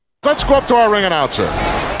Let's go up to our ring announcer.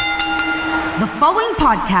 The following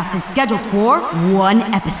podcast is scheduled for one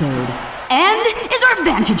episode and is our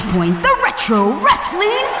Vantage Point, the Retro Wrestling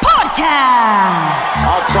Podcast.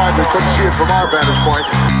 Outside, we couldn't see it from our vantage point.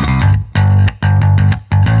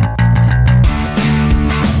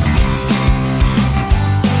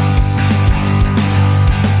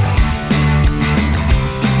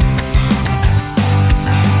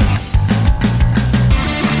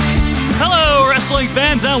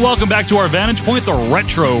 Fans, and welcome back to our Vantage Point, the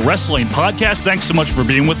Retro Wrestling Podcast. Thanks so much for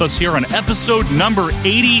being with us here on episode number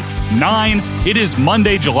 89. It is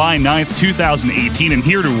Monday, July 9th, 2018, and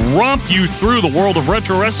here to romp you through the world of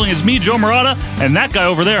retro wrestling is me, Joe Murata, and that guy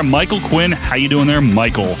over there, Michael Quinn. How you doing there,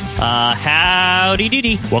 Michael? Howdy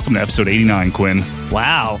doody. Welcome to episode 89, Quinn.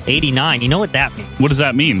 Wow, 89. You know what that means? What does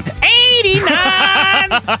that mean?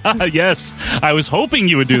 89! Yes, I was hoping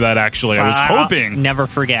you would do that, actually. I was hoping. Never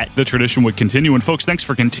forget. The tradition would continue. And folks, thanks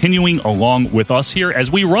for continuing along with us here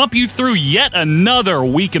as we romp you through yet another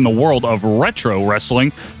week in the world of retro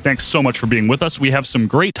wrestling. Thanks so much for being with us. We have some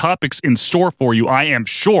great topics in store for you, I am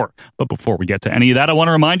sure. But before we get to any of that, I want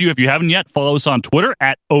to remind you, if you haven't yet, follow us on Twitter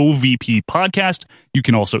at OVP Podcast. You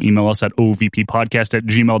can also email us at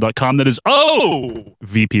ovppodcast@gmail.com. That is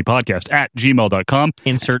ovppodcast@gmail.com.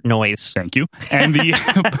 Insert noise. Thank you. And the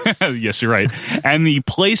yes, you're right. And the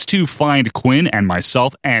place to find Quinn and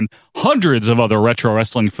myself and hundreds of other retro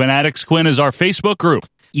wrestling fanatics, Quinn, is our Facebook group.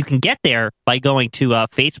 You can get there by going to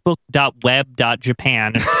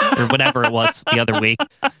facebook.web.japan or whatever it was the other week.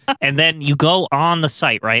 And then you go on the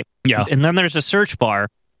site, right? Yeah. And then there's a search bar.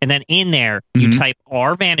 And then in there, you type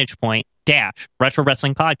our Vantage Point - Retro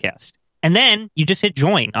Wrestling Podcast. And then you just hit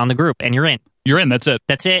join on the group and you're in. You're in. That's it.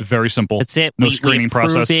 That's it. Very simple. That's it. No screening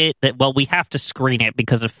process. Well, we have to screen it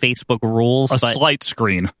because of Facebook rules. A slight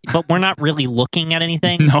screen. But we're not really looking at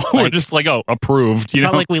anything. No, we're just like, oh, approved. It's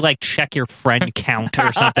not like we check your friend count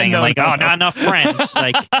or something. No, not enough friends.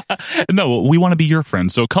 No, we want to be your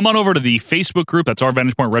friends. So come on over to the Facebook group. That's our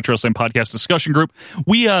Vantage Point Retro Wrestling Podcast discussion group.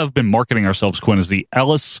 We have been marketing ourselves, Quinn, as the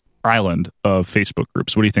Ellis Island of Facebook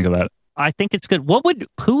groups. What do you think of that? I think it's good.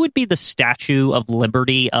 Who would be the Statue of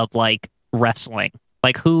Liberty of wrestling?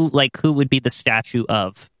 Who would be the statue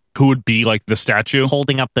of? Who would be the statue?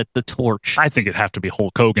 Holding up the torch. I think it'd have to be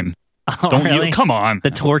Hulk Hogan. Oh, Don't really? you? Come on.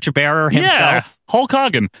 The torch bearer himself? Yeah, Hulk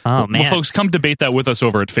Hogan. Oh, man. Well, folks, come debate that with us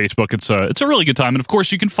over at Facebook. It's a really good time. And, of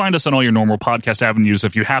course, you can find us on all your normal podcast avenues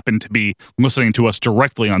if you happen to be listening to us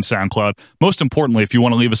directly on SoundCloud. Most importantly, if you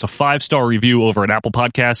want to leave us a 5-star review over at Apple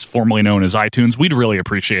Podcasts, formerly known as iTunes, we'd really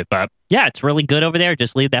appreciate that. Yeah, it's really good over there.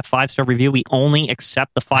 Just leave that 5-star review. We only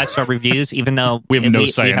accept the 5-star reviews, even though we have no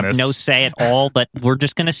say at all, but we're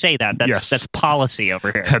just going to say that. That's policy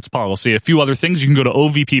over here. That's policy. A few other things. You can go to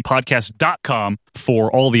ovppodcast.com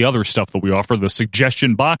for all the other stuff that we offer. The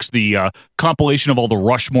suggestion box, the compilation of all the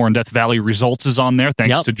Rushmore and Death Valley results is on there.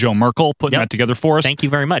 Thanks to Joe Merkel putting that together for us. Thank you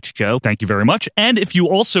very much, Joe. Thank you very much. And if you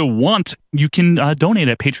also want, you can donate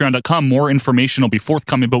at patreon.com. More information will be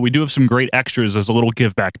forthcoming, but we do have some great extras as a little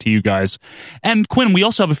give back to you guys. And Quinn, we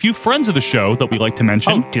also have a few friends of the show that we like to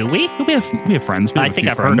mention. Oh, do we? We have friends. I think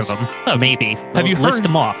I've heard of them. Maybe. Have you list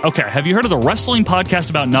them off? Okay. Have you heard of the Wrestling Podcast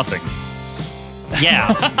About Nothing?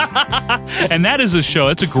 Yeah. And that is a show.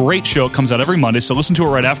 It's a great show. It comes out every Monday, so listen to it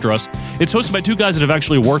right after us. It's hosted by two guys that have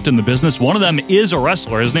actually worked in the business. One of them is a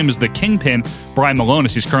wrestler. His name is the Kingpin, Brian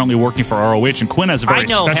Malonis. He's currently working for ROH, and Quinn has a very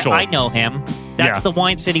special... I know him. That's the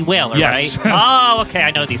Wine City Whaler, yes. Right? Oh, okay.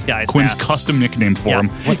 I know these guys. Quinn's custom nickname for him.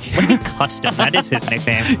 What do you mean custom? That is his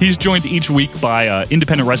nickname. He's joined each week by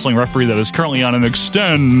independent wrestling referee that is currently on an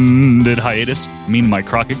extended hiatus. Me and Mike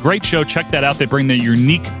Crockett. Great show. Check that out. They bring the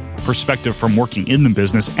unique perspective from working in the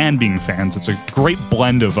business and being fans. It's a great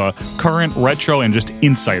blend of current, retro, and just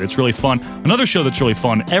insight. It's really fun. Another show that's really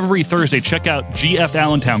fun, every Thursday, check out GF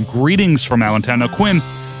Allentown. Greetings from Allentown. Now, Quinn,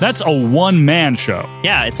 that's a one-man show.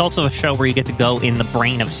 Yeah, it's also a show where you get to go in the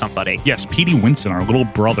brain of somebody. Yes, Petey Winston, our little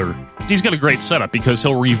brother. He's got a great setup because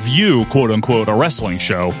he'll review, quote-unquote, a wrestling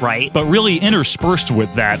show. Right. But really interspersed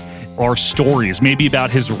with that are stories, maybe about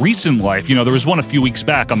his recent life. You know, there was one a few weeks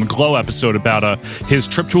back on the Glow episode about his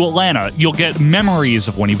trip to Atlanta. You'll get memories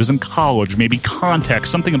of when he was in college, maybe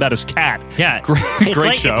context, something about his cat. Yeah.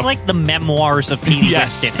 Great show. It's like the memoirs of Petey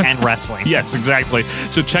Winston and wrestling. Yes, exactly.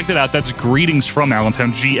 So check that out. That's Greetings from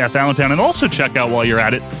Allentown, GF Allentown. And also check out, while you're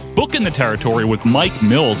at it, Book in the Territory with Mike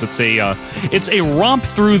Mills. It's a romp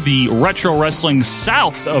through the retro wrestling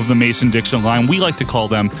south of the Mason-Dixon line. We like to call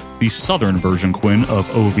them the southern version, Quinn, of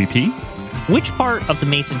OVP. Which part of the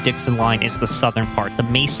Mason-Dixon line is the southern part, the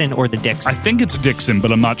Mason or the Dixon? I think it's Dixon,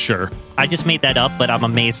 but I'm not sure. I just made that up, but I'm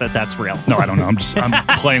amazed that that's real. No, I don't know. I'm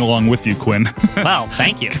playing along with you, Quinn. Wow,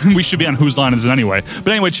 thank you. We should be on Whose Line Is It Anyway? But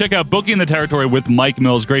anyway, check out Booking the Territory with Mike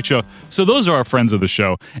Mills. Great show. So those are our friends of the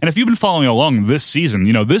show. And if you've been following along this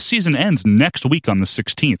season, this season ends next week on the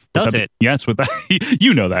 16th. Does it? Yes, with that.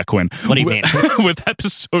 You know that, Quinn. What do you mean? With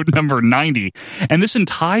episode number 90. And this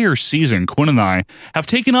entire season, Quinn and I have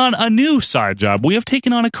taken on a new side job. We have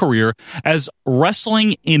taken on a career as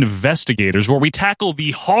wrestling investigators where we tackle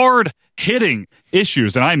the hard-hitting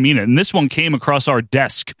issues, and I mean it. And this one came across our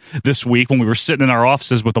desk this week when we were sitting in our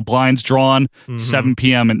offices with the blinds drawn, 7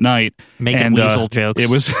 p.m. at night. Making weasel jokes. It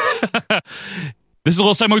was... This is a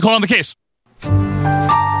little segment we call On the Case. You're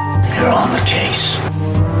on the case.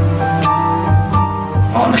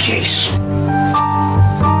 On the case.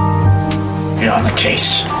 You're on the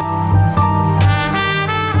case.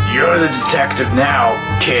 You're the detective now,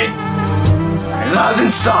 kid. And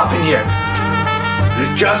nothing's stopping you.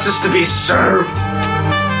 There's justice to be served.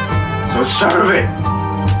 So serve it.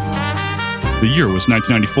 The year was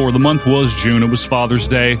 1994. The month was June. It was Father's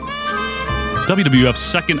Day. WWF's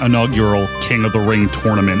second inaugural King of the Ring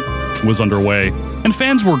tournament was underway, and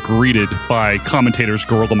fans were greeted by commentators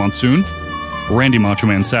Gorilla Monsoon, Randy Macho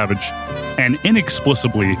Man Savage, and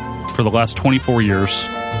inexplicably, for the last 24 years,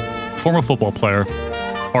 former football player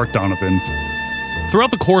Art Donovan.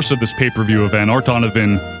 Throughout the course of this pay-per-view event, Art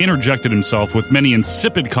Donovan interjected himself with many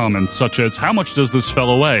insipid comments such as, "How much does this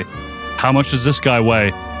fellow weigh? How much does this guy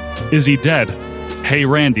weigh? Is he dead? Hey,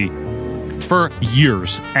 Randy." For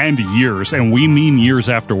years and years, and we mean years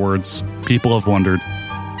afterwards, people have wondered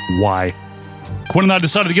why. Quinn and I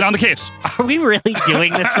decided to get on the case. Are we really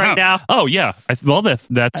doing this right now? Oh, yeah.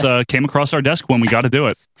 That came across our desk when we got to do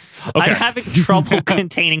it. Okay. I'm having trouble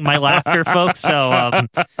containing my laughter, folks, so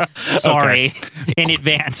sorry in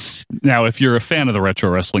advance. Now, if you're a fan of the retro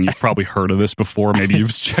wrestling, you've probably heard of this before. Maybe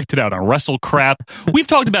you've checked it out on WrestleCrap. We've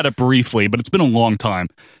talked about it briefly, but it's been a long time.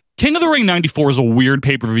 King of the Ring 94 is a weird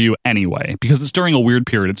pay-per-view anyway, because it's during a weird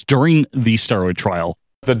period. It's during the steroid trial.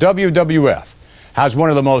 The WWF has one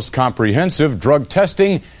of the most comprehensive drug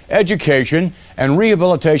testing, education, and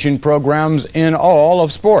rehabilitation programs in all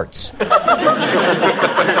of sports. Well,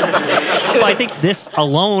 I think this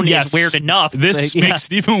alone is weird enough. This makes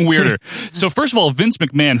it even weirder. So first of all, Vince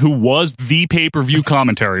McMahon, who was the pay-per-view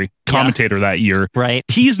commentator that year, right?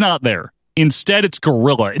 He's not there. Instead, it's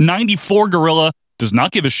Gorilla. 94 Gorilla does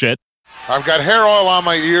not give a shit. I've got hair oil on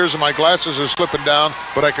my ears and my glasses are slipping down,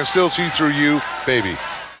 but I can still see through you, baby.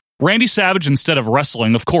 Randy Savage, instead of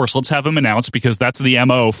wrestling, of course, let's have him announce, because that's the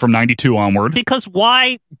MO from 92 onward. Because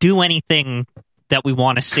why do anything that we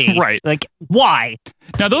want to see? Right. Like, why?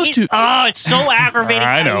 Now, those two... Oh, it's so aggravating.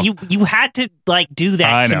 I know. You had to, do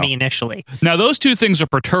that to me initially. Now, those two things are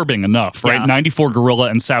perturbing enough, right? Yeah. 94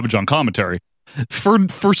 Gorilla and Savage on commentary. For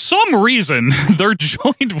some reason, they're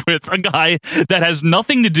joined with a guy that has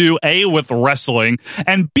nothing to do, A, with wrestling,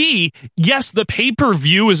 and B, yes, the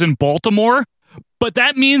pay-per-view is in Baltimore, but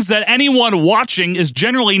that means that anyone watching is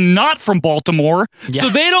generally not from Baltimore, so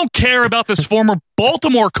they don't care about this former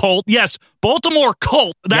Baltimore Colt. Yes, Baltimore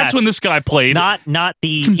Colt. That's when this guy played. Not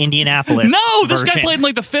the Indianapolis. No, this version. guy played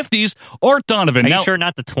in the 50s.Art Donovan. Are you sure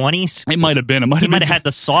not the 20s? It might have been. He might have had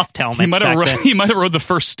the soft helmets. He might have rode the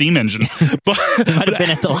first steam engine. But might have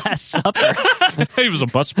been at the Last Supper. He was a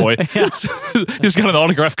busboy. So, he's got an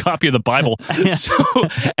autographed copy of the Bible. So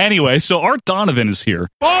anyway, Art Donovan is here.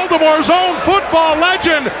 Baltimore's own football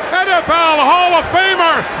legend, NFL Hall of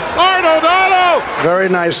Famer, Art O'Donnell. Very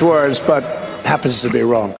nice words, but happens to be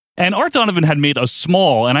wrong. And Art Donovan had made a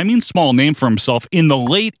small, and I mean small, name for himself in the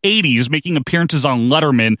late 80s, making appearances on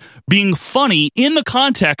Letterman, being funny in the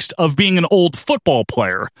context of being an old football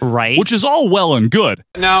player. Right. Which is all well and good.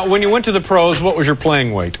 Now, when you went to the pros, what was your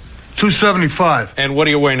playing weight? 275. And what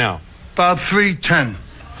do you weigh now? About 310.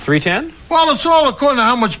 310? Well, it's all according to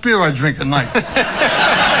how much beer I drink at night.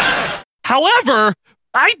 However,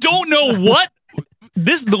 I don't know what...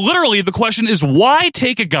 Literally, the question is, why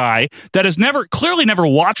take a guy that has clearly never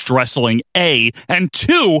watched wrestling, A, and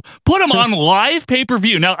 2, put him on live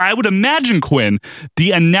pay-per-view? Now, I would imagine, Quinn,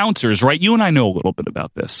 the announcers, right? You and I know a little bit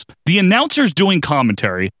about this. The announcers doing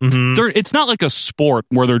commentary, it's not like a sport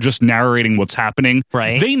where they're just narrating what's happening.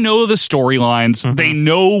 Right. They know the storylines. They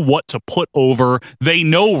know what to put over. They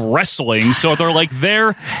know wrestling. So they're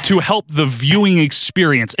there to help the viewing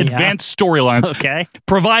experience, advance storylines,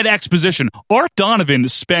 provide exposition. Art Donovan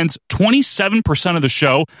spends 27% of the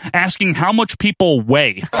show asking how much people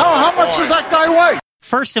weigh. How much does that guy weigh?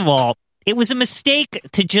 First of all, it was a mistake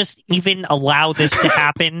to just even allow this to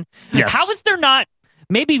happen. Yes. How is there not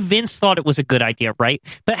maybe Vince thought it was a good idea, right?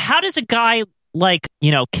 But how does a guy like,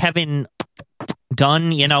 Kevin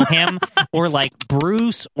Dunn, him, or like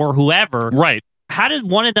Bruce or whoever, right? How did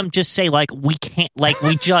one of them just say, like, we can't, like,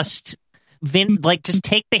 we just, Vince, like, just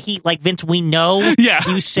take the heat, like, Vince, we know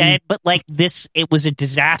you said, but, like, it was a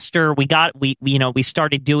disaster. We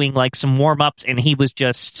started doing, like, some warm-ups, and he was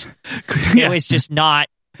just, it was just not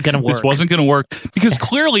going to work. This wasn't going to work, because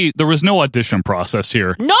clearly there was no audition process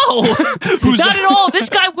here. No! Not at all! This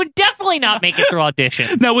guy would definitely not make it through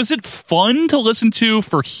audition. Now, was it fun to listen to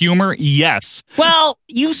for humor? Yes. Well,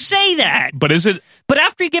 you say that. But is it... But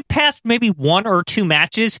after you get past maybe 1 or 2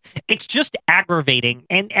 matches, it's just aggravating,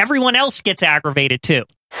 and everyone else gets aggravated too.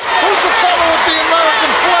 Who's the fellow with the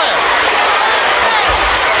American flag?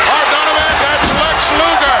 Art Donovan, that's Lex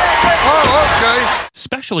Luger. Oh, okay.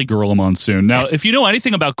 Especially Gorilla Monsoon. Now, if you know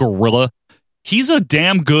anything about Gorilla, he's a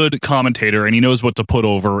damn good commentator, and he knows what to put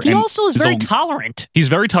over. He and also is very tolerant. He's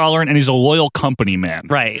very tolerant, and he's a loyal company man.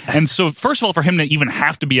 Right. And so, first of all, for him to even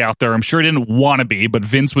have to be out there, I'm sure he didn't want to be, but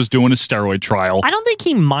Vince was doing a steroid trial. I don't think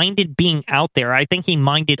he minded being out there. I think he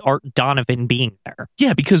minded Art Donovan being there.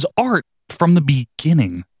 Yeah, because Art, from the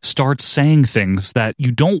beginning, starts saying things that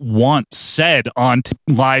you don't want said on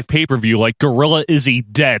live pay-per-view, like, Gorilla, is he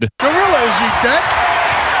dead? Gorilla, is he dead?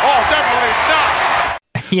 Oh, definitely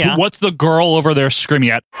not. Yeah. What's the girl over there screaming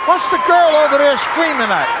at? What's the girl over there screaming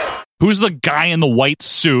at? Who's the guy in the white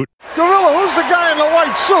suit? Gorilla, who's the guy in the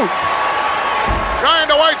white suit? Guy in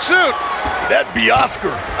the white suit. That'd be Oscar.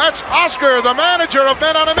 That's Oscar, the manager of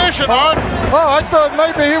Men on a Mission, Art. Oh, I thought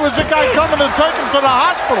maybe he was the guy coming to take him to the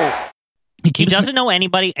hospital. He doesn't know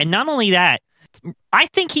anybody, and not only that, I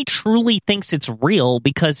think he truly thinks it's real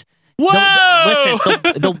because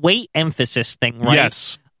the weight emphasis thing, right?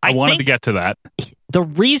 Yes, I wanted to get to that. The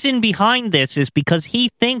reason behind this is because he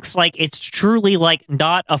thinks like it's truly like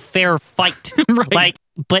not a fair fight, right. Like,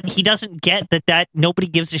 but he doesn't get that nobody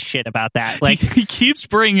gives a shit about that. Like he keeps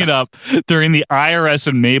bringing it up during the IRS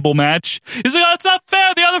and Mabel match. He's like, "Oh, it's not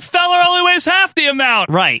fair. The other fella only weighs half the amount."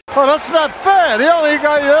 Right. Oh, that's not fair. The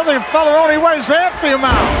other fella only weighs half the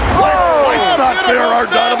amount. Oh, it's not fair, Art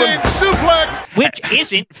Donovan. Suplex. Which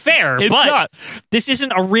isn't fair. It's but not. This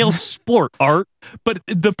isn't a real sport, Art. But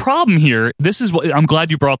the problem here, this is what I'm glad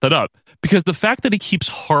you brought that up, because the fact that he keeps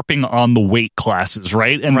harping on the weight classes,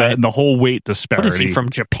 right, and the whole weight disparity. What is he, from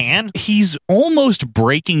Japan? He's almost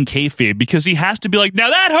breaking kayfabe because he has to be like, "Now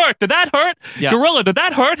that hurt. Did that hurt? Yeah. Gorilla, did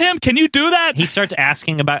that hurt him? Can you do that?" He starts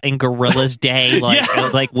asking about in Gorilla's day,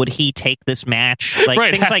 like, like would he take this match, like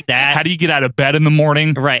things like that. How do you get out of bed in the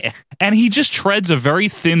morning? Right. And he just treads a very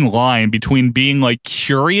thin line between being like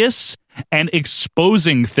curious and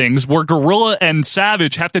exposing things where Gorilla and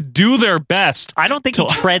Savage have to do their best. I don't think he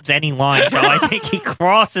treads any line, Joe. I think he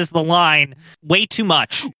crosses the line way too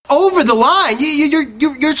much. Over the line?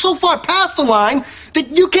 You're so far past the line that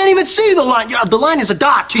you can't even see the line. The line is a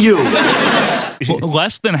dot to you.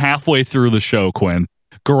 Less than halfway through the show, Quinn,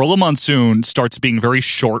 Gorilla Monsoon starts being very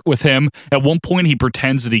short with him. At one point, he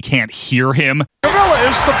pretends that he can't hear him. Gorilla,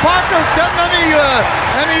 is the Parker getting any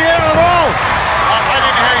air at all? I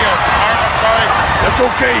didn't hear you. I'm sorry. That's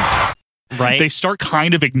okay. Right. They start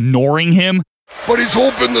kind of ignoring him. But he's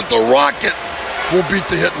hoping that the Rocket will beat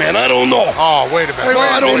the Hitman. I don't know. Oh, wait a minute. No,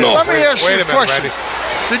 I don't know. Let me ask you a question. Randy.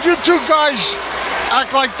 Did you two guys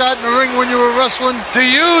act like that in the ring when you were wrestling? Do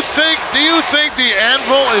you think the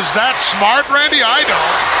Anvil is that smart, Randy? I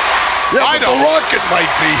don't. Yeah, but the Rocket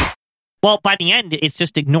might be. Well, by the end, it's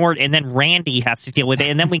just ignored, and then Randy has to deal with it,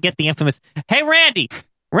 and then we get the infamous, "Hey, Randy!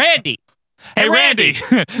 Randy! Hey, Randy!"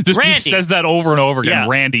 Just Randy. He says that over and over again. Yeah.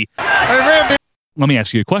 Randy. Hey, Randy. Let me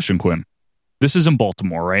ask you a question, Quinn. This is in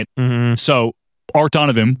Baltimore, right? Mm-hmm. So Art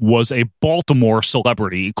Donovan was a Baltimore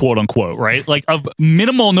celebrity, quote unquote, right? Like of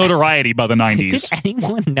minimal notoriety by the 90s. Did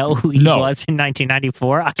anyone know who he was in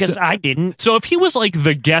 1994? Because I didn't. So if he was like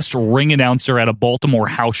the guest ring announcer at a Baltimore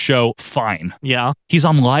house show, fine. Yeah. He's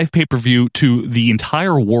on live pay-per-view to the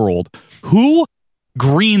entire world. Who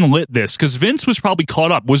greenlit this? Because Vince was probably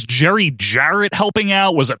caught up. Was Jerry Jarrett helping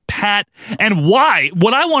out? Was it Pat? And why?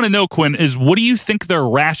 What I want to know, Quinn, is what do you think their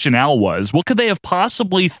rationale was? What could they have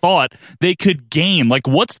possibly thought they could gain? Like,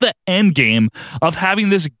 what's the end game of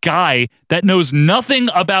having this guy that knows nothing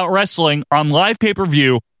about wrestling on live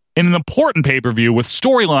pay-per-view in an important pay-per-view with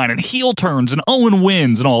storyline and heel turns and Owen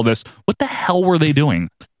wins and all this? What the hell were they doing?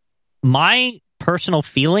 My personal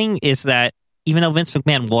feeling is that even though Vince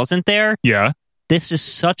McMahon wasn't there, this is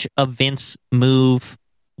such a Vince move,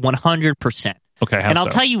 100%. Okay, and I'll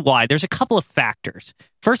tell you why. There's a couple of factors.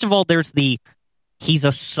 First of all, there's he's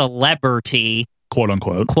a celebrity, quote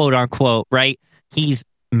unquote, right? He's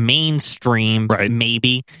mainstream, right?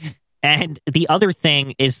 Maybe. And the other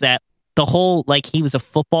thing is that the whole, like, he was a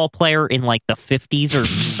football player in, like, the 50s or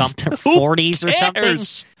something, 40s or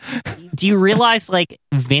something. Do you realize, like,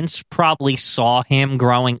 Vince probably saw him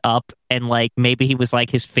growing up and, like, maybe he was, like,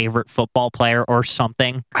 his favorite football player or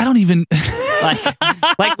something? I don't even...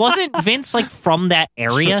 like, wasn't Vince, like, from that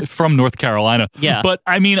area? From North Carolina. Yeah. But,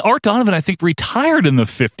 I mean, Art Donovan, I think, retired in the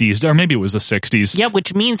 50s, or maybe it was the 60s. Yeah,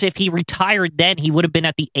 which means if he retired then, he would have been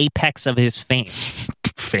at the apex of his fame.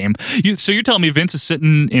 So you're telling me Vince is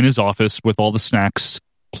sitting in his office with all the snacks.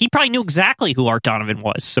 He probably knew exactly who Art Donovan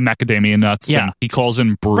was. Some macadamia nuts. Yeah. And he calls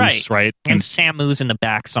in Bruce, right? And Samu's in the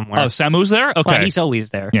back somewhere. Oh, Samu's there? Okay. Well, he's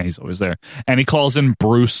always there. Yeah, he's always there. And he calls in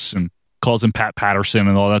Bruce and calls in Pat Patterson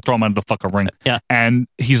and all that. Throw him into the fucking ring. Yeah. And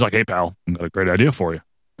he's like, hey, pal, I've got a great idea for you.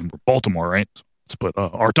 And we're Baltimore, right? Let's put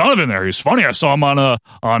Art Donovan there. He's funny. I saw him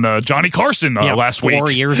on Johnny Carson last week. 4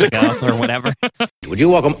 years ago or whatever. Would you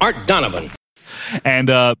welcome Art Donovan? And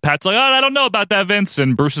Pat's like, I don't know about that, Vince.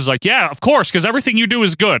 And Bruce is like, yeah, of course, because everything you do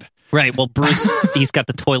is good. Right. Well, Bruce, he's got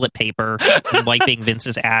the toilet paper wiping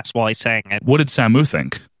Vince's ass while he's saying it. What did Samu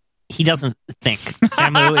think? He doesn't think.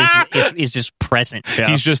 Samu is just present, Joe.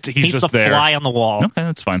 He's just the there. Fly on the wall. Okay,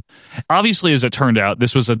 that's fine. Obviously, as it turned out,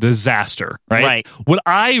 this was a disaster, right? Right. What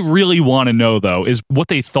I really want to know, though, is what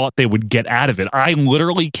they thought they would get out of it. I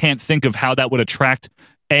literally can't think of how that would attract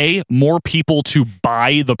more people to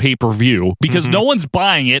buy the pay-per-view, because no one's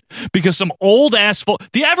buying it, because some old-ass...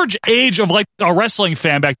 The average age of, like, a wrestling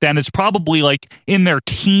fan back then is probably, like, in their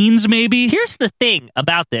teens, maybe? Here's the thing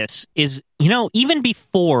about this is, even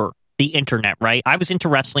before the internet, right? I was into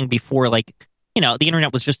wrestling before, like, the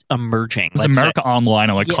internet was just emerging. It was America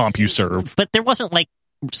Online and, like, CompuServe. But there wasn't, like,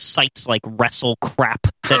 sites like Wrestle Crap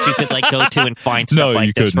that you could like go to and find stuff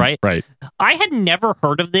like this, right? Right. I had never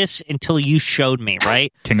heard of this until you showed me,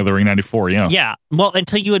 right? King of the Ring 94, yeah. Yeah. Well,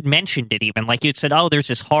 until you had mentioned it even. Like you had said, oh, there's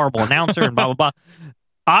this horrible announcer and blah, blah, blah.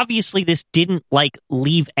 Obviously, this didn't like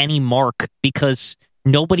leave any mark because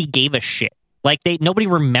nobody gave a shit. Like nobody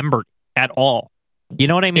remembered at all. You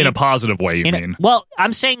know what I mean? In a positive way, you mean? Well,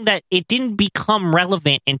 I'm saying that it didn't become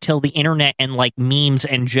relevant until the internet and like memes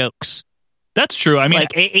and jokes. That's true. I mean,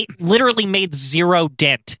 like it literally made zero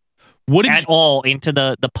dent at all into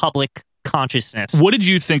the public consciousness. What did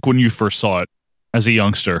you think when you first saw it as a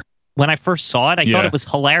youngster? When I first saw it, I thought it was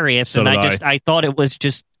hilarious, so and I thought it was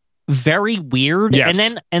just very weird.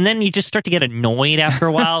 Yes. And then you just start to get annoyed after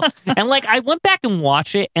a while. And like I went back and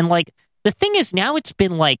watched it, and like the thing is now it's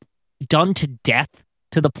been like done to death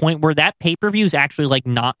to the point where that pay-per-view is actually like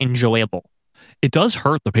not enjoyable. It does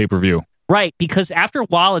hurt the pay-per-view. Right, because after a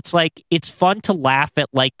while, it's like it's fun to laugh at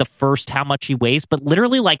like the first how much he weighs, but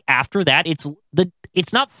literally like after that,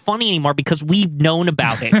 it's not funny anymore because we've known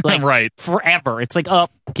about it like right. forever. It's like, oh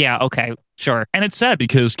yeah, okay, sure. And it's sad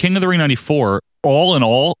because King of the Ring 94, all in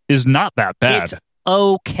all, is not that bad. It's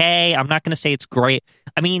okay. I'm not going to say it's great.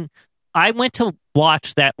 I mean, I went to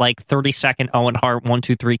watch that like 30-second Owen Hart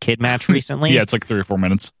 1-2-3 Kid match recently. Yeah, it's like 3 or 4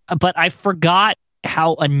 minutes. But I forgot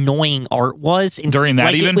how annoying Art was. And during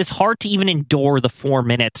that, like, it was hard to even endure the 4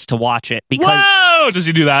 minutes to watch it because whoa, does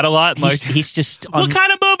he do that a lot? Like he's just what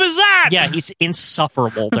kind of move is that? Yeah, he's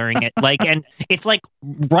insufferable during it. Like, and it's like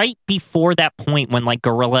right before that point when like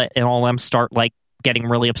Gorilla and all them start like getting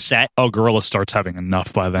really upset. Oh, Gorilla starts having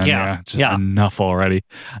enough by then. Yeah. Enough already.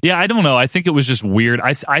 Yeah, I don't know. I think it was just weird.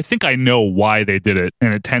 I think I know why they did it,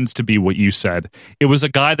 and it tends to be what you said. It was a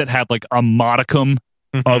guy that had like a modicum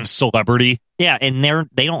of celebrity. Yeah, and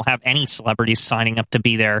they don't have any celebrities signing up to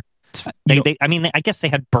be there. I mean, I guess they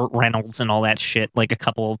had Burt Reynolds and all that shit like a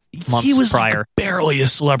couple months he was prior. Like barely a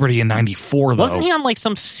celebrity in 94, though. Wasn't he on like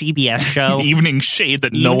some CBS show? Evening Shade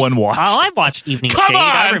that no one watched. Oh, I watched Evening Come Shade. on,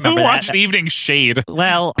 I remember who watched that. Evening Shade?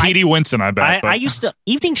 Well, Petey Winston, I bet. I used to.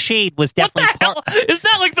 Evening Shade was definitely. What the hell? Isn't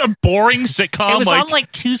that like the boring sitcom? It was on like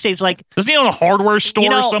Tuesdays. Like, isn't he on a hardware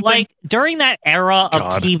store or something? Like during that era of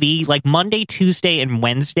TV, like Monday, Tuesday, and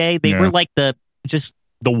Wednesday, they were like the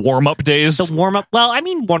warm-up days? The warm-up. Well, I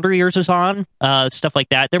mean, Wonder Years was on, stuff like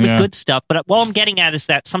that. There was good stuff, but what I'm getting at is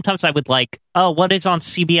that sometimes I would like, oh, what is on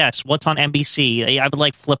CBS? What's on NBC? I would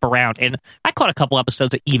like flip around, and I caught a couple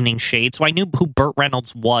episodes of Evening Shade, so I knew who Burt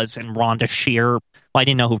Reynolds was and Rhonda Shear. Well, I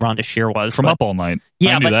didn't know who Rhonda Shear was. From Up All Night.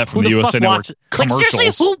 Yeah, I knew that from the USA Network commercials. Like,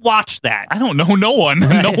 seriously, who watched that? I don't know. No one.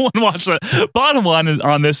 Right. No one watched that. Bottom line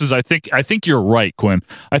on this is I think you're right, Quinn.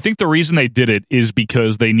 I think the reason they did it is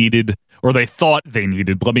because they needed or they thought they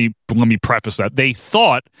needed. Let me preface that. They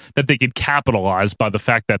thought that they could capitalize by the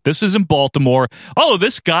fact that this is in Baltimore. Oh,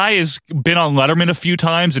 this guy has been on Letterman a few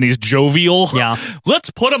times and he's jovial. Yeah. Let's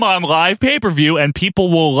put him on live pay-per-view and people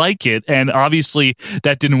will like it. And obviously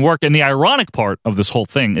that didn't work. And the ironic part of this whole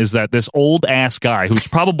thing is that this old ass guy who's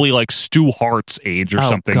probably like Stu Hart's age or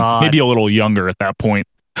something, God. maybe a little younger at that point,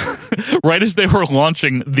 right as they were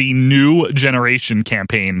launching the new generation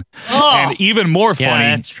campaign. And even more funny,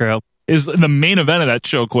 Yeah, that's true. is the main event of that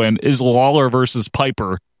show, Quinn, is Lawler versus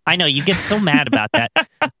Piper. I know, you get so mad about that.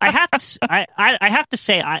 I have to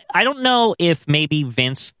say, I don't know if maybe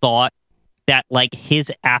Vince thought that like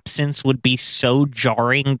his absence would be so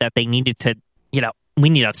jarring that they needed to, we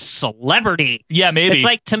need a celebrity. Yeah, maybe. It's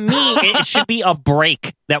like, to me, it should be a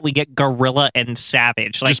break that we get Gorilla and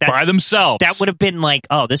Savage. Like just by themselves. That would have been like,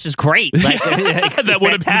 oh, this is great. Like, that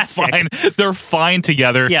would have been fine. They're fine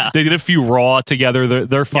together. Yeah. They did a few Raw together.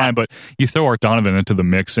 They're fine. Yeah. But you throw Art Donovan into the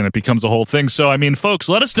mix and it becomes a whole thing. So, I mean, folks,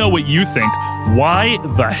 let us know what you think. Why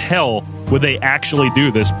the hell would they actually do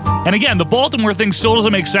this? And again, the Baltimore thing still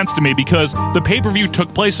doesn't make sense to me because the pay-per-view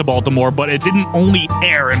took place in Baltimore, but it didn't only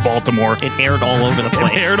air in Baltimore. It aired all over the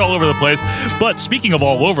place. It aired all over the place. But speaking of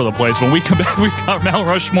all over the place, when we come back, we've got Mount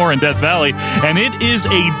Rushmore and Death Valley, and it is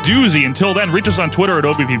a doozy. Until then, reach us on Twitter at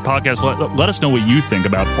OVP Podcast. Let us know what you think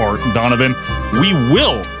about Art Donovan. We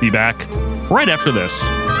will be back right after this.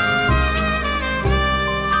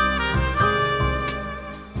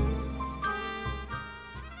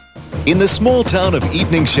 In the small town of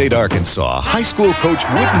Evening Shade, Arkansas, high school coach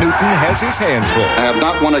Wood Newton has his hands full. I have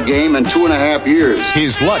not won a game in 2.5 years.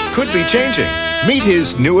 His luck could be changing. Meet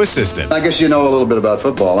his new assistant. I guess you know a little bit about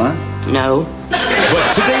football, huh? No.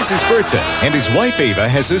 But today's his birthday, and his wife Ava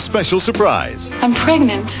has a special surprise. I'm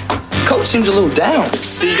pregnant. Coach seems a little down.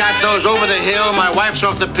 He's got those over the hill, my wife's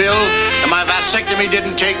off the pill, and my vasectomy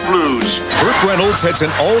didn't take blues. Burt Reynolds heads an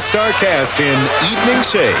all-star cast in Evening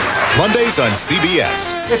Shade, Mondays on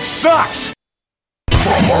CBS. It sucks!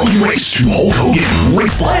 From Harley Race to Hulk Hogan,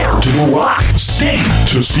 Ric Flair to The Rock, Sting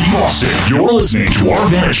to Steve Austin, you're listening to Our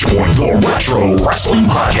Vantage Point, the Retro Wrestling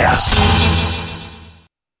Podcast.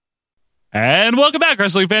 And welcome back,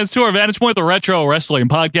 wrestling fans, to Our Vantage Point, the Retro Wrestling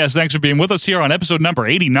Podcast. Thanks for being with us here on episode number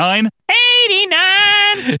 89. 89!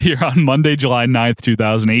 Here on Monday, July 9th,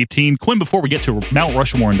 2018. Quinn, before we get to Mount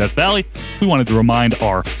Rushmore and Death Valley, we wanted to remind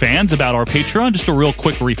our fans about our Patreon. Just a real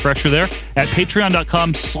quick refresher there. At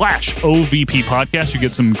patreon.com/OVP Podcast, you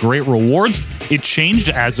get some great rewards. It changed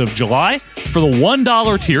as of July. For the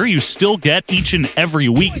 $1 tier, you still get each and every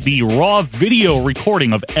week the raw video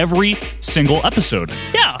recording of every single episode.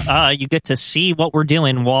 Yeah, you get to see what we're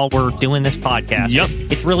doing while we're doing this podcast. Yep.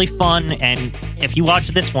 It's really fun, and if you watch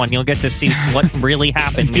this one, you'll get to see what really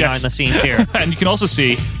happened behind the scenes here. And you can also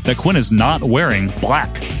see that Quinn is not wearing black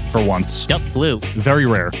for once. Yep, blue. Very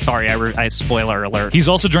rare. Sorry, I spoiler alert. He's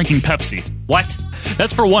also drinking Pepsi. What?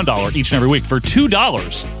 That's for $1 each and every week. For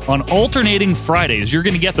 $2 on alternating Fridays, you're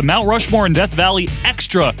going to get the Mount Rushmore and Death Valley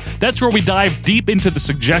Extra. That's where we dive deep into the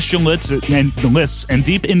suggestion lists and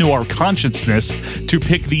deep into our consciousness to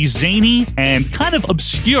pick the zany and kind of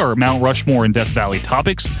obscure Mount Rushmore and Death Valley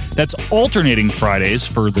topics. That's alternating Fridays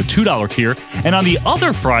for the $2 tier. And on the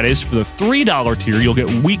other Fridays for the $3 tier, you'll get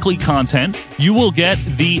weekly content. You will get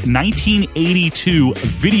the 1982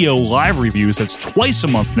 video live reviews. That's twice a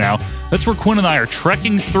month now. That's where Quinn and I are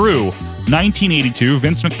trekking through 1982.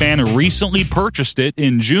 Vince McMahon recently purchased it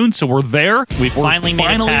in June, so we're there. We finally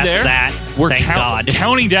made it past there. that. We're Thank God.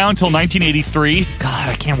 Counting down till 1983. God,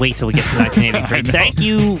 I can't wait till we get to 1983. Thank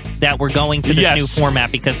you that we're going to this new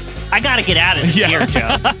format because I got to get out of this year,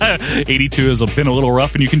 Joe. 82 has been a little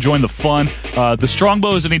rough, and you can join the fun. The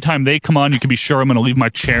Strongbows, anytime they come on, you can be sure I'm going to leave my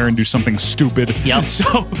chair and do something stupid. Yep.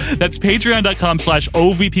 So that's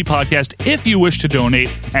patreon.com/OVP Podcast if you wish to donate.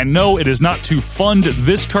 And no, it is not to fund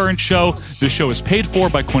this current show. This show is paid for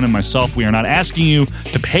by Quinn and myself. We are not asking you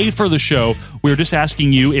to pay for the show. We're just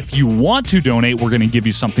asking you, if you want to donate, we're going to give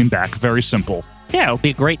you something back. Very simple. Yeah, it'll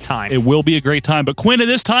be a great time. It will be a great time. But Quinn, it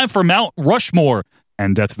is time for Mount Rushmore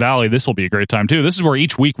and Death Valley. This will be a great time, too. This is where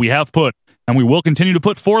each week we have put, and we will continue to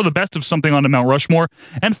put, 4 of the best of something onto Mount Rushmore,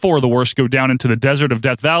 and 4 of the worst go down into the desert of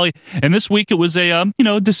Death Valley. And this week it was a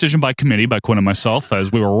decision by committee by Quinn and myself,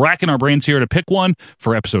 as we were racking our brains here to pick one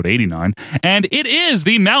for episode 89. And it is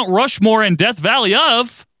the Mount Rushmore and Death Valley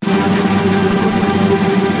of...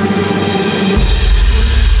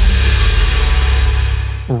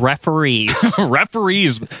 Referees.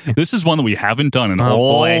 Referees. This is one that we haven't done in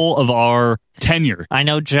all of our tenure. I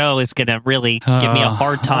know Joe is going to really give me a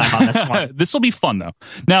hard time on this one. This will be fun, though.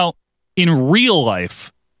 Now, in real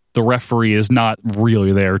life, the referee is not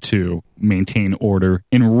really there to maintain order.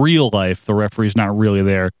 In real life, the referee is not really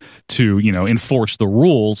there to, enforce the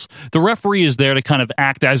rules. The referee is there to kind of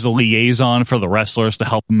act as a liaison for the wrestlers, to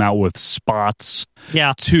help them out with spots.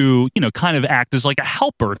 Yeah. To, kind of act as like a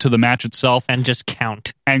helper to the match itself. And just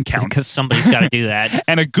count. Because somebody's got to do that.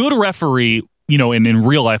 in a good referee, in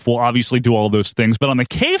real life, will obviously do all those things. But on the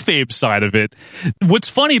kayfabe side of it, what's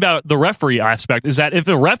funny about the referee aspect is that if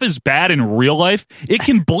the ref is bad in real life, it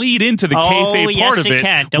can bleed into the kayfabe part of it. Oh, yes, it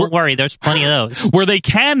can. Don't worry. There's plenty of those. Where they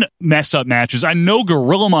can mess up matches. I know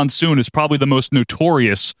Gorilla Monsoon is probably the most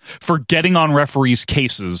notorious for getting on referees'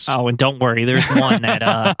 cases. Oh, and don't worry. There's one that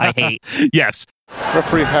I hate. Yes.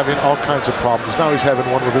 Referee having all kinds of problems. Now he's having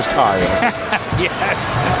one with his tie.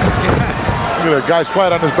 Yes. Look at that, guy's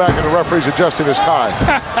flat on his back and the referee's adjusting his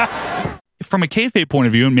tie. From a kayfabe point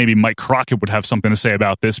of view, and maybe Mike Crockett would have something to say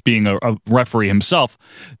about this, being a referee himself,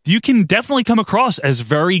 you can definitely come across as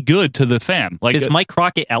very good to the fan. Like, is Mike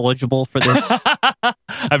Crockett eligible for this?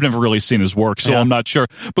 I've never really seen his work, so I'm not sure.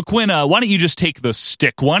 But Quinn, why don't you just take the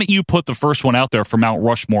stick? Why don't you put the first one out there for Mount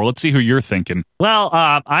Rushmore? Let's see who you're thinking. Well,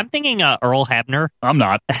 I'm thinking Earl Hebner. I'm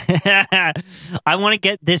not. I want to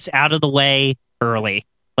get this out of the way early.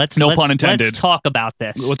 No pun intended. Let's talk about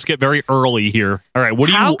this. Let's get very early here. All right,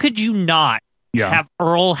 How could you not have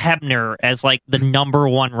Earl Hebner as like the number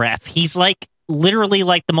one ref? He's like literally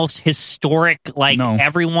like the most historic,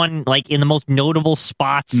 everyone like in the most notable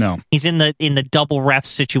spots. No, he's in the double ref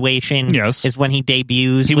situation. Yes, is when he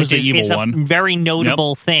debuts. He was the evil one. A very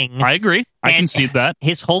notable thing. I agree. I concede that.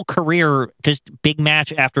 His whole career, just big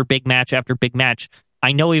match after big match after big match.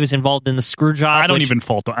 I know he was involved in the screw job. I don't even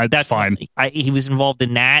fault him. That's fine. He was involved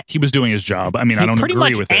in that. He was doing his job. I mean, I don't agree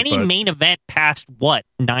with it. Pretty much any main event past,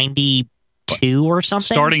 92 or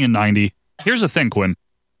something? Starting in 90. Here's the thing, Quinn.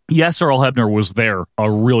 Yes, Earl Hebner was there a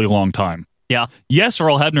really long time. Yeah. Yes,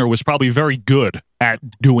 Earl Hebner was probably very good at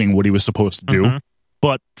doing what he was supposed to do. Mm-hmm.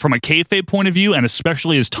 But from a kayfabe point of view, and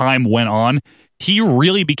especially as time went on, he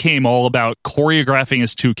really became all about choreographing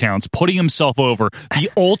his 2 counts, putting himself over, the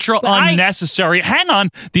ultra unnecessary,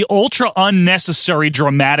 the ultra unnecessary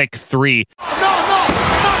dramatic 3.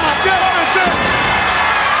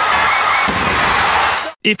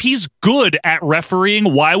 If he's good at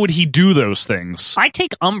refereeing, why would he do those things? I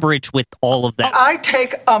take umbrage with all of that. I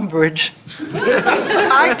take umbrage.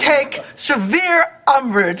 I take severe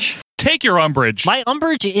umbrage. Take your umbrage. My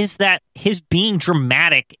umbrage is that his being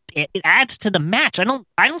dramatic, it adds to the match. I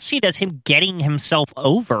don't see it as him getting himself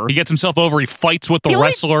over. He gets himself over. He fights with the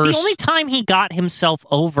wrestlers. The only time he got himself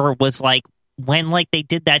over was like when they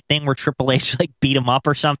did that thing where Triple H beat him up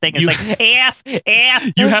or something. It's like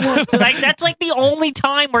that's like the only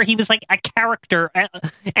time where he was like a character,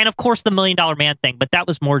 and of course the $1 Million Man thing. But that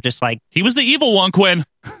was more just like he was the evil one, Quinn.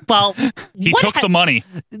 Well, he took the money.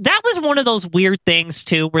 That was one of those weird things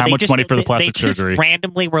too. Where how much money for the plastic surgery? Surgery?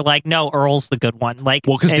 Randomly, were like, no, Earl's the good one.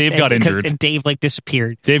 Because Dave got injured, and Dave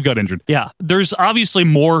disappeared. Dave got injured. Yeah, there's obviously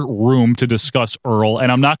more room to discuss Earl,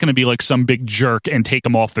 and I'm not going to be like some big jerk and take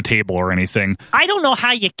him off the table or anything. I don't know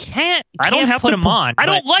how you can't. I don't have put to him on. I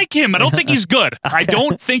don't like him. I don't think he's good. Okay. I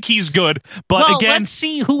don't think he's good. But again, let's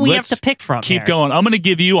see who we have to pick from. Keep going. I'm going to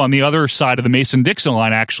give you on the other side of the Mason-Dixon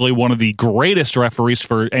line, actually, one of the greatest referees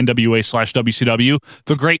for NWA/WCW,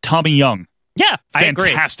 the great Tommy Young. Yeah,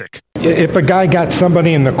 fantastic. I agree. If a guy got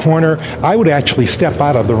somebody in the corner, I would actually step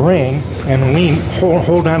out of the ring and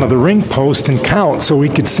hold on to the ring post and count so he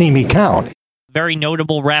could see me count. Very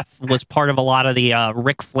notable ref, was part of a lot of the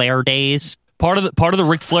Ric Flair days. Part of the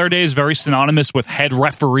Ric Flair days, very synonymous with head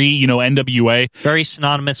referee, NWA. Very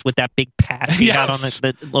synonymous with that big patch he had on it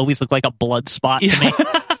that always looked like a blood spot to me.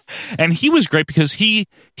 And he was great because he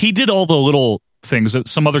did all the little things that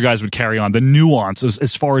some other guys would carry on, the nuance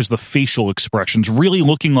as far as the facial expressions, really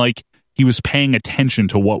looking like he was paying attention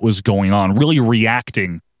to what was going on, really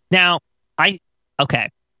reacting. Now,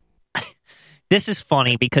 this is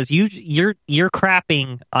funny because you're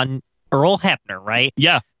crapping on Earl Hebner, right?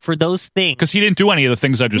 Yeah. For those things. Because he didn't do any of the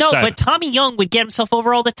things I just said. No, but Tommy Young would get himself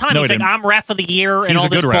over all the time. No, He's like, I'm ref of the year and all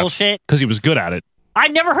this bullshit. Because he was good at it.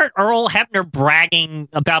 I've never heard Earl Hebner bragging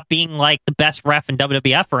about being like the best ref in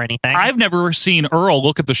WWF or anything. I've never seen Earl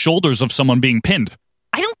look at the shoulders of someone being pinned.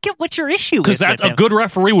 I don't get what your issue is. Because that's a good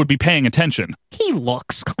referee would be paying attention. He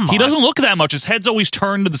looks. Come on. He doesn't look that much. His head's always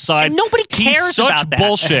turned to the side. And nobody cares He's such about that.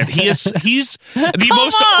 bullshit. He's the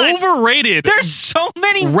most overrated. There's so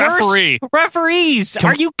many referees.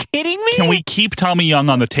 Are you kidding me? Can we keep Tommy Young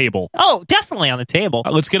on the table? Oh, definitely on the table.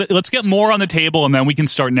 Let's get more on the table, and then we can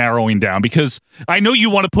start narrowing down. Because I know you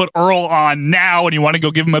want to put Earl on now, and you want to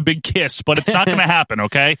go give him a big kiss, but it's not going to happen.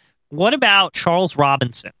 Okay. What about Charles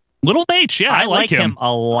Robinson? Little Nate, yeah, I like him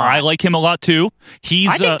a lot. I like him a lot too.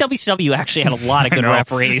 I think WCW actually had a lot of good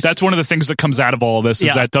referees. That's one of the things that comes out of all of this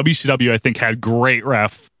is that WCW, I think, had great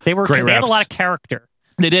refs. They had a lot of character.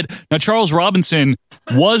 They did. Now, Charles Robinson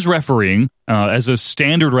was refereeing as a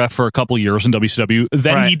standard ref for a couple years in WCW.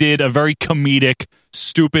 Then he did a very comedic,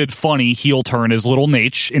 stupid, funny heel turn as Little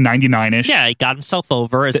Nate in 99-ish. Yeah, he got himself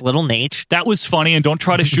over as Little Nate. That was funny, and don't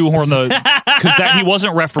try to shoehorn because he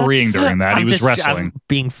wasn't refereeing during that. He was wrestling. I'm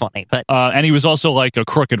being funny. But and he was also like a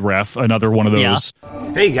crooked ref, another one of those.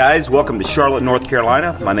 Yeah. Hey, guys. Welcome to Charlotte, North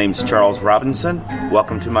Carolina. My name's Charles Robinson.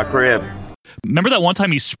 Welcome to my crib. Remember that one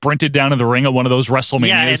time he sprinted down to the ring at one of those WrestleManias?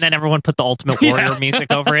 Yeah, and then everyone put the Ultimate Warrior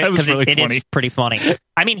music over it because it is pretty funny.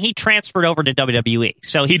 I mean, he transferred over to WWE,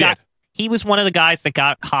 so he was one of the guys that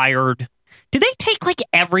got hired. Did they take like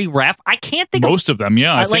every ref? I can't think most of them.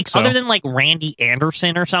 Yeah, I think so. Other than like Randy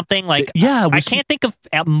Anderson or something. Like, I can't think of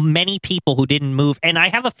many people who didn't move, and I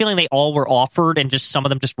have a feeling they all were offered, and just some of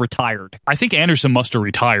them just retired. I think Anderson must have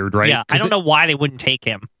retired, right? Yeah, I don't know why they wouldn't take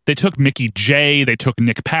him. They took Mickey J. They took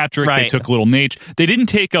Nick Patrick. They took Little Nate. They didn't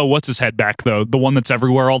take what's his head back though, the one that's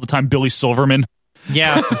everywhere all the time, Billy Silverman.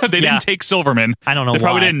 Yeah, they didn't take Silverman. I don't know. They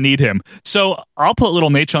probably didn't need him. So I'll put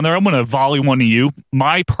Little Nate on there. I'm going to volley one to you.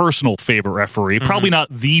 My personal favorite referee, probably not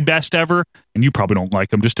the best ever, and you probably don't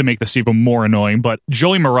like him, just to make this even more annoying. But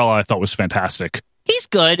Joey Marella, I thought was fantastic. He's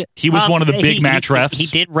good. He was one of the big match refs. He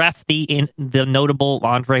did ref the notable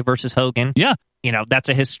Andre versus Hogan. Yeah, that's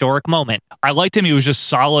a historic moment. I liked him. He was just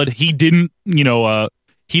solid. He didn't,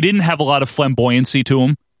 he didn't have a lot of flamboyancy to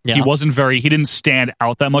him. Yeah. He didn't stand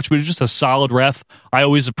out that much, but he was just a solid ref. I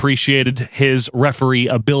always appreciated his referee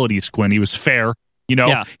abilities, Quinn. He was fair. He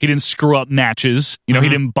didn't screw up matches. He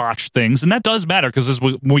didn't botch things. And that does matter because as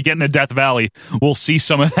when we get into Death Valley, we'll see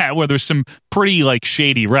some of that where there's some pretty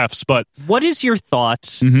shady refs. But what is your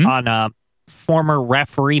thoughts on former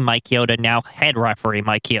referee Mike Chioda, now head referee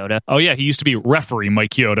Mike Chioda? Oh, yeah. He used to be referee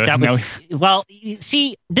Mike Chioda. Well,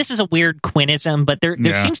 see, this is a weird Quinnism, but there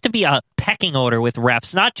seems to be a pecking order with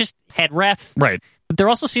refs, not just head ref. Right. But there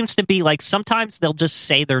also seems to be sometimes they'll just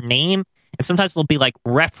say their name. And sometimes they'll be like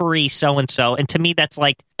referee so-and-so. And to me, that's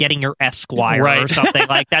like getting your Esquire or something.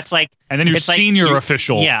 That's like... And then you're senior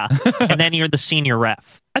official. Yeah. And then you're the senior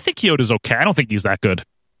ref. I think Chioda's okay. I don't think he's that good.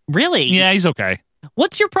 Really? Yeah, he's okay.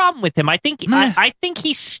 What's your problem with him? I think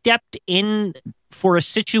he stepped in for a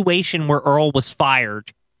situation where Earl was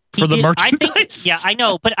fired. For the merchandise? I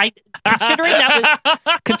know, but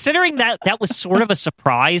considering that was sort of a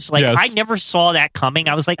surprise. I never saw that coming.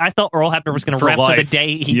 I was like, I thought Earl Hebner was going to ref till the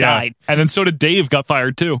day he died. And then so did Dave, got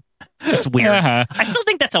fired too. It's weird. I still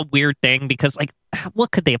think that's a weird thing because,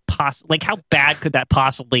 what could they have possibly... how bad could that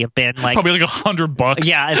possibly have been? Probably $100.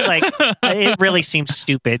 Yeah, it's it really seems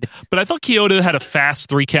stupid. But I thought Chioda had a fast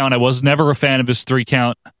 3 count. I was never a fan of his 3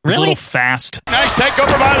 count. It was a little fast. Nice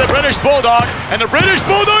takeover by the British Bulldog, and the British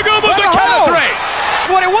Bulldog almost a count of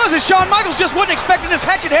 3. What it was is Shawn Michaels just wasn't expecting this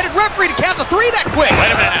hatchet-headed referee to count to 3 that quick.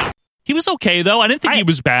 Wait a minute now. He was okay, though. I didn't think he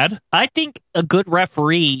was bad. I think a good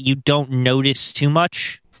referee, you don't notice too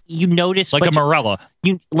much. You notice... Like a Marella.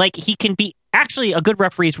 He can be... Actually, a good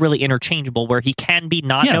referee is really interchangeable, where he can be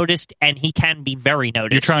not noticed and he can be very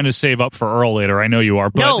noticed. You're trying to save up for Earl later. I know you are.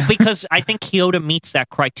 But... No, because I think Chioda meets that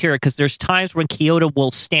criteria, because there's times when Chioda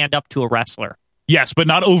will stand up to a wrestler. Yes, but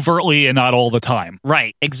not overtly and not all the time.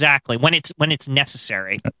 Right, exactly. When it's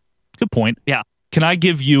necessary. Good point. Yeah. Can I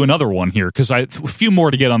give you another one here? Because a few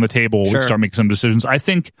more to get on the table. Sure. We start making some decisions. I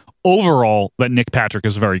think overall that Nick Patrick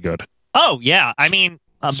is very good. Oh, yeah. I mean...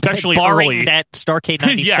 especially barring early. That Starrcade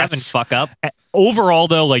 97 fuck up. Overall,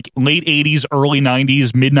 though, late 80s, early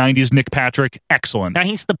 90s, mid 90s, Nick Patrick, excellent. Now,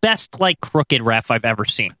 he's the best crooked ref I've ever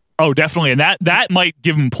seen. Oh, definitely. And that might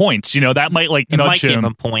give him points. That might nudge him. Give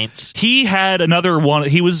him points. He had another one.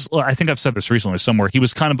 He was, I think I've said this recently somewhere, he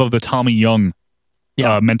was kind of the Tommy Young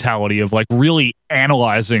mentality of really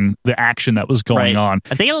analyzing the action that was going on.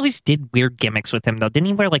 And they always did weird gimmicks with him, though. Didn't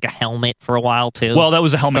he wear a helmet for a while, too? Well, that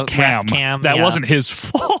was a helmet cam. That wasn't his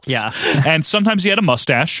fault. Yeah. And sometimes he had a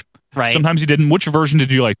mustache. Right. Sometimes he didn't. Which version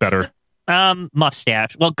did you like better?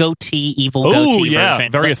 Mustache. Well, goatee goatee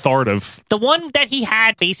version. Very authoritative. The one that he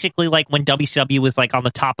had basically when WCW was on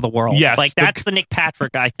the top of the world. Yes. That's the Nick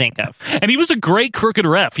Patrick I think of. And he was a great crooked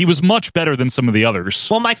ref. He was much better than some of the others.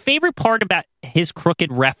 Well, my favorite part about his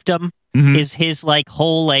crooked refdom is his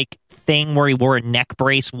whole thing where he wore a neck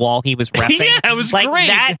brace while he was reffing. Yeah, it was great.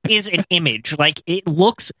 That is an image. It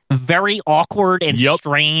looks very awkward and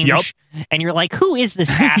strange. Yep. And you're like, who is this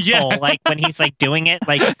asshole? When he's doing it,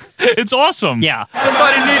 it's awesome. Yeah.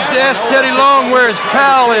 Somebody needs to ask Teddy Long where his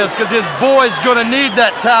towel is, because his boy's going to need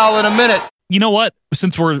that towel in a minute. you know what?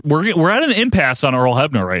 Since we're at an impasse on Earl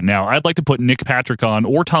Hebner right now, I'd like to put Nick Patrick on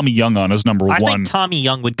or Tommy Young on as number one. I think Tommy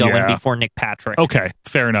Young would go in before Nick Patrick. Okay,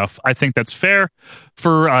 fair enough. I think that's fair.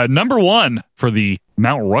 For number one for the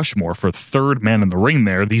Mount Rushmore for third man in the ring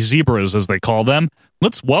there, the Zebras as they call them,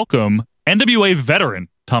 let's welcome NWA veteran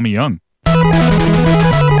Tommy Young.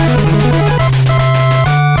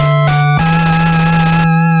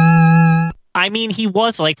 I mean, he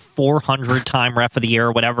was like 400-time ref of the year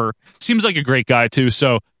or whatever. Seems like a great guy, too.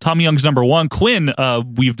 So, Tommy Young's number one. Quinn,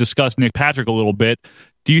 we've discussed Nick Patrick a little bit.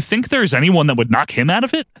 Do you think there's anyone that would knock him out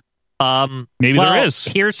of it? Maybe there is.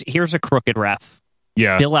 Here's a crooked ref.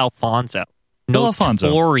 Yeah. Bill Alfonso.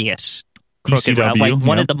 Notorious crooked ref.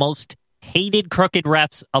 One of the most hated crooked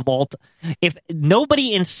refs of all time. If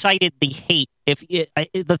nobody incited the hate,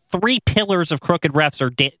 the three pillars of crooked refs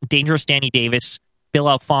are Dangerous Danny Davis, Bill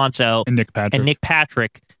Alfonso, and Nick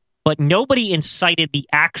Patrick. But nobody incited the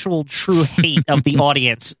actual true hate of the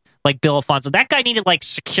audience like Bill Alfonso. That guy needed like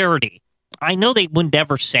security. I know they would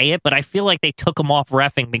never say it, but I feel like they took him off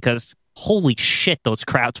reffing because holy shit, those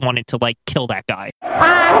crowds wanted to like kill that guy.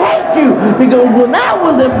 I hate you because when I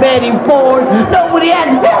was in Betty Ford, nobody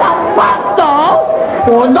had Bill Alfonso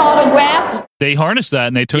for his autograph. They harnessed that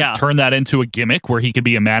and they turned that into a gimmick where he could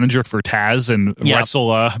be a manager for Taz and wrestle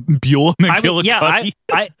Beulah McGillicuddy.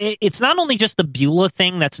 It's not only just the Beulah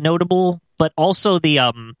thing that's notable, but also the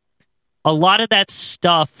a lot of that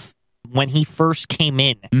stuff when he first came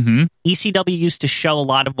in. Mm-hmm. ECW used to show a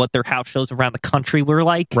lot of what their house shows around the country were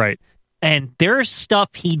like. Right. And there's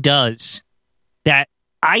stuff he does that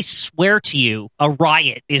I swear to you, a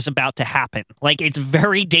riot is about to happen. Like, it's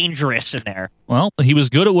very dangerous in there. Well, he was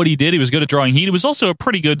good at what he did. He was good at drawing heat. He was also a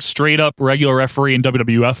pretty good straight-up regular referee in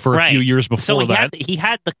WWF for a few years before that. He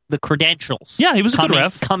had the credentials. Yeah, he was a good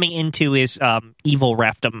ref. Coming into his evil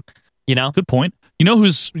refdom, you know? Good point. You know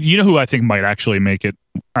who I think might actually make it?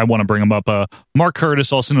 I want to bring him up. Mark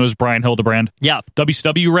Curtis, also known as Brian Hildebrand. Yeah.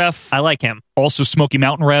 WCW ref. I like him. Also Smoky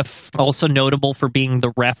Mountain ref. Also notable for being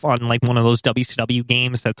the ref on like one of those WCW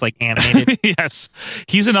games that's like animated. Yes.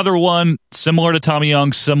 He's another one similar to Tommy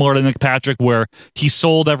Young, similar to Nick Patrick, where he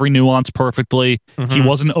sold every nuance perfectly. Mm-hmm. He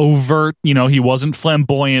wasn't overt, he wasn't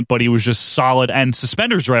flamboyant, but he was just solid. And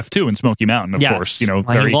suspenders ref too in Smoky Mountain, of course. He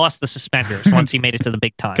lost the suspenders once he made it to the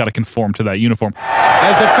big time. Got to conform to that uniform.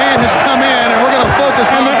 As the fan has come in, and we're going to focus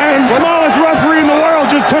on the smallest referee in the world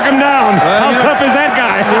just took him down. How tough is that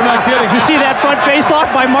guy? You're not kidding. You see that front face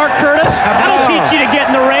lock by Mark Curtis? That'll teach you to get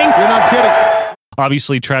in the ring. You're not kidding.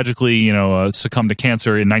 Obviously, tragically, succumbed to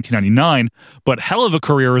cancer in 1999, but hell of a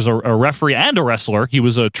career as a referee and a wrestler. He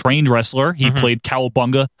was a trained wrestler. He played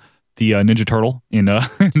Cowabunga, the Ninja Turtle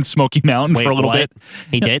in Smoky Mountain for a little bit.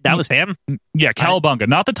 He did? That was him? Yeah, Cowabunga,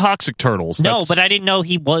 not the Toxic Turtles. No, but I didn't know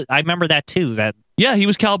he was. I remember that too. Yeah, he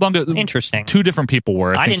was Cowabunga. Interesting. Two different people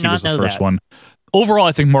were. I think did not he was the know first that. one. Overall,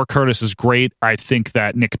 I think Mark Curtis is great. I think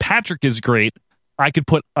that Nick Patrick is great. I could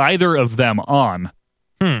put either of them on.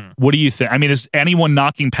 What do you think? I mean, is anyone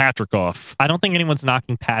knocking Patrick off? I don't think anyone's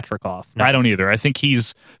knocking Patrick off. No. I don't either. I think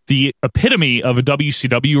he's the epitome of a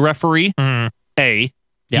WCW referee.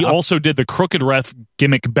 He also did the crooked ref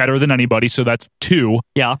gimmick better than anybody, so that's 2.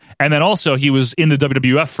 Yeah. And then also he was in the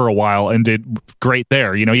WWF for a while and did great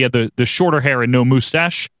there. He had the shorter hair and no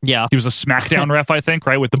mustache. Yeah. He was a SmackDown ref, I think,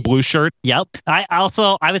 right, with the blue shirt. Yep. I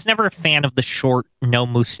was never a fan of the short, no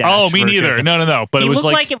mustache. Oh, me neither. No. But he it was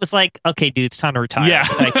looked it was like, okay, dude, it's time to retire. Yeah.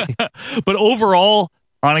 But overall,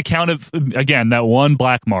 on account of, again, that one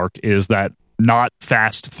black mark is that not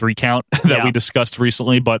fast 3 count that we discussed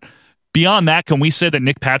recently, but beyond that, can we say that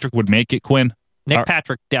Nick Patrick would make it, Quinn? Nick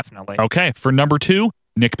Patrick, definitely. Okay, for number 2,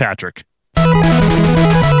 Nick Patrick.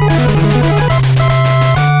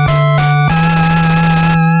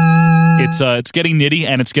 It's getting nitty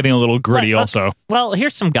and it's getting a little gritty also. Well,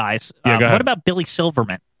 here's some guys. Go ahead. What about Billy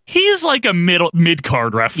Silverman? He's like a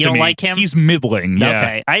mid-card ref to me. You don't like him? He's middling. Yeah.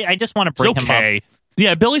 Okay, I just want to bring him up.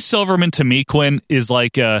 Yeah, Billy Silverman to me, Quinn, is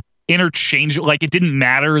like interchangeable. Like, it didn't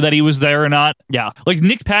matter that he was there or not. Yeah. Like,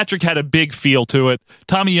 Nick Patrick had a big feel to it.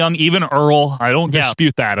 Tommy Young, even Earl, I don't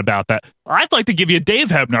dispute that about that. I'd like to give you Dave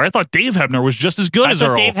Hebner. I thought Dave Hebner was just as good as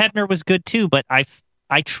Earl. Dave Hebner was good too, but I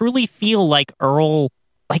truly feel like Earl,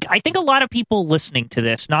 like, I think a lot of people listening to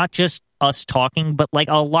this, not just us talking, but like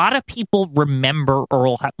a lot of people remember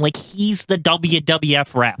Earl. Like, he's the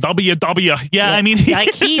WWF ref. WW. Yeah, I mean,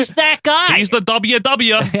 like, he's that guy. He's the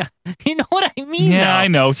WW. You know what I mean? Yeah, though? I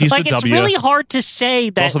know. He's like, the it's W. really hard to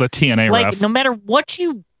say that. It's also the TNA like, ref. no matter what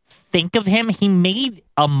you think of him, he made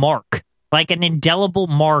a mark. Like an indelible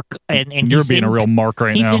mark, and you're being a real mark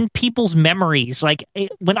right now. He's in people's memories. Like,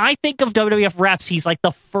 when I think of WWF refs, he's like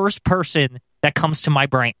the first person that comes to my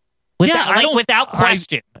brain. Without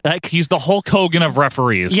question. He's the Hulk Hogan of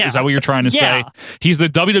referees. Yeah. Is that what you're trying to say? He's the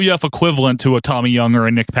WWF equivalent to a Tommy Young or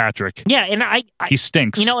a Nick Patrick. Yeah, and he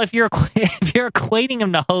stinks. You know, if you're equating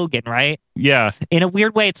him to Hogan, right? Yeah. In a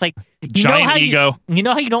weird way, it's like giant ego. You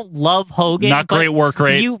know how you don't love Hogan? Not great work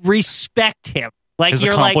rate. You respect him. Like his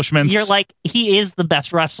you're accomplishments. You're like, he is the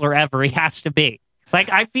best wrestler ever. He has to be. Like,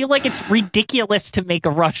 I feel like it's ridiculous to make a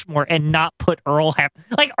Rushmore and not put Earl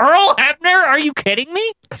Hebner. Like, Earl Hebner? Are you kidding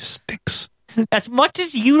me? He stinks. As much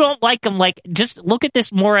as you don't like him, like, just look at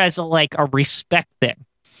this more as a respect thing.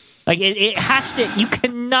 Like, it has to. You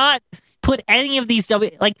cannot put any of these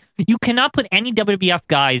you cannot put any WWF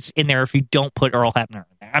guys in there if you don't put Earl Hebner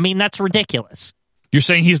in there. I mean, that's ridiculous. You're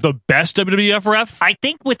saying he's the best WWF ref? I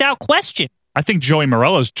think without question. I think Joey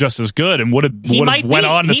Morella's just as good and would have went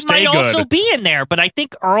on to stay good. He might also be in there, but I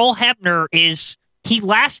think Earl Hebner he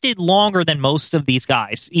lasted longer than most of these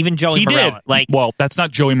guys, even Joey Morella. Did. Well, that's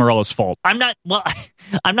not Joey Morella's fault. I'm not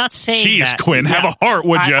saying Jeez, that. Quinn, have a heart,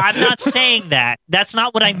 would you? I'm not saying that. That's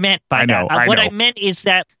not what I meant by that. What I meant is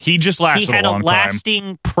that he just lasted he had a long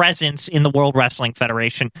lasting presence in the World Wrestling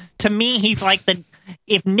Federation. To me, he's like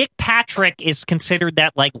if Nick Patrick is considered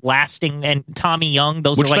that lasting, and Tommy Young,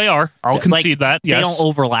 those which are they are. I'll concede that. Yes, they don't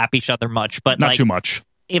overlap each other much, but not too much.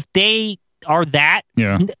 If they are that,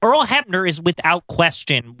 Earl Hebner is without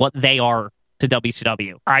question what they are to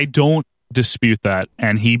WCW. I don't dispute that,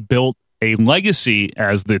 and he built a legacy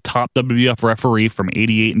as the top WWF referee from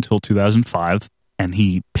 '88 until 2005. And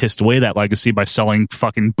he pissed away that legacy by selling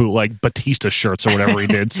fucking bootleg Batista shirts or whatever he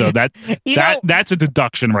did. So that's a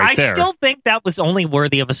deduction right there. I still think that was only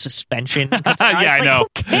worthy of a suspension. I know. Who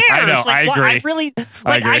cares? I know. I agree.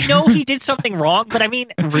 I know he did something wrong, but I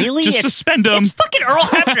mean, really? Just suspend him. It's fucking Earl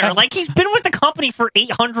Hebner. He's been with the company for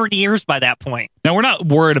 800 years by that point. Now, we're not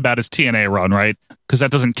worried about his TNA run, right? Because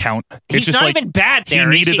that doesn't count. He's just not even bad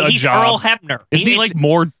there. He needed a he's job. Earl Hebner. Isn't he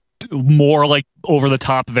more over the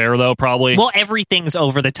top there though? Probably. Well, everything's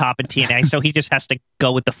over the top in TNA, so he just has to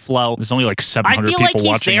go with the flow. There's only 700 people watching. I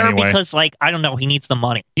feel like he's there anyway. because I don't know, he needs the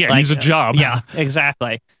money. Yeah, he needs a job. Yeah,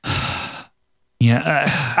 exactly. Yeah,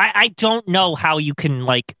 I don't know how you can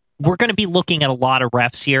we're going to be looking at a lot of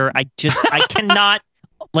refs here. I cannot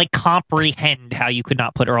comprehend how you could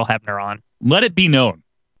not put Earl Hebner on. Let it be known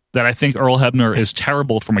that I think Earl Hebner is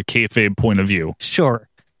terrible from a kayfabe point of view. Sure,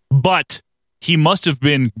 but he must have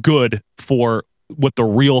been good for what the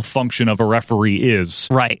real function of a referee is.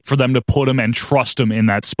 Right. For them to put him and trust him in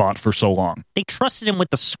that spot for so long. They trusted him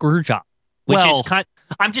with the screw job, which is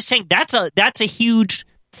I'm just saying that's a huge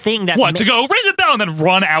thing. To go ring the bell and then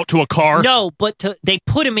run out to a car? No, but they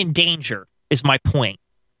put him in danger is my point.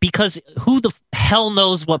 Because who the hell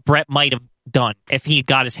knows what Brett might have done if he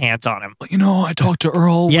got his hands on him. I talked to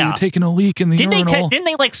Earl. We were taking a leak in the urinal. Didn't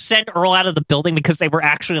they send Earl out of the building because they were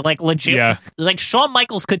actually legit? Yeah. Shawn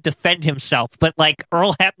Michaels could defend himself, but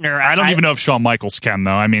Earl Hebner. I don't even know if Shawn Michaels can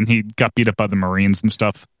though. I mean, he got beat up by the Marines and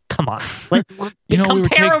stuff. Come on,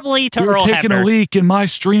 comparably to Earl Hebner. We were taking a leak, and my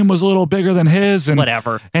stream was a little bigger than his, and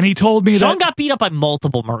whatever. And he told me Shawn got beat up by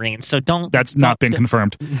multiple Marines, so don't. That's not been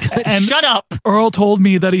confirmed. And shut up. Earl told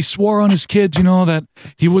me that he swore on his kids, that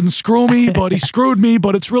he wouldn't screw me, but he screwed me.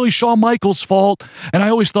 But it's really Shawn Michaels' fault, and I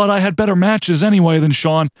always thought I had better matches anyway than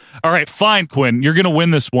Shawn. All right, fine, Quinn, you're going to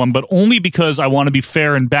win this one, but only because I want to be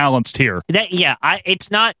fair and balanced here.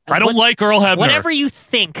 It's not. I don't like Earl Hebner. Whatever you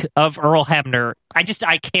think of Earl Hebner,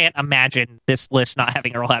 I can't imagine this list not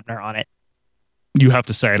having Earl Hebner on it. You have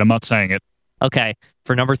to say it. I'm not saying it. Okay,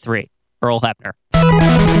 for number 3, Earl Hebner.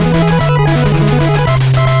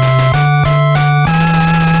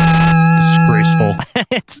 Disgraceful.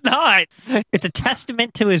 It's not. It's a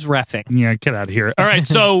testament to his reffing. Yeah, get out of here. All right,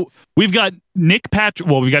 so we've got Nick Patrick.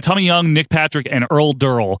 Well, we've got Tommy Young, Nick Patrick, and Earl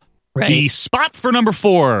Durrell. Right. The spot for number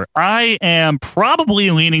 4, I am probably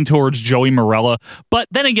leaning towards Joey Morella, but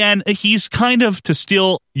then again, he's kind of, to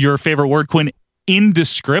steal your favorite word, Quinn,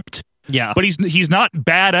 indescript. Yeah. But he's not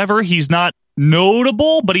bad ever. He's not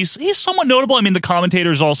notable, but he's somewhat notable. I mean, the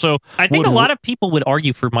commentators also. I think a lot of people would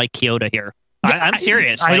argue for Mike Chioda here. Yeah, I'm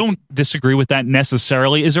serious. I don't disagree with that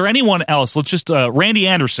necessarily. Is there anyone else? Let's just Randy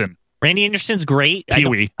Anderson. Randy Anderson's great.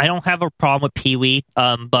 Pee-wee. I don't have a problem with Pee-wee,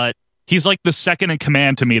 but he's like the second in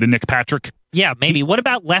command to me to Nick Patrick. Yeah, maybe. What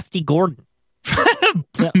about Lefty Gordon?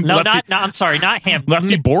 I'm sorry, not him.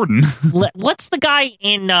 Lefty Borden. What's the guy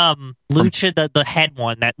in Lucha, the head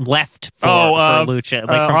one that left for Lucha?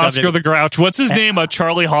 Oscar the Grouch. What's his name?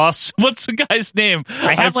 Charlie Haas. What's the guy's name?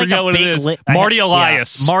 I forget what it is. Marty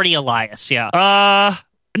Elias. Yeah, Marty Elias, yeah.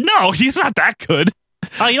 No, he's not that good.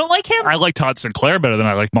 Oh, you don't like him? I like Todd Sinclair better than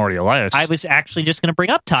I like Marty Elias. I was actually just going to bring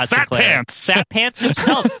up Todd Sinclair. Fat Pants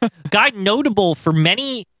himself. Guy notable for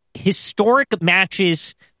many historic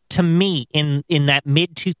matches to me in that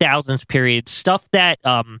mid 2000s period, stuff that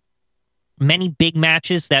many big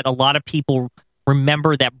matches that a lot of people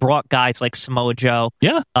remember that brought guys like Samoa Joe,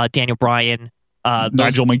 Daniel Bryan,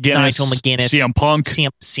 Nigel McGuinness, CM Punk,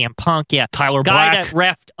 CM Punk, Tyler guy Black, that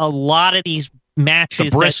reffed a lot of these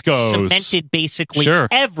matches the that Briscoes. cemented basically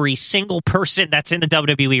every single person that's in the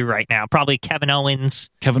WWE right now. Probably Kevin Owens,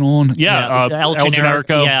 El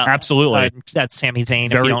Generico, absolutely. That's Sami Zayn.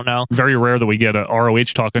 If you don't know, very rare that we get a ROH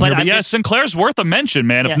talk on here. But Sinclair's worth a mention,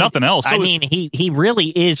 man. If nothing else, I mean, he really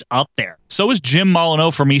is up there. So is Jim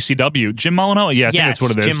Molyneux from ECW. Jim Molyneux, I think that's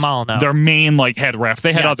what it is. Jim Molyneux, their main head ref.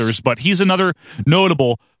 They had others, but he's another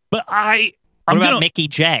notable. But what about Mickey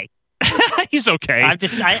J? He's okay. I have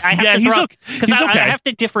to because I have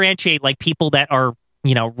to differentiate people that are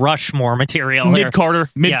Rushmore material. Mid Carter,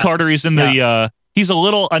 he's in the he's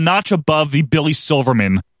a notch above the Billy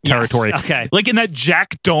Silverman territory. Yes, okay, in that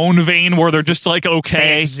Jack Doan vein where they're just okay.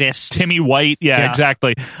 They exist. Timmy White,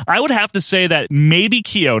 exactly. I would have to say that maybe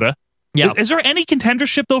Kyoto. Yeah. Is there any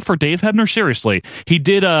contendership, though, for Dave Hebner? Seriously. He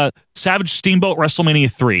did Savage Steamboat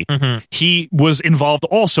WrestleMania 3. Mm-hmm. He was involved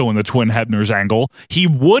also in the Twin Hebners angle. He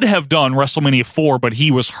would have done WrestleMania 4, but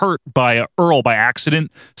he was hurt by Earl by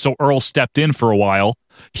accident, so Earl stepped in for a while.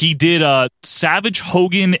 He did Savage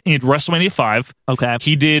Hogan in WrestleMania 5. Okay.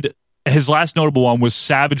 He did, his last notable one was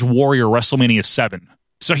Savage Warrior WrestleMania 7.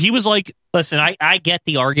 So he was listen, I get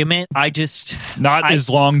the argument. I just his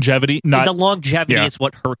longevity. The longevity is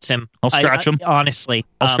what hurts him. I'll scratch him. Honestly,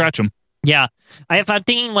 I'll scratch him. Yeah, I'm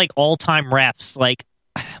thinking all-time refs.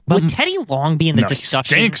 Would Teddy Long be in the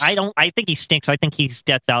discussion? Stinks. I think he stinks. I think he's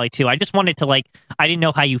Death Valley too. I just wanted to I didn't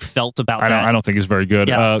know how you felt about that. I don't think he's very good.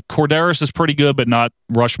 Yeah. Corderis is pretty good, but not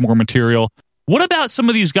Rushmore material. What about some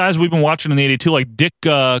of these guys we've been watching in the 82, like Dick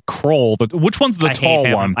Kroll? Which one's the tall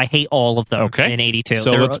one? I hate all of them in 82.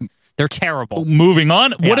 So they're terrible. Moving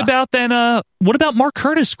on. Yeah. What about Mark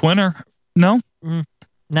Curtis, Quinn? Or no?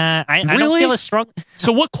 Nah, I don't feel as strong.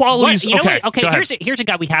 So what qualities? Okay, here's a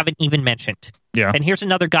guy we haven't even mentioned. Yeah. And here's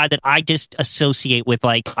another guy that I just associate with,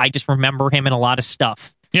 I just remember him in a lot of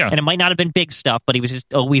stuff. Yeah. And it might not have been big stuff, but he was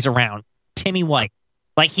just always around. Timmy White.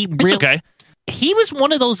 He was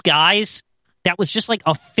one of those guys that was just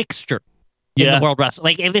a fixture in the world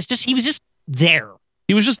wrestling. He was just there.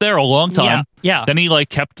 He was just there a long time. Yeah. Then he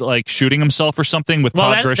kept shooting himself or something with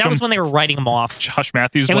Todd Grisham. That was when they were writing him off. Josh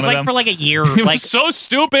Matthews. It was one of them. for a year. It was so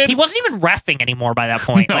stupid. He wasn't even reffing anymore by that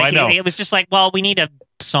point. No, I know. It was just we need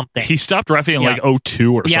something. He stopped reffing in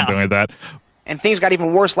 02 or something like that. And things got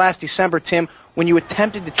even worse last December, Tim, when you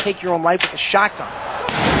attempted to take your own life with a shotgun.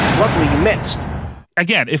 Luckily, you missed.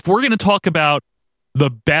 Again, if we're going to talk about the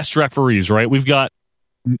best referees, right? We've got,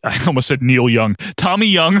 I almost said Neil Young, Tommy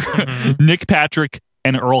Young, Nick Patrick,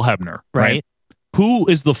 and Earl Hebner, right? Who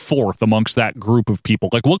is the fourth amongst that group of people?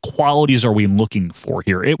 What qualities are we looking for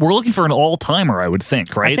here? We're looking for an all-timer, I would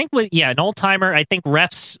think, right? I think, an all-timer. I think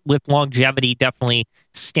refs with longevity definitely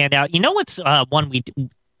stand out. You know what's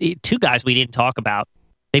two guys we didn't talk about?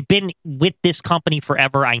 They've been with this company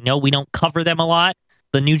forever. I know we don't cover them a lot.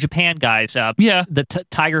 The New Japan guys. The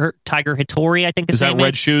Tiger Hattori, I think his name is. Is that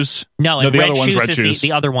Red Shoes? No, the Red other one's Shoes Red is Shoes.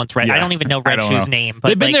 the other one's Red. Yeah. I don't even know Red Shoes' name. But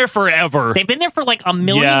they've been there forever. They've been there for a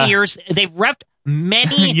million years. They've reffed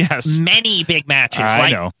many, many big matches.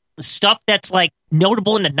 I know. Stuff that's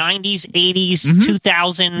notable in the 90s, 80s,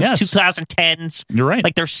 2000s, 2010s. You're right.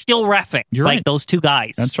 They're still reffing. You're right. Those two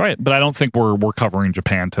guys. That's right. But I don't think we're covering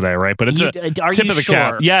Japan today, right? But it's are tip you of the sure?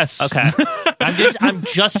 cap. Yes. Okay. I'm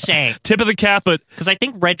just saying. Tip of the cap, but because I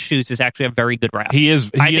think Red Shoes is actually a very good ref. He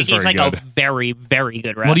is. I think he's very good. A very, very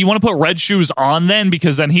good ref. Well, do you want to put Red Shoes on then?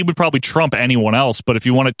 Because then he would probably trump anyone else. But if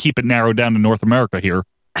you want to keep it narrowed down to North America here,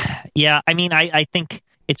 yeah. I mean, I think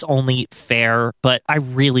it's only fair, but I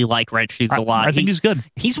really like Red Shoes a lot. I think he's good.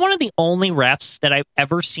 He's one of the only refs that I've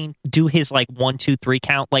ever seen do his 1, 2, 3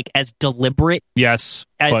 count as deliberate. Yes,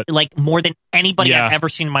 but more than anybody I've ever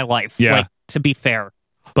seen in my life. Yeah. To be fair,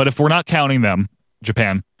 but if we're not counting them,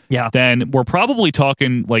 Japan, then we're probably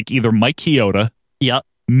talking either Mike Chioda. Yep.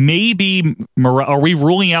 Maybe are we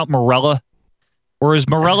ruling out Morella, or is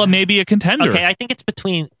Morella maybe a contender? Okay, I think it's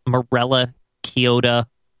between Morella, Chioda.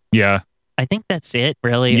 Yeah. I think that's it,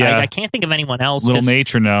 really. Yeah. I can't think of anyone else. Little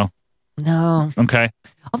Nate or no? No. Okay.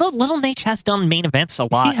 Although Little Nate has done main events a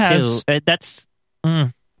lot, too. That's...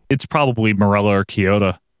 It's probably Morella or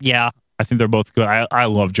Chioda. Yeah. I think they're both good. I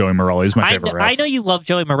love Joey Morella. He's my favorite ref. I know you love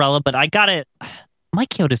Joey Morella, but I gotta... Mike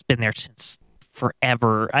Chioda's been there since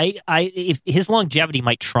forever. If his longevity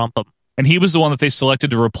might trump him. And he was the one that they selected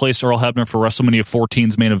to replace Earl Hebner for WrestleMania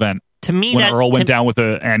 14's main event. To me, when Earl went down with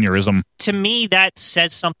an aneurysm. To me, that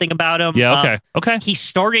says something about him. Yeah, okay. He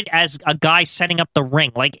started as a guy setting up the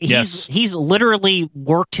ring. Like he's literally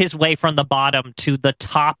worked his way from the bottom to the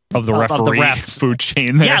top of the referee food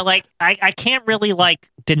chain there. Yeah, like I can't really like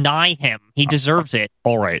deny him. He deserves it.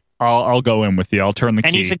 All right. I'll go in with you. I'll turn the key.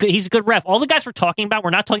 And he's a good ref. All the guys we're talking about, we're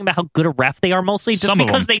not talking about how good a ref they are mostly, just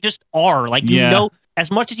because they just are. Like, you know,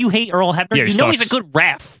 as much as you hate Earl Hebner, you know he's a good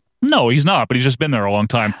ref. No, he's not, but he's just been there a long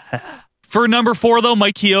time. For number 4, though,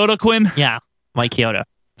 Mike Chioda, Quinn? Yeah, Mike Chioda.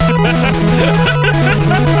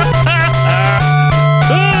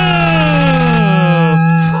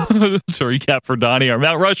 To recap for Donnie, our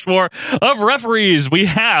Mount Rushmore of referees, we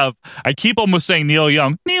have, I keep almost saying Neil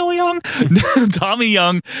Young, Tommy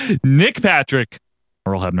Young, Nick Patrick,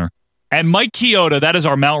 Earl Hebner, and Mike Chioda. That is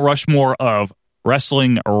our Mount Rushmore of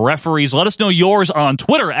wrestling referees. Let us know yours on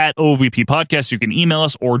Twitter at OVP Podcast. You can email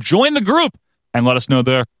us or join the group and let us know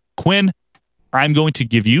there. Quinn, I'm going to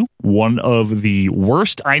give you one of the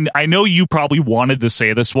worst. I know you probably wanted to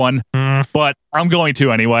say this one, but I'm going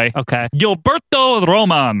to anyway. Okay. Gilberto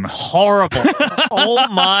Roman. Horrible. Oh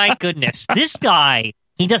my goodness. This guy,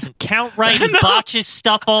 he doesn't count right. He botches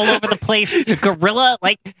stuff all over the place. Gorilla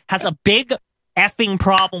has a big effing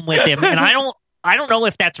problem with him, and I don't know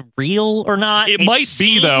if that's real or not. It might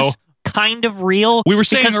be, though. Kind of real. We were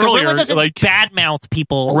saying because earlier, Gorilla doesn't badmouth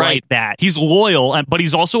people like that. He's loyal, but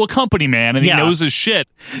he's also a company man, and he knows his shit.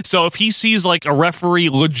 So if he sees like a referee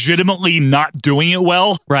legitimately not doing it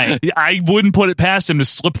well, I wouldn't put it past him to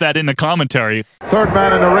slip that into commentary. Third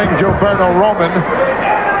man in the ring, Gilberto Roman.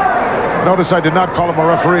 Notice I did not call him a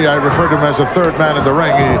referee. I referred to him as the third man in the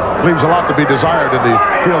ring. He leaves a lot to be desired in the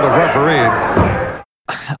field of refereeing.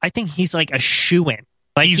 I think he's like a shoo-in.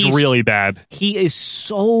 Like he's really bad. He is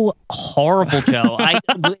so horrible, Joe.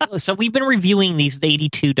 So we've been reviewing these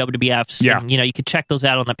 82 WWFs. Yeah. And, you could check those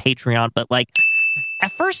out on the Patreon. But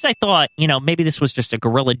at first I thought, maybe this was just a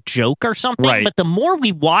Gorilla joke or something. Right. But the more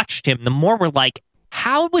we watched him, the more we're like,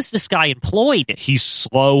 how was this guy employed? He's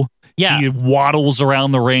slow. Yeah. He waddles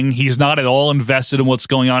around the ring. He's not at all invested in what's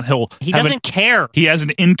going on. He doesn't care. He has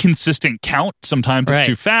an inconsistent count. Sometimes it's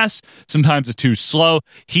too fast. Sometimes it's too slow.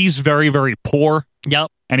 He's very, very poor.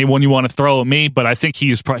 Yep. Anyone you want to throw at me, but I think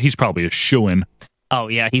he's probably a shoo-in. Oh,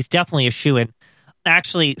 yeah. He's definitely a shoo-in.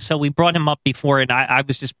 Actually, so we brought him up before, and I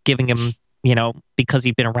was just giving him, because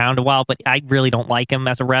he'd been around a while, but I really don't like him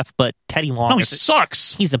as a ref. But Teddy Long... No, he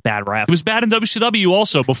sucks. He's a bad ref. He was bad in WCW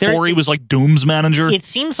also, before he was like Doom's manager. It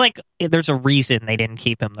seems like there's a reason they didn't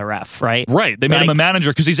keep him the ref, right? Right. They made him a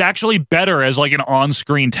manager because he's actually better as like an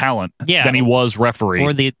on-screen talent than he was referee.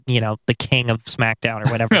 Or the king of SmackDown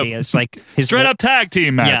or whatever he is. Like his straight-up tag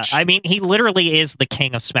team match. Yeah, I mean, he literally is the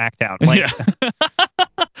king of SmackDown.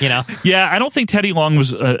 Yeah, I don't think Teddy Long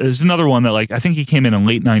is another one that I think he came in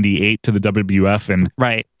late 98 to the WWF and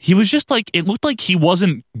he was just it looked like he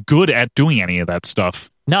wasn't good at doing any of that stuff.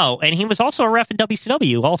 No, and he was also a ref in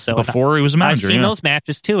WCW also. Before he was a manager. I've seen those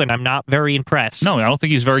matches too, and I'm not very impressed. No, I don't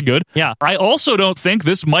think he's very good. Yeah. I also don't think,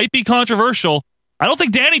 this might be controversial, I don't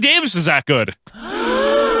think Danny Davis is that good.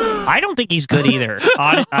 I don't think he's good either.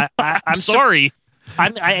 I'm sorry.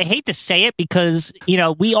 I hate to say it because,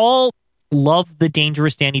 we all love the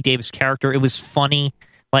dangerous Danny Davis character. It was funny.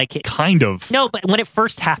 Kind of. No, but when it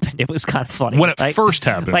first happened, it was kind of funny. When it first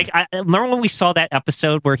happened. I remember when we saw that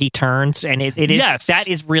episode where he turns, and it is that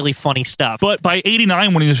is really funny stuff. But by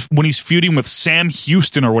 89, when he's feuding with Sam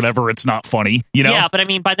Houston or whatever, it's not funny, Yeah, but I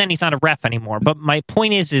mean, by then he's not a ref anymore. But my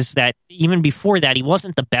point is that even before that, he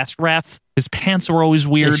wasn't the best ref. His pants were always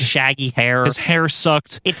weird. His shaggy hair. His hair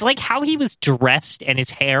sucked. It's like how he was dressed and his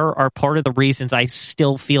hair are part of the reasons I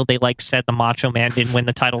still feel they said the Macho Man didn't win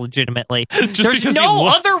the title legitimately. There's no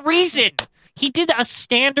other reason. He did a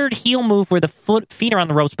standard heel move where the feet are on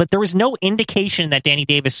the ropes, but there was no indication that Danny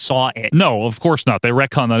Davis saw it. No, of course not. They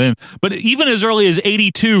retconned that in. But even as early as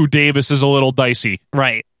 82, Davis is a little dicey.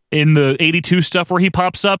 Right. In the 82 stuff where he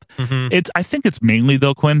pops up, I think it's mainly,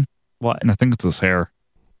 though, Quinn. What? And I think it's his hair.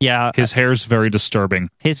 Yeah. His hair's very disturbing.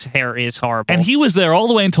 His hair is horrible. And he was there all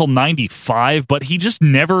the way until 95, but he just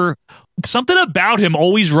never... Something about him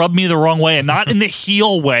always rubbed me the wrong way, and not in the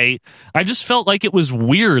heel way. I just felt like it was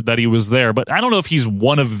weird that he was there, but I don't know if he's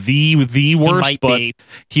one of the worst,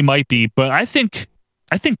 he might be. But I think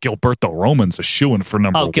Gilberto Roman's a shoo-in for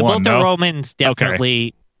number one. Gilberto Roman's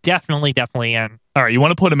definitely in. All right, you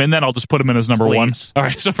want to put him in then? I'll just put him in as number one. All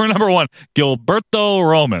right, so for number one, Gilberto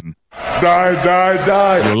Roman.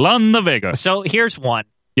 Die. Yolanda Vega. So here's one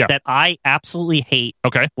that I absolutely hate.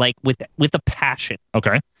 Okay. With a passion.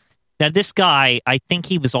 Okay. Now, this guy, I think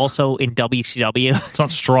he was also in WCW. It's not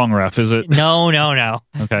Strong Ref, is it? No.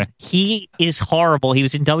 Okay. He is horrible. He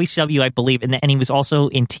was in WCW, I believe, and he was also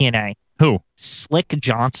in TNA. Who? Slick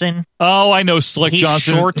Johnson. Oh, I know Slick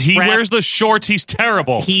Johnson. He wears the shorts. He's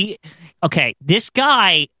terrible. Okay, this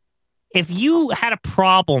guy, if you had a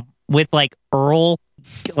problem with, like, Earl,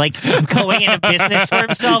 like, going into business for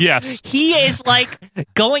himself, yes, he is, like,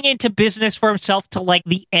 going into business for himself to, like,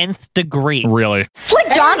 the nth degree. Really? Slick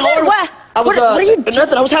Johnson? What are you doing?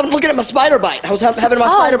 Nothing. I was looking at my spider bite. I was having my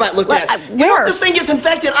spider bite looked at. You know, if this thing gets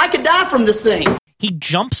infected, I could die from this thing. He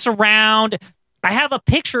jumps around. I have a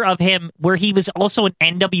picture of him where he was also an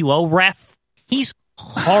NWO ref. He's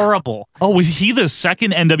horrible. Oh, was he the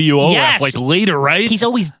second NWO ref, like later, right? He's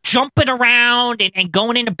always jumping around and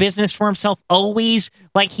going into business for himself, always.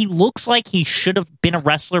 Like, he looks like he should have been a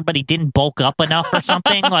wrestler, but he didn't bulk up enough or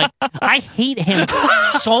something. Like, I hate him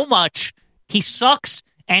so much. He sucks,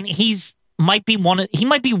 and he might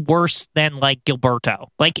be worse than, like, Gilberto.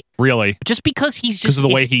 Like, really? Just because he's just... Because of the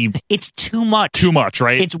way he... It's too much. Too much,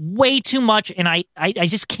 right? It's way too much, and I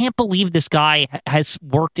just can't believe this guy has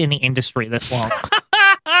worked in the industry this long.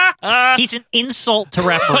 He's an insult to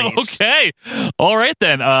referees. Okay. All right,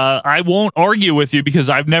 then. I won't argue with you because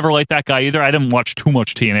I've never liked that guy either. I didn't watch too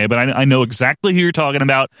much TNA, but I know exactly who you're talking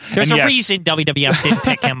about. There's a reason WWF didn't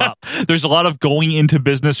pick him up. There's a lot of going into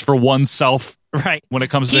business for oneself. Right. When it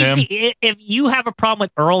comes to him. If you have a problem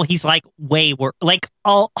with Earl, he's like way worse, like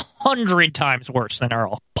 100 times worse than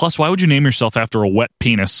Earl. Plus, why would you name yourself after a wet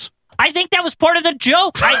penis? I think that was part of the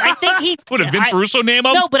joke. I think he... What, did Vince Russo name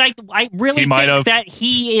him? No, but I really think that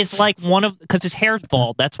he is like one of... Because his hair's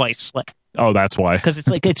bald. That's why he's slick. Oh, that's why. Because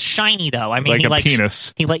it's shiny, though. I mean, like a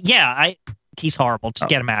penis. He's horrible. Just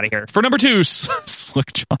get him out of here. For number 2,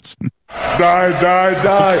 Slick Johnson. Die.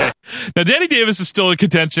 Okay. Now, Danny Davis is still in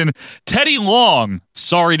contention. Teddy Long,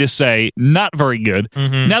 sorry to say, not very good.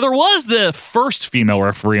 Mm-hmm. Now, there was the first female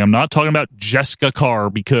referee. I'm not talking about Jessica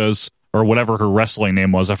Carr or whatever her wrestling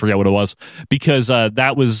name was. I forget what it was. Because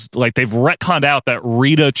that was, like, they've retconned out that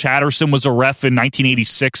Rita Chatterson was a ref in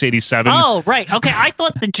 1986, 87. Oh, right. Okay, I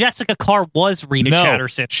thought the Jessica Carr was Rita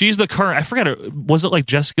Chatterson. She's the current, I forget her, was it like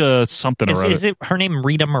Jessica something or other? Is it her name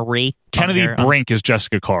Rita Marie? Kennedy Brink is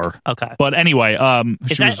Jessica Carr. Okay. But anyway,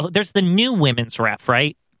 there's the new women's ref,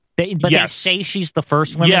 right? They say she's the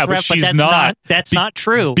first women's ref, but she's that's not. That's not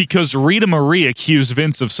true. Because Rita Marie accused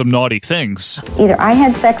Vince of some naughty things. Either I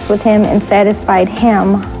had sex with him and satisfied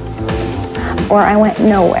him, or I went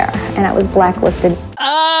nowhere and I was blacklisted.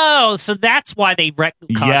 Oh, so that's why they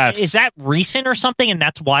Yes. Is that recent or something? And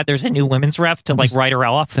that's why there's a new women's ref to like write her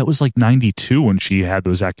off? That was like 92 when she had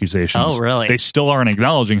those accusations. Oh, really? They still aren't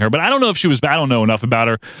acknowledging her, but I don't know if she was bad. I don't know enough about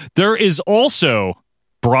her. There is also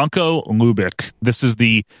Bronco Lubick. This is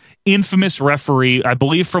the infamous referee, I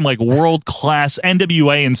believe from like world class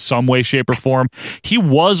NWA in some way, shape, or form. He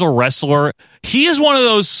was a wrestler. He's one of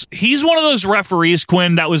those referees,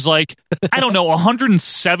 Quinn, that was like, I don't know,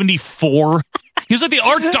 174. He was like the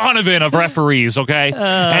Art Donovan of referees, okay?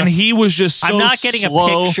 And he was just so I'm not getting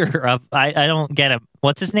slow. a picture of, I don't get him.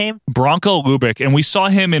 What's his name? Bronco Lubick, and we saw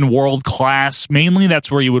him in World Class. Mainly,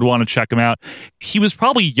 that's where you would want to check him out. He was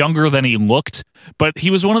probably younger than he looked, but he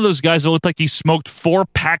was one of those guys that looked like he smoked 4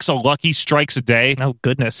 packs of Lucky Strikes a day. Oh,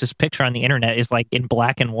 goodness. This picture on the internet is like in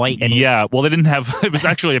black and white. And yeah, well, they didn't have... It was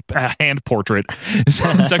actually a hand portrait.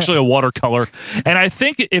 It's actually a watercolor. And I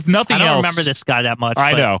think, if nothing else... I don't remember this guy that much.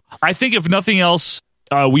 I know. I think, if nothing else...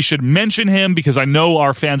 we should mention him because I know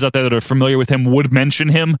our fans out there that are familiar with him would mention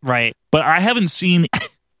him. Right. But I haven't seen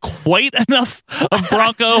quite enough of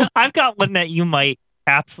Bronco. I've got one that you might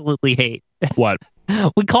absolutely hate. What?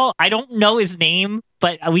 I don't know his name,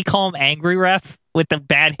 but we call him Angry Ref with the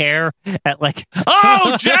bad hair at like...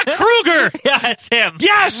 Oh, Jack Kruger! Yeah, it's him.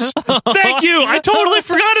 Yes! Thank you! I totally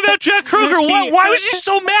forgot about Jack Kruger. Why was he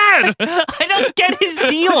so mad? I don't get his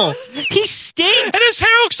deal. He stinks. And his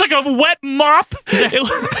hair looks like a wet mop. 1,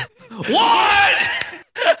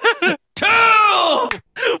 2!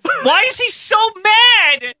 Why is he so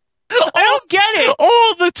mad? I don't get it.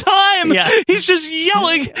 All the time. Yeah. He's just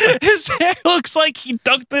yelling. His hair looks like he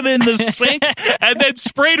dunked it in the sink and then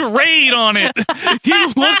sprayed Raid on it. He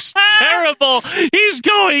looks terrible. He's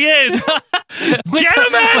going in. Get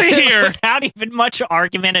him out of here. Without even much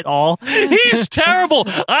argument at all. He's terrible.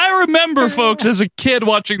 I remember, folks, as a kid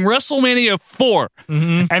watching WrestleMania 4,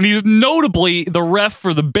 and he's notably the ref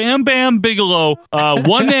for the Bam Bam Bigelow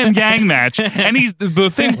one-man gang match. And he's the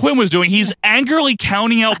thing Quinn was doing, he's angrily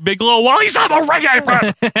counting out Bigelow while he's on the ring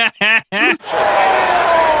apron.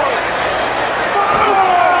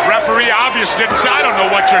 Referee obvious didn't say, I don't know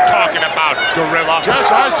what you're talking about, gorilla.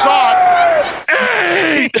 Yes, I saw it.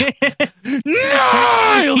 Hey!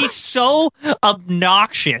 so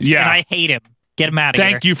obnoxious, and I hate him. Get him out of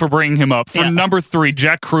here. Thank you for bringing him up. For number 3,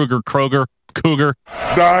 Jack Cougar. Die.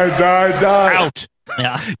 Out.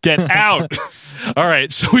 Yeah. Get out. All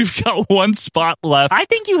right, so we've got one spot left. I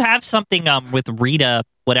think you have something with Rita,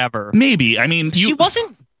 whatever. Maybe. I mean, she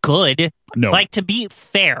wasn't good. No. Like, to be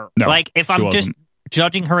fair. No, like, if I'm just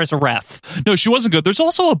judging her as a ref. No, she wasn't good. There's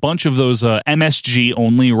also a bunch of those MSG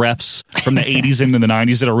only refs from the 80s into the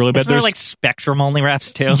 90s that are really bad. There's like Spectrum only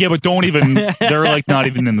refs too. Yeah, but they're like not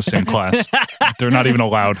even in the same class. They're not even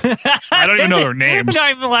allowed. I don't even know their names. They're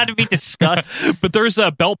not even allowed to be discussed. But there's a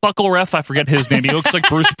belt buckle ref. I forget his name. He looks like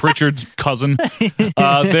Bruce Pritchard's cousin.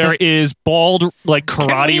 There is bald like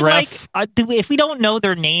karate ref. If we don't know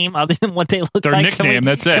their name other than what they look like, their nickname,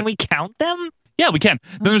 that's it. Can we count them? Yeah, we can.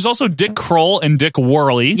 Then there's also Dick Kroll and Dick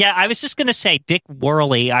Worley. Yeah, I was just going to say Dick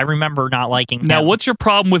Worley. I remember not liking him. Now, what's your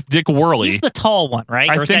problem with Dick Worley? He's the tall one, right?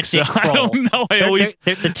 I or is think that Dick so. Kroll? I don't know.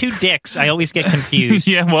 They're the two dicks. I always get confused.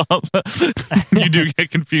 Yeah, well, you do get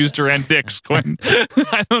confused around dicks, Quentin.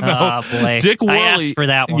 I don't know. Oh, boy. Dick Worley. I asked for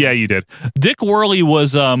that one. Yeah, you did. Dick Worley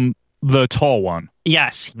was the tall one.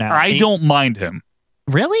 Yes. No, I don't mind him.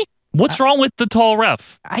 Really? What's wrong with the tall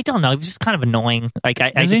ref? I don't know. He was just kind of annoying. Like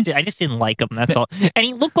I just didn't like him. That's all. And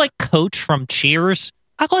he looked like Coach from Cheers.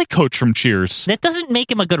 I like Coach from Cheers. That doesn't make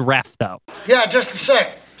him a good ref, though. Yeah, just a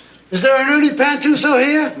sec. Is there an Uni Pantuso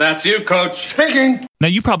here? That's you, Coach. Speaking. Now,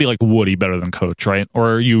 you probably like Woody better than Coach, right?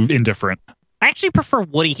 Or are you indifferent? I actually prefer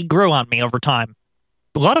Woody. He grew on me over time.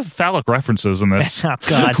 A lot of phallic references in this. Oh,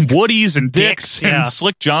 God. Woodies and Dicks and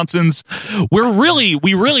Slick Johnsons. We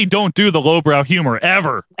really don't do the lowbrow humor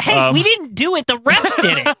ever. Hey, we didn't do it. The refs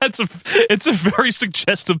did it. It's a very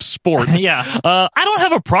suggestive sport. Yeah. I don't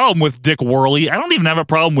have a problem with Dick Worley. I don't even have a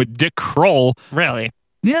problem with Dick Kroll. Really?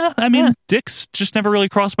 Yeah, I mean, Dick's just never really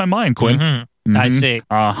crossed my mind, Quinn. Mm-hmm. I see.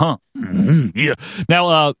 Uh-huh. Mm-hmm. Yeah.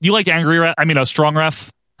 Now, you like a strong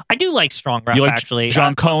ref? I do like strong ref, you like actually.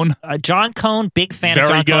 John Cone? John Cone, big fan of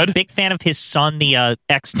John Cone. Big fan of his son, the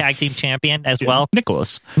ex-tag team champion as well.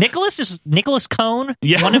 Nicholas Cone,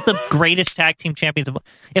 one of the greatest tag team champions.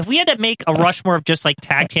 If we had to make a Rushmore of just like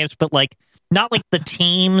tag champs, but like not like the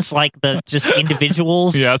teams, like the just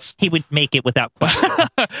individuals, yes, he would make it without question.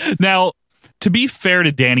 Now, to be fair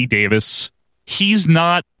to Danny Davis, he's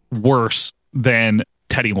not worse than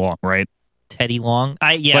Teddy Long, right? Teddy Long?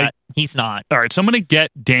 He's not. All right, so I'm going to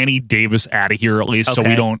get Danny Davis out of here at least so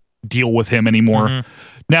we don't deal with him anymore. Mm-hmm.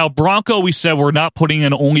 Now, Bronco, we said we're not putting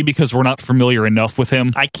in only because we're not familiar enough with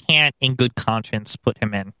him. I can't, in good conscience, put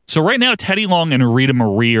him in. So right now, Teddy Long and Rita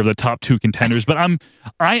Marie are the top 2 contenders, but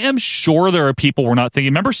I am sure there are people we're not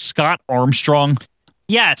thinking. Remember Scott Armstrong?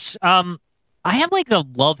 Yes. I have like a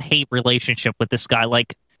love-hate relationship with this guy.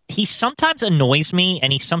 Like, he sometimes annoys me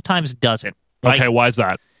and he sometimes doesn't. Okay, why is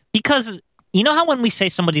that? Because you know how when we say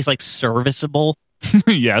somebody's like serviceable?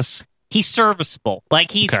 Yes. He's serviceable.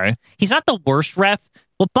 Like he's not the worst ref.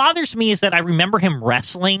 What bothers me is that I remember him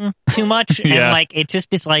wrestling too much and like it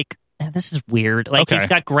just is like this is weird. Like he's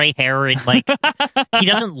got gray hair and like he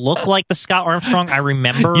doesn't look like the Scott Armstrong I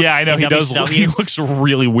remember. Yeah, I know he does. He looks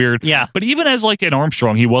really weird. Yeah. But even as like an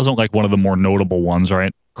Armstrong, he wasn't like one of the more notable ones,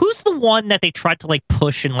 right? Who's the one that they tried to like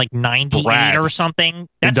push in like 98 Brad. or something?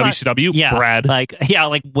 That's in WCW? Yeah, Brad. Like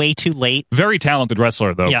way too late. Very talented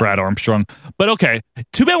wrestler though, Brad Armstrong. But okay,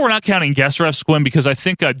 too bad we're not counting guest refs, Quinn, because I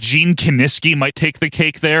think Gene Kiniski might take the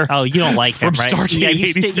cake there. Oh, you don't like him, from right? Starrcade Yeah, you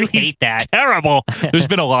 83. hate that. Terrible. There's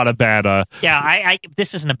been a lot of bad. I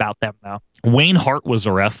this isn't about them though. Wayne Hart was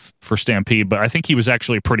a ref for Stampede, but I think he was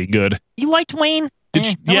actually pretty good. You liked Wayne?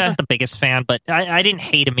 I wasn't the biggest fan, but I didn't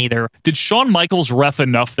hate him either. Did Shawn Michaels ref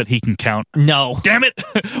enough that he can count? No. Damn it.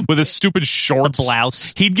 With his stupid shorts. The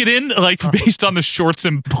blouse. He'd get in, like, based on the shorts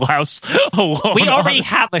and blouse alone. We already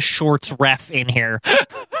have a shorts ref in here.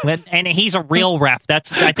 And he's a real ref.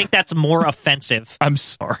 I think that's more offensive. I'm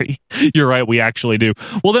sorry. You're right. We actually do.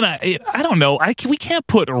 Well, then, I don't know. We can't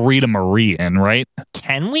put Rita Marie in, right?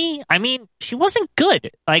 Can we? I mean, she wasn't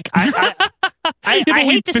good. Like, I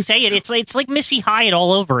hate to say it. It's like Missy Hyatt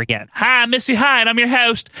all over again. Hi, Missy Hyatt. I'm your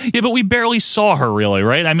host. Yeah, but we barely saw her really,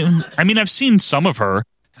 right? I mean, I've seen some of her.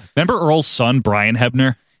 Remember Earl's son, Brian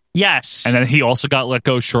Hebner? Yes. And then he also got let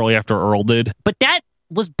go shortly after Earl did. But that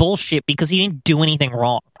was bullshit because he didn't do anything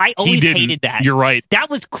wrong. I always hated that. You're right.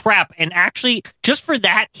 That was crap. And actually, just for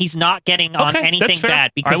that, he's not getting on anything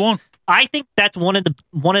bad. Because I won't. I think that's one of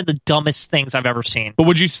the dumbest things I've ever seen. But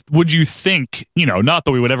would you think, not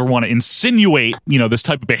that we would ever want to insinuate, this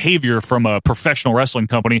type of behavior from a professional wrestling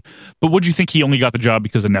company, but would you think he only got the job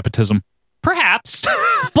because of nepotism? Perhaps,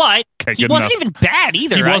 but he wasn't even bad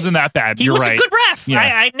either. He wasn't that bad. He You're was right. a good ref. Yeah.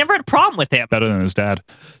 I never had a problem with him. Better than his dad.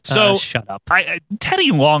 So shut up.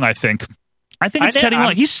 Teddy Long, I think it's Teddy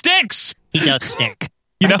Long. He stinks. He does stink.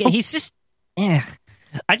 He's just.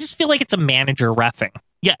 I just feel like it's a manager reffing.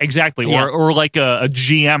 Yeah, exactly. Yeah. Or like a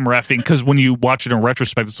GM reffing, because when you watch it in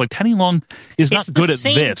retrospect, it's like Teddy Long is not good at It's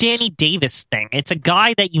the this. same Danny Davis thing. It's a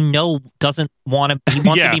guy that doesn't want to. He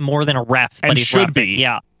wants to be more than a ref, but and he's should reffing. be.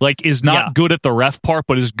 Yeah, like is not good at the ref part,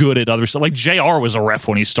 but is good at other stuff. Like JR was a ref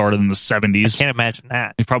when he started in the 70s. I can't imagine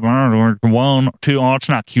that. He's probably 1, 2. Oh, it's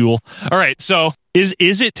not cool. All right, so is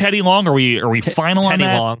it Teddy Long? Are we final on Teddy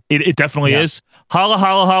that? Long. It definitely is. Holla,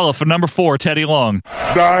 holla, holla for number 4, Teddy Long.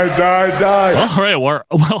 Die. All right, well,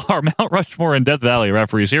 our Mount Rushmore and Death Valley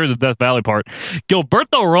referees. Here's the Death Valley part.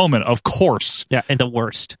 Gilberto Roman, of course. Yeah, and the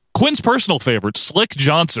worst. Quinn's personal favorite, Slick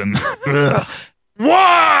Johnson.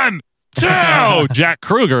 1, 2, Jack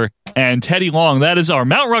Kruger and Teddy Long. That is our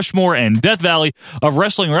Mount Rushmore and Death Valley of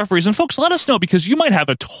wrestling referees. And folks, let us know, because you might have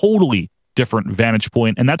a totally different vantage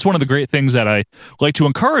point, and that's one of the great things that I like to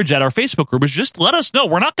encourage at our Facebook group, is just let us know.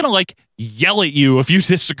 We're not going to yell at you if you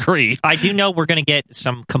disagree. I do know we're going to get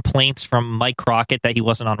some complaints from Mike Crockett that he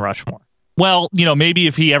wasn't on Rushmore. Well, maybe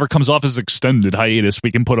if he ever comes off his extended hiatus,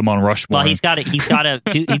 we can put him on Rushmore. Well, he's got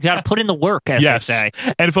to put in the work, as yes. they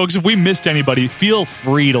say. And folks, if we missed anybody, feel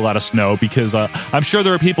free to let us know, because I'm sure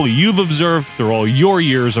there are people you've observed through all your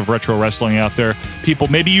years of retro wrestling out there. People,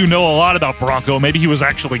 maybe you know a lot about Bronco. Maybe he was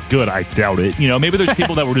actually good. I doubt it. Maybe there's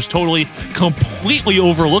people that were just totally, completely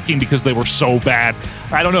overlooking because they were so bad.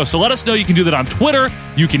 I don't know. So let us know. You can do that on Twitter.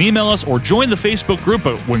 You can email us or join the Facebook group.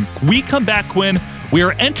 But when we come back, Quinn, we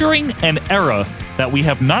are entering an era that we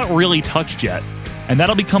have not really touched yet, and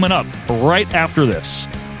that'll be coming up right after this.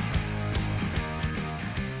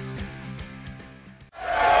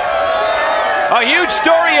 A huge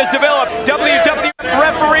story has developed. WWE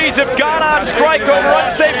referees have gone on strike over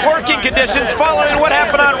unsafe working conditions following what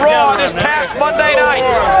happened on Raw this past Monday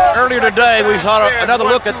night. Earlier today, we saw another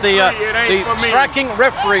look at the striking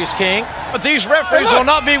referees, King. But these referees will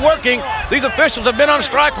not be working. These officials have been on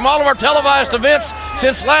strike from all of our televised events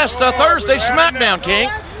since last Thursday SmackDown, King.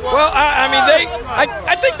 Well,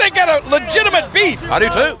 I think they got a legitimate beef. I do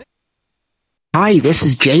too. Hi, this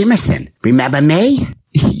is Jameson. Remember me?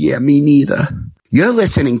 Yeah, me neither. You're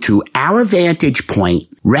listening to Our Vantage Point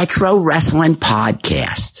Retro Wrestling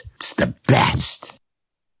Podcast. It's the best.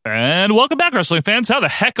 And welcome back, wrestling fans. How the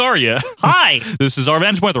heck are you? Hi. This is Our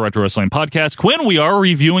Vantage Point, the Retro Wrestling Podcast. Quinn, we are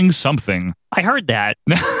reviewing something. I heard that.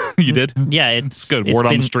 You did? Yeah, it's good. Word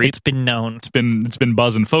on the street. It's been known. It's been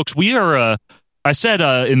buzzing, folks. We are. I said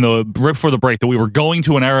in the right before the break that we were going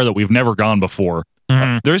to an era that we've never gone before.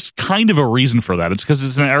 There's kind of a reason for that. It's because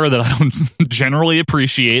it's an era that I don't generally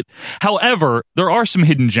appreciate. However, there are some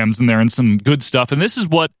hidden gems in there and some good stuff. And this is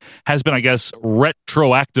what has been, I guess,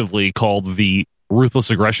 retroactively called the Ruthless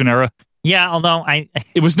Aggression era. Yeah, although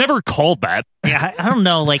it was never called that. Yeah, I don't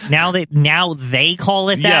know. Like now they call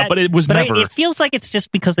it that. Yeah, but it was never. It feels like it's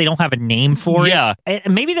just because they don't have a name for it. Yeah,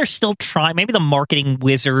 maybe they're still trying. Maybe the marketing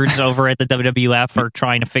wizards over at the WWF are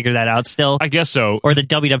trying to figure that out still. I guess so. Or the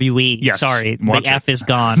WWE. Yes, sorry, the F is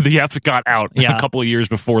gone. The F got out a couple of years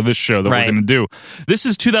before this show that we're going to do. This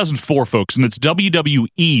is 2004, folks, and it's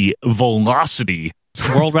WWE Velocity.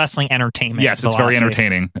 World Wrestling Entertainment. Yes, it's very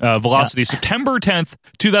entertaining. Velocity, September 10th,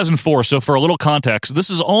 2004. So for a little context, this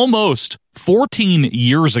is almost 14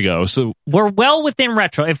 years ago. So we're well within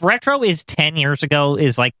retro. If retro is 10 years ago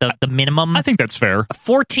is like the minimum. I think that's fair.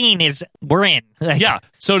 14 is, we're in. Yeah.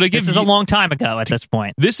 So to give this is a long time ago at this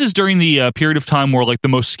point. This is during the period of time where like the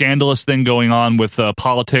most scandalous thing going on with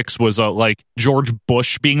politics was like George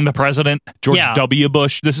Bush being the president. George W.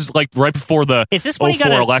 Bush. This is like right before the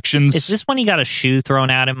 04 elections. Is this when he got a shoe thrown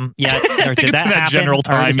at him yet? I think it's in that general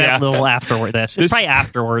time, or is that a little afterward this? It's probably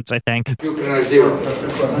afterwards, I think.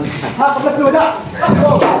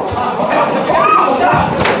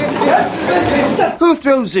 Who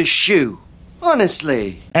throws a shoe?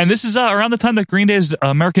 Honestly. And this is around the time that Green Day's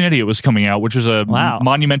American Idiot was coming out, which was a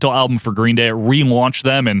monumental album for Green Day. It relaunched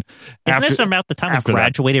them. And isn't this about the time we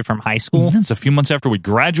graduated from high school? It's a few months after we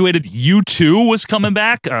graduated. U2 was coming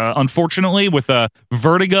back, unfortunately, with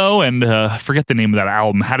Vertigo and I forget the name of that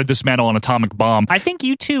album, How to Dismantle an Atomic Bomb. I think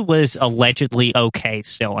U2 was allegedly okay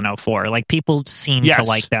still in 04. Like, people seemed to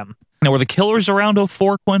like them. Now, were the Killers around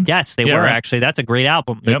 04, Quinn? Yes, they were, actually. That's a great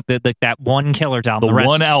album. Yep. That one Killers album. The rest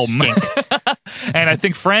one album. Stink. And I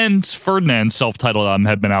think Franz Ferdinand's self-titled album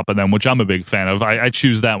had been out by then, which I'm a big fan of. I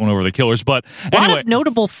choose that one over the Killers. But anyway. A lot of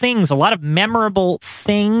notable things, a lot of memorable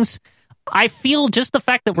things. I feel just the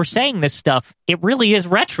fact that we're saying this stuff, it really is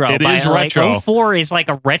retro. It is retro. 04 is like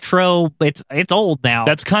a retro. It's old now.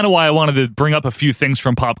 That's kind of why I wanted to bring up a few things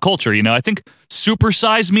from pop culture. You know, I think Super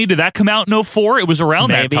Size Me, did that come out in 04? It was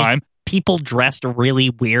around that time. People dressed really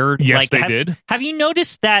weird. Yes, they did. Have you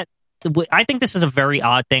noticed that? I think this is a very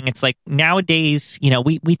odd thing. It's like nowadays, you know,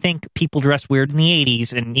 we think people dress weird in the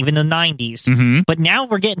 80s and even the 90s. Mm-hmm. But now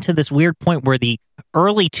we're getting to this weird point where the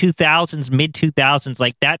early 2000s, mid 2000s,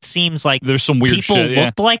 like that seems like there's some weird people shit,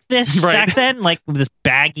 looked like this back then, like with this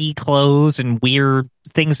baggy clothes and weird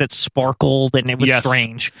things that sparkled, and it was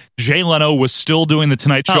strange. Jay Leno was still doing the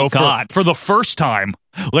Tonight Show for the first time.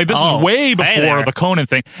 Like this is way before the Conan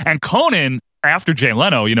thing. And Conan, after Jay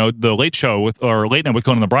Leno, you know, the Late Show Late Night with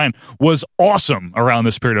Conan O'Brien was awesome around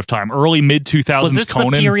this period of time. Early mid 2000s. Was this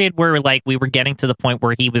Conan, the period where like we were getting to the point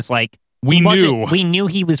where he was like we knew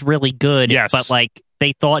he was really good, yes, but like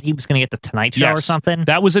they thought he was going to get the Tonight Show or something?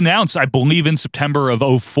 That was announced, I believe, in September of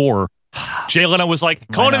 04. Jay Leno was like,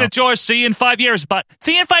 Conan and George, see you in 5 years, but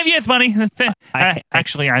see you in 5 years, buddy.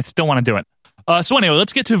 Actually, I still want to do it. So anyway,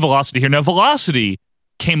 let's get to Velocity here. Now, Velocity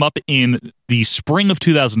came up in the spring of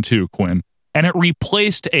 2002, Quinn, and it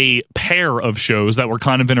replaced a pair of shows that were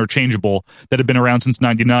kind of interchangeable that had been around since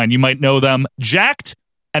 99. You might know them, Jacked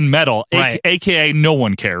and Metal, a.k.a. No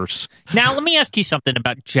One Cares. Now, let me ask you something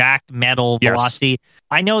about Jacked, Metal, Velocity.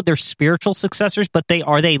 I know they're spiritual successors, but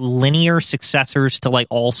are they linear successors to like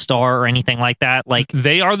All Star or anything like that? Like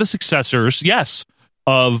they are the successors, yes,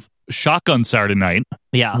 of Shotgun Saturday Night,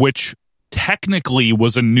 which technically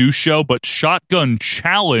was a new show, but Shotgun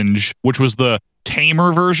Challenge, which was the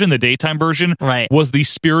tamer version, the daytime version, was the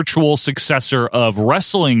spiritual successor of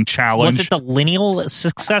Wrestling Challenge. Was it the lineal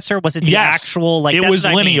successor? Was it the actual? Like it was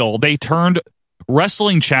lineal. They turned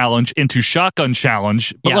Wrestling Challenge into Shotgun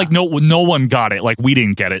Challenge, but like no one got it. Like we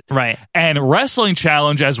didn't get it. Right. And Wrestling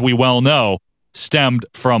Challenge, as we well know, stemmed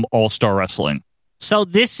from All Star Wrestling. So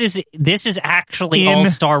this is actually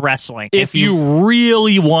All-Star Wrestling. If you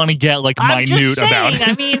really want to get like minute about it.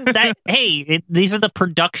 I mean, these are the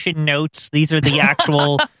production notes. These are the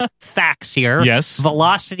actual facts here. Yes.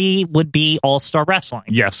 Velocity would be All-Star Wrestling.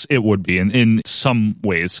 Yes, it would be in some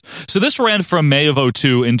ways. So this ran from May of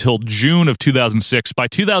 2002 until June of 2006. By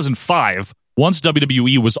 2005, once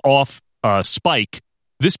WWE was off Spike,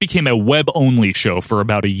 this became a web-only show for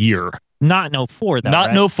about a year. Not in 04, though.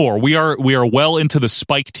 Not in 04. We are well into the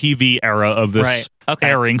Spike TV era of this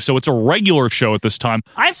airing, so it's a regular show at this time.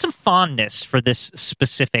 I have some fondness for this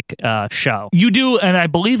specific show. You do, and I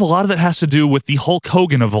believe a lot of it has to do with the Hulk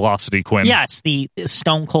Hogan of Velocity, Quinn. Yes, the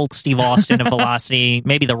Stone Cold Steve Austin of Velocity,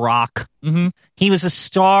 maybe The Rock. Mm-hmm. He was a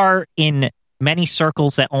star in many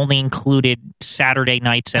circles that only included Saturday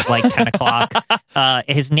nights at like 10 o'clock.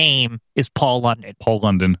 His name is Paul London. Paul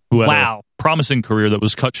London, who had a promising career that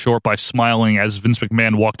was cut short by smiling as Vince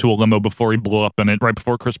McMahon walked to a limo before he blew up in it, right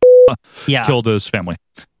before Chris killed his family.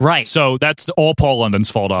 Right. So that's all Paul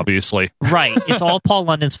London's fault, obviously. Right. It's all Paul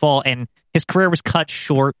London's fault, and his career was cut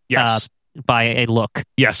short. Yes. By a look.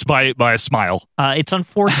 Yes, by a smile. It's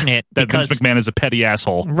unfortunate that Vince McMahon is a petty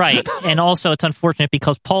asshole. Right. And also it's unfortunate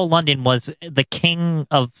because Paul London was the king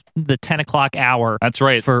of the 10 o'clock hour. That's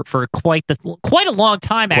right. For quite a long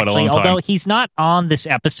time, actually. Although he's not on this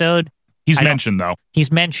episode. He's mentioned, though. He's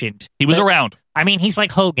mentioned. He was around. I mean, he's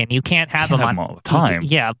like Hogan. You can't have him on all the time.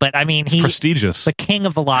 Yeah, but I mean, he's prestigious. The king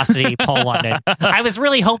of Velocity, Paul London. I was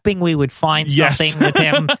really hoping we would find something with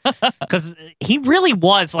him because he really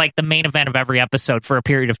was like the main event of every episode for a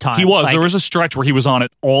period of time. He was. Like, there was a stretch where he was on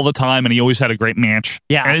it all the time, and he always had a great match.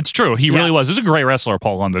 Yeah, and it's true. He really was. He was a great wrestler,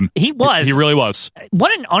 Paul London. He was. He really was.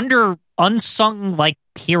 What an unsung like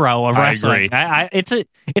hero of wrestling. I agree.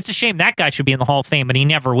 It's a shame that guy should be in the Hall of Fame, but he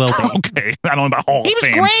never will be. Okay, I don't know about Hall of Fame. He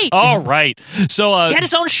was great. All right, so he had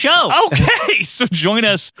his own show. Okay, so join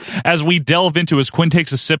us as we delve into as Quinn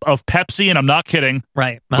takes a sip of Pepsi, and I'm not kidding.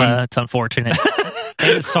 Right, it's unfortunate.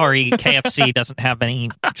 Sorry, KFC doesn't have any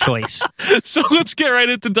choice. So let's get right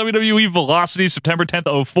into WWE Velocity, September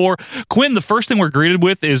 10th, 04. Quinn, the first thing we're greeted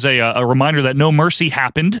with is a reminder that No Mercy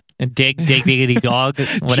happened. Diggity dog,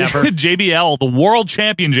 whatever. JBL, the world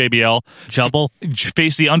champion JBL. Jubble.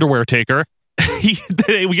 Face the underwear taker.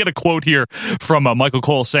 We get a quote here from Michael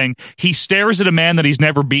Cole saying, he stares at a man that he's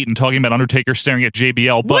never beaten, talking about Undertaker staring at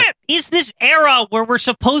JBL. But what is this era where we're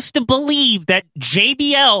supposed to believe that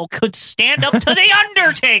JBL could stand up to the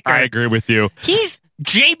Undertaker? I agree with you. He's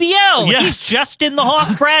JBL. Yes. He's Justin the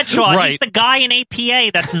Hawk Bradshaw. Right. He's the guy in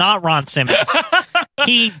APA that's not Ron Simmons.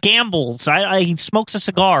 He gambles. He smokes a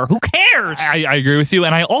cigar. Who cares? I agree with you.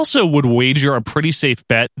 And I also would wager a pretty safe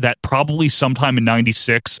bet that probably sometime in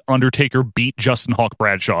 96, Undertaker beat Justin Hawk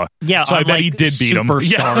Bradshaw. Yeah, so I bet he did beat him.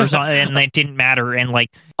 Superstars, and it didn't matter. And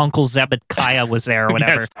like Uncle Zebekiah was there or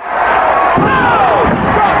whatever.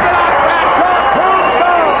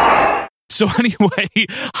 So anyway,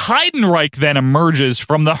 Heidenreich then emerges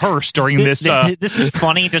from the hearse during this. This is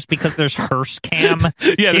funny just because there's hearse cam.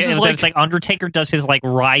 Yeah, this is like Undertaker does his like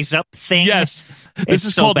rise up thing. Yes, this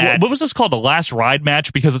is so called. Bad. What was this called? The last ride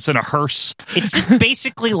match because it's in a hearse. It's just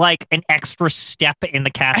basically like an extra step in the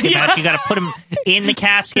casket match. You got to put him in the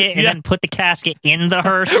casket and then put the casket in the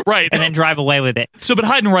hearse, right, and then drive away with it. So, but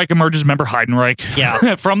Heidenreich emerges. Remember Heidenreich?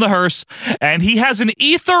 Yeah, from the hearse, and he has an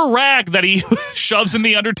ether rag that he shoves in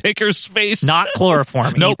the Undertaker's face. Not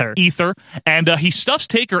chloroform, ether. And he stuffs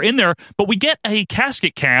Taker in there, but we get a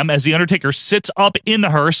casket cam as the Undertaker sits up in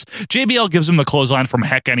the hearse. JBL gives him the clothesline from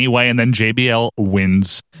heck anyway, and then JBL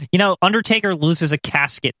wins. You know, Undertaker loses a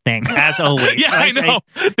casket thing, as always. Yeah, I know.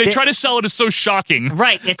 They try to sell it as so shocking.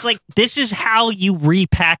 Right. It's like, this is how you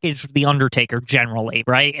repackage the Undertaker generally,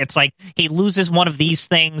 right? It's like, he loses one of these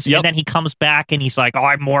things, and then he comes back, and he's like, oh,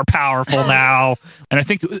 I'm more powerful now. And I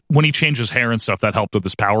think when he changed his hair and stuff, that helped with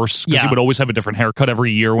his powers, because he would always have a different haircut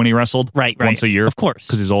every year when he wrestled. Right. Once a year. Of course.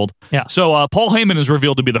 Because he's old. Yeah. So Paul Heyman is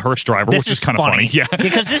revealed to be the hearse driver, which is kind of funny. Yeah.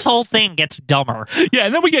 Because this whole thing gets dumber. Yeah,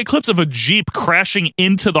 and then we get clips of a Jeep crashing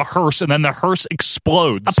into the hearse, and then the hearse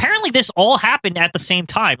explodes. Apparently this all happened at the same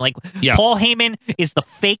time. Like, Paul Heyman is the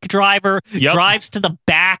fake driver, drives to the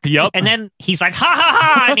back, and then he's like, ha ha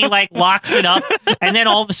ha, and he like locks it up, and then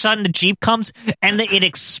all of a sudden the Jeep comes, and it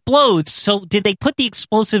explodes. So did they put the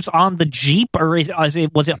explosives on the Jeep, or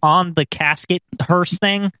was it on the casket hearse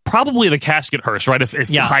thing? Probably the casket hearse, right? If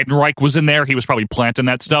Heidenreich was in there, he was probably planting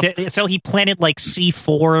that stuff. So he planted like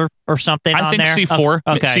C4 or something on there? I think C4,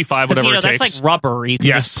 okay. C5, whatever it takes. That's like rubber. You can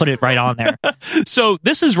just put it right on there. So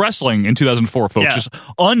this is wrestling in 2004, folks. Just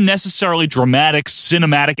unnecessarily dramatic,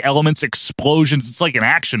 cinematic elements, explosions. It's like an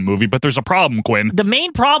action movie, but there's a problem, Quinn. The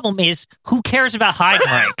main problem is, who cares about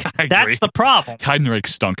Heidenreich? That's the problem. Heidenreich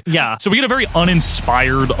stunk. Yeah. So we get a very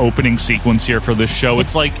uninspired opening sequence here for this show.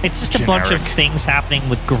 It's like it's just generic. A bunch of things happening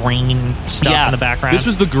with green stuff in the background. This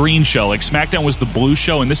was the green show. Like SmackDown was the blue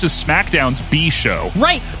show, and this is SmackDown's B show.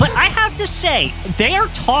 Right. But I have to say, they are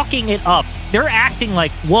talking it up. They're acting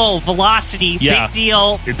like, whoa, Velocity, big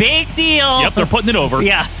deal, big deal. Yep, they're putting it over.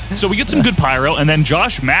 Yeah. So we get some good pyro, and then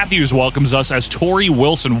Josh Matthews welcomes us as Tori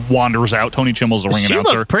Wilson wanders out. Tony Chimmel's the ring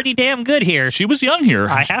announcer. She looked pretty damn good here. She was young here.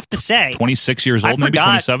 I have to say. 26 years old, maybe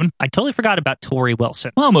 27. I totally forgot about Tori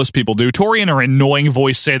Wilson. Well, most people do. Tori and her annoying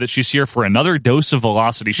voice say that she's here for another dose of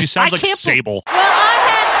Velocity. She sounds like Sable. Well, I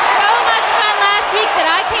had so much fun last week that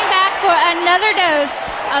I came back for another dose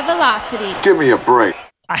of Velocity. Give me a break.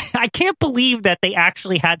 I can't believe that they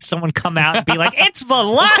actually had someone come out and be like, it's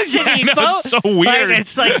Velocity, folks. It's so weird. Like,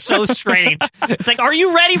 it's like so strange. It's like, are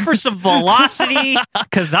you ready for some Velocity?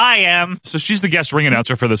 Because I am. So she's the guest ring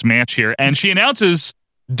announcer for this match here, and she announces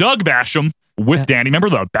Doug Basham with Danny. Remember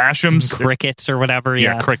the Bashams? Crickets or whatever.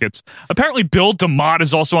 Yeah, Crickets. Apparently Bill DeMott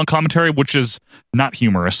is also on commentary, which is not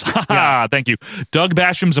humorous. Thank you. Doug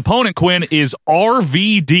Basham's opponent, Quinn, is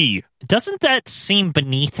RVD. Doesn't that seem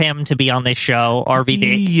beneath him to be on this show,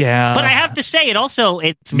 RVD? Yeah. But I have to say,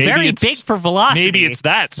 it's very big for Velocity. Maybe it's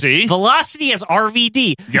that, see? Velocity as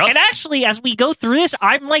RVD. Yep. And actually, as we go through this,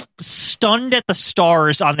 I'm like stunned at the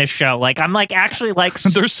stars on this show. Like, I'm like actually like...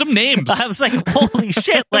 There's some names. I was like, holy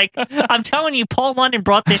shit. Like, I'm telling you, Paul London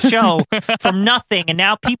brought this show from nothing, and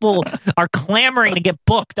now people are clamoring to get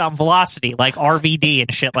booked on Velocity, like RVD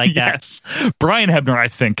and shit like that. Yes. Brian Hebner, I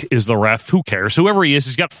think, is the ref. Who cares? Whoever he is,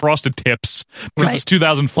 he's got frosted tips. Because it's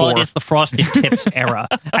 2004. Well, it's the frosted tips era.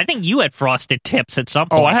 I think you had frosted tips at some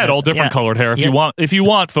point. Oh, I had all different colored hair. If you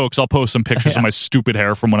want, folks, I'll post some pictures of my stupid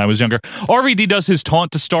hair from when I was younger. RVD does his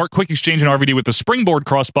taunt to start. Quick exchange in RVD with the springboard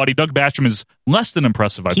crossbody. Doug Basham is less than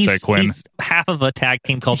impressive, I'd say, Quinn. He's half of a tag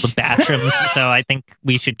team called the Bashams, so I think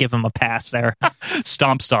we should give him a pass there.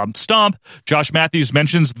 Stomp, stomp, stomp. Josh Matthews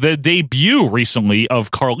mentions the debut recently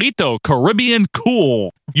of Carlito Caribbean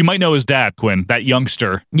Cool. You might know his dad, Quinn, that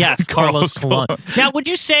youngster. Yes, Carlos Colon. Now, would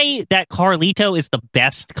you say that Carlito is the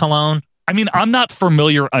best Colon? I mean, I'm not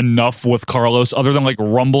familiar enough with Carlos other than like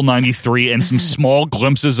Rumble 93 and some small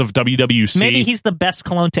glimpses of WWC. Maybe he's the best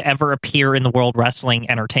Colon to ever appear in the World Wrestling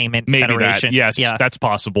Entertainment Federation. That. Yes, that's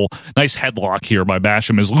possible. Nice headlock here by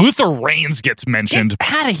Basham as Luther Reigns gets mentioned. Get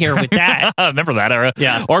out of here with that. Remember that era?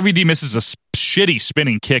 Yeah. RVD misses a shitty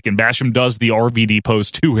spinning kick, and Basham does the RVD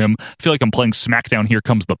pose to him. I feel like I'm playing SmackDown Here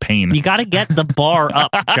Comes the Pain. You got to get the bar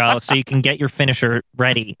up, Joe, so you can get your finisher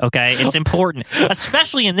ready, okay? It's important,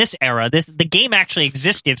 especially in this era. The game actually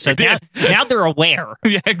existed, so now they're aware.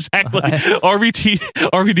 Yeah, exactly.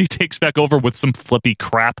 RVD takes back over with some flippy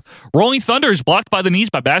crap. Rolling Thunder is blocked by the knees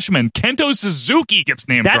by Basham, and Kento Suzuki gets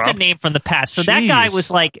named. That's a name from the past. So that guy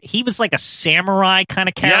was like, he was like a samurai kind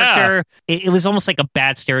of character. Yeah. It was almost like a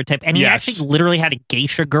bad stereotype. And he actually literally had a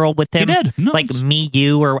geisha girl with him. He did. Nice. Like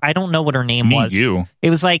Miyu, or I don't know what her name was. Miyu. It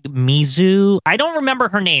was like Mizu. I don't remember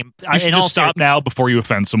her name. You should just stop now before you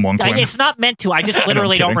offend someone, Quinn. It's not meant to. I just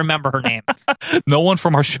literally don't remember her name. No one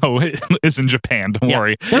from our show is in Japan. Don't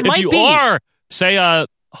worry. If you are, say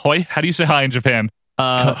hoi. How do you say hi in Japan?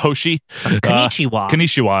 Hoshi.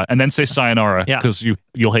 Konnichiwa. And then say sayonara, because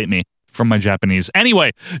you'll hate me from my Japanese.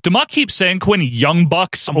 Anyway, DeMott keeps saying, Quinn, Young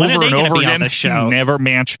Bucks over and over again. On the show? Never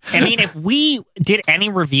match. I mean, if we did any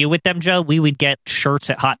review with them, Joe, we would get shirts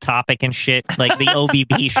at Hot Topic and shit. Like the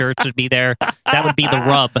OVB shirts would be there. That would be the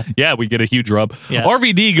rub. Yeah, we get a huge rub. Yeah.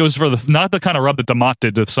 RVD goes for not the kind of rub that DeMott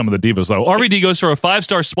did to some of the divas, though. RVD goes for a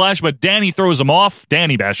 5-star splash, but Danny throws him off.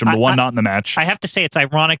 Danny Basham, the one not in the match. I have to say, it's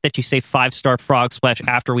ironic that you say 5-star frog splash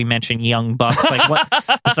after we mention Young Bucks. Like, what?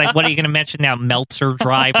 It's like, what are you going to mention now? Meltzer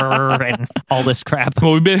Driver and all this crap.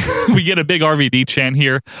 Well, we get a big RVD chant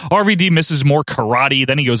here. RVD misses more karate.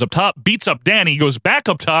 Then he goes up top, beats up Danny, goes back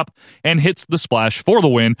up top, and hits the splash for the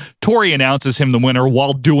win. Tori announces him the winner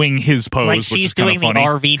while doing his pose. Like she's doing the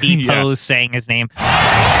RVD pose, saying his name.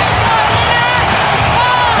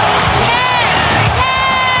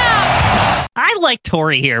 I like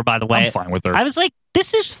Tori here, by the way. I'm fine with her. I was like,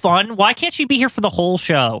 this is fun. Why can't she be here for the whole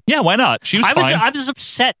show? Yeah, why not? She was fine. I was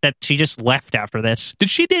upset that she just left after this. Did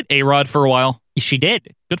she date A-Rod for a while? She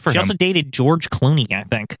did. Good for him. She also dated George Clooney, I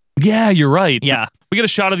think. Yeah, you're right. Yeah. We get a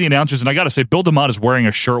shot of the announcers, and I got to say, Bill DeMott is wearing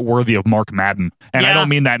a shirt worthy of Mark Madden. And I don't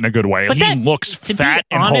mean that in a good way. But he looks fat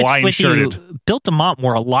and Hawaiian-shirted. Bill DeMott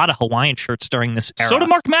wore a lot of Hawaiian shirts during this era. So did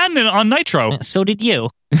Mark Madden on Nitro. So did you.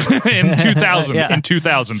 in 2000. Yeah. In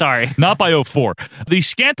 2000. Sorry. Not by 2004. The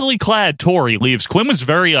scantily clad Tori leaves. Quinn was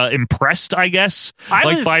very impressed, I guess,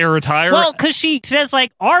 by her attire. Well, because she says,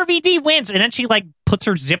 like, RVD wins, and then she, like, puts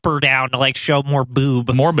her zipper down to, like, show more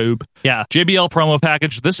boob. More boob. Yeah. JBL promo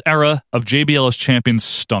package. This era of JBL as champion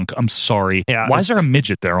stunk. I'm sorry. Yeah. Why is there a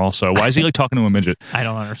midget there also? Why is he, like, talking to a midget? I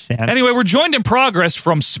don't understand. Anyway, we're joined in progress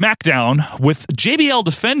from SmackDown with JBL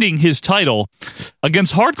defending his title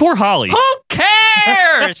against Hardcore Holly. Who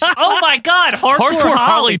cares? Oh my God, Hardcore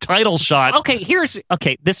Holly title shot.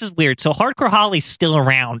 Okay, this is weird. So Hardcore Holly's still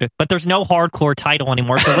around, but there's no Hardcore title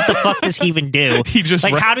anymore. So what the fuck does he even do? He just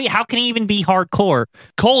how can he even be Hardcore?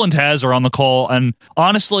 Cole and Taz are on the call, and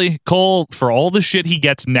honestly, Cole, for all the shit he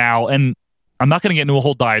gets now, and I'm not going to get into a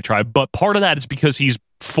whole diatribe, but part of that is because he's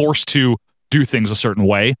forced to do things a certain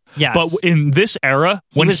way. Yes. But in this era,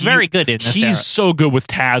 he was very good in this era. He's so good with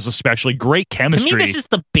Taz, especially. Great chemistry. To me, this is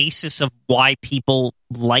the basis of why people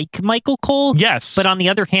like Michael Cole. Yes. But on the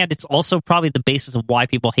other hand, it's also probably the basis of why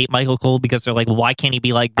people hate Michael Cole, because they're like, why can't he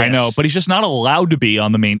be like this? I know, but he's just not allowed to be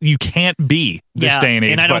on the main. You can't be this day and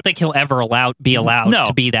age. And I don't think he'll ever be allowed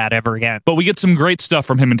to be that ever again. But we get some great stuff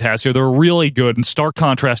from him and Taz here. They're really good, in stark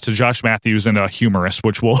contrast to Josh Matthews and Humorous,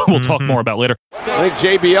 which we'll talk more about later. I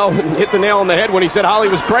think JBL hit the nail on the head when he said Holly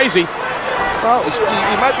was crazy. Well,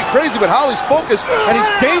 he might be crazy, but Holly's focused, and he's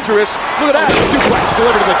dangerous. Look at that. Suplex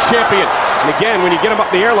delivered to the champion. And again, when you get him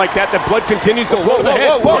up in the air like that, the blood continues to flow to the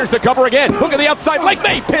head. Here's the cover again. Look at the outside leg.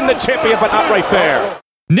 May pin the champion, but not right there.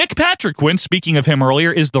 Nick Patrick, Quinn, speaking of him earlier,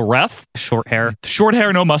 is the ref. Short hair,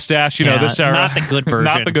 no mustache. You know, this era. Not the good version.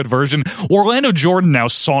 Not the good version. Orlando Jordan now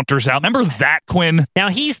saunters out. Remember that, Quinn? Now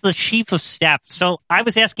he's the chief of staff. So I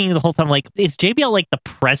was asking you the whole time, like, is JBL like the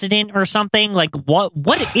president or something? Like, what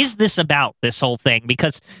is this about, this whole thing?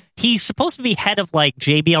 Because he's supposed to be head of like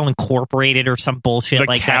JBL Incorporated or some bullshit the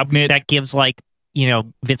like cabinet that gives like, you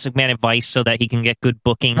know, Vince McMahon advice so that he can get good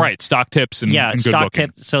booking. Right, stock tips and good stock booking.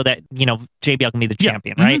 tips so that, you know, JBL can be the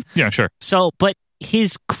champion, right? Mm-hmm. Yeah, sure. So, but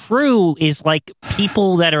his crew is like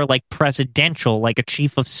people that are like presidential, like a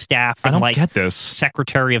chief of staff and I don't like get this.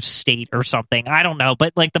 Secretary of State or something. I don't know.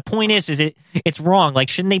 But like the point is it's wrong. Like,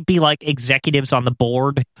 shouldn't they be like executives on the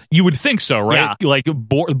board? You would think so, right? Yeah. Like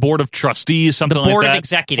board of trustees, something like that. The board of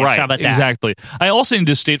executives, right, how about that? Exactly. I also need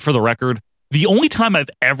to state for the record, the only time I've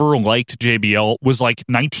ever liked JBL was like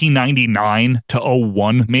 1999 to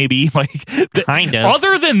 01, maybe. Like, kind of.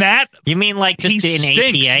 Other than that, you mean like just he in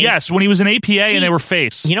stinks. APA? Yes, when he was in APA and they were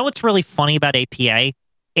face. You know what's really funny about APA?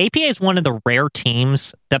 APA is one of the rare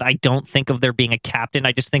teams that I don't think of there being a captain.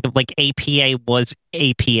 I just think of like APA was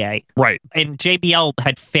APA. Right. And JBL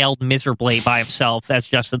had failed miserably by himself as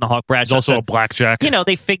Justin the Hawk Bradshaw. He's also a blackjack.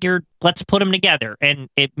 They figured, let's put them together. And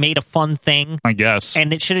it made a fun thing. I guess.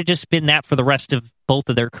 And it should have just been that for the rest of both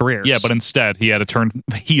of their careers. Yeah, but instead, he had to turn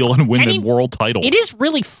heel and win the world title. It is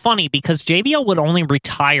really funny because JBL would only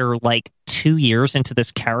retire like 2 years into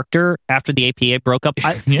this character after the APA broke up.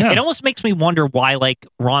 It almost makes me wonder why like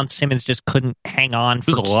Ron Simmons just couldn't hang on.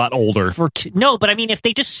 He was a lot older. No, but I mean, if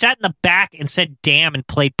they just sat in the back and said "damn" and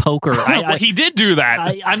played poker, well, he did do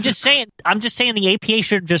that. I'm just saying the APA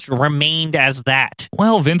should have just remained as that.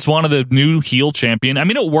 Well, Vince wanted the new heel champion. I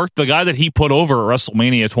mean, it worked. The guy that he put over at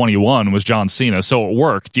WrestleMania 21 was John Cena, so it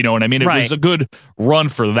worked. You know what I mean? It was a good run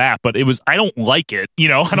for that, but I don't like it. I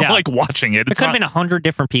don't like watching it. There could have been 100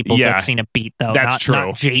 different people that Cena beat, though. That's true.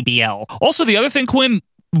 Not JBL. Also, the other thing, Quinn,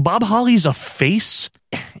 Bob Holly's a face.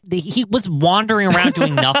 He was wandering around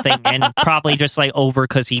doing nothing and probably just like over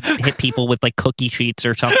because he hit people with like cookie sheets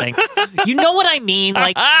or something. You know what I mean?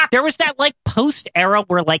 Like there was that like post era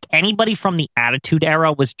where like anybody from the Attitude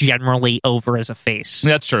Era was generally over as a face.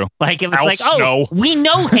 That's true. Like it was Al like, Snow. We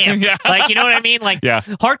know him. Like, you know what I mean? Like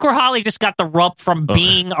Hardcore Holly just got the rub from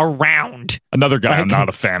being around. Another guy I'm not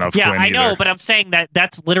a fan of. Yeah, Quinn, I know, either. but I'm saying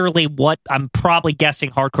that's literally what I'm probably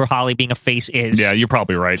guessing Hardcore Holly being a face is. Yeah, you're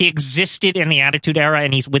probably right. He existed in the Attitude Era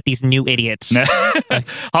and he's with these new idiots.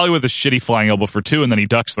 Holly with a shitty flying elbow for 2, and then he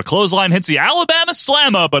ducks the clothesline, hits the Alabama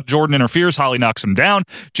Slammer, but Jordan interferes. Holly knocks him down.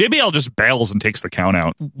 JBL just bails and takes the count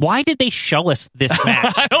out. Why did they show us this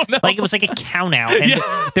match? I don't know. Like it was like a count out, and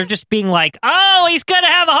they're just being like, "Oh, he's gonna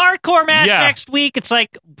have a hardcore match next week." It's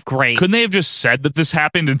like great. Couldn't they have just said that this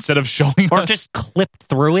happened instead of showing or us? just clipped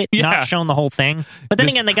through it, not shown the whole thing? But then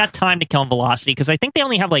again, they got time to kill Velocity because I think they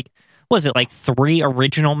only have like. Was it like 3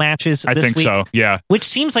 original matches this think week? so, yeah. Which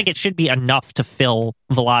seems like it should be enough to fill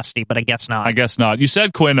Velocity, but I guess not. I guess not. You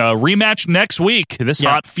said, Quinn, a rematch next week. This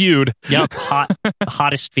hot feud. Yep,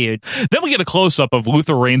 hottest feud. Then we get a close-up of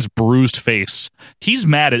Luther Reigns' bruised face. He's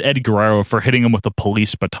mad at Eddie Guerrero for hitting him with a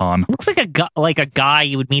police baton. Looks like a guy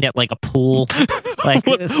you would meet at like a pool. Wait,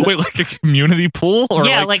 like a community pool? Or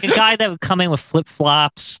like a guy that would come in with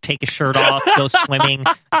flip-flops, take his shirt off, go swimming.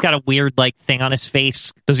 He's got a weird like thing on his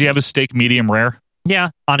face. Does he have a steak medium rare?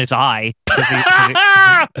 Yeah, on his eye. Does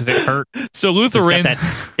it hurt? So Luther Reigns got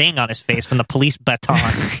that sting on his face from the police baton.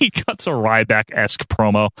 He cuts a Ryback-esque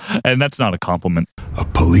promo, and that's not a compliment. A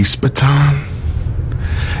police baton?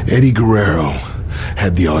 Eddie Guerrero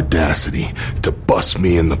had the audacity to bust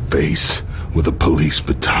me in the face with a police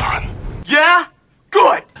baton. Yeah?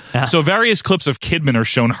 Good. So various clips of Kidman are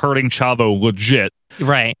shown hurting Chavo legit.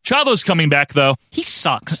 Right. Chavo's coming back, though. He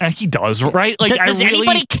sucks. And he does, right? Like, does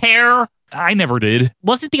anybody care? I never did.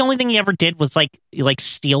 Wasn't the only thing he ever did was like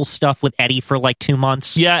steal stuff with Eddie for like 2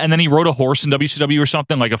 months? Yeah, and then he rode a horse in WCW or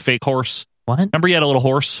something, like a fake horse. What? Remember he had a little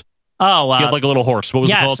horse? Oh, he had like a little horse. What was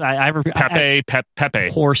it called? Yes, Pepe.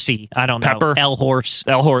 Horsey. I don't know. Pepper. El Horse.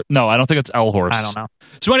 El Horse. No, I don't think it's El Horse. I don't know.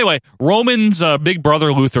 So anyway, Roman's big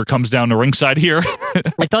brother Luther comes down to ringside here.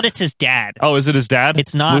 I thought it's his dad. Oh, is it his dad?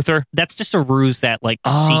 It's not. Luther? That's just a ruse, that like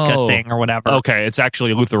Sika thing or whatever. Okay, it's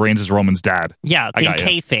actually Luther Reigns is Roman's dad. Yeah, in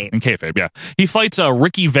kayfabe. In kayfabe, yeah. He fights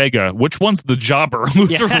Ricky Vega. Which one's the jobber?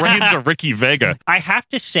 Luther Reigns or Ricky Vega? I have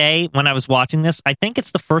to say, when I was watching this, I think it's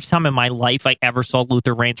the first time in my life I ever saw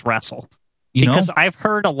Luther Reigns wrestle. Because I've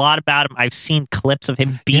heard a lot about him. I've seen clips of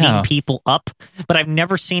him beating people up, but I've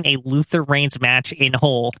never seen a Luther Reigns match in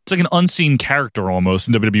whole. It's like an unseen character almost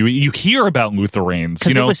in WWE. You hear about Luther Reigns.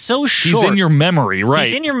 Because it was so short. He's in your memory, right?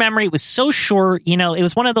 He's in your memory. It was so short. It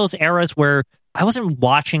was one of those eras where I wasn't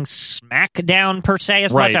watching SmackDown per se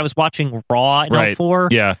as much. I was watching Raw in 04.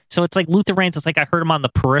 Yeah. So it's like Luther Reigns, it's like I heard him on the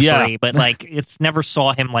periphery, but like it's never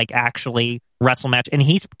saw him like actually wrestle match, and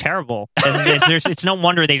he's terrible. And it's no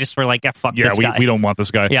wonder they just were like, fuck this guy. We don't want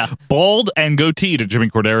this guy. Yeah. Bald and goatee to Jimmy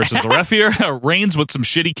Corderas as the ref here. Reigns with some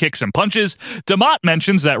shitty kicks and punches. DeMott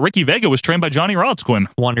mentions that Ricky Vega was trained by Johnny Rods, Quinn.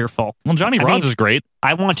 Wonderful. Well, Johnny Rods is great.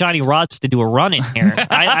 I want Johnny Rods to do a run in here.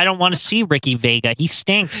 I don't want to see Ricky Vega. He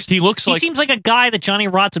stinks. He seems like a guy that Johnny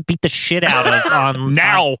Rods would beat the shit out of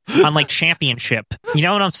on like Championship. You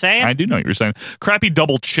know what I'm saying? I do know what you're saying. Crappy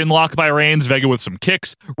double chin lock by Reigns. Vega with some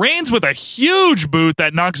kicks. Reigns with a huge boot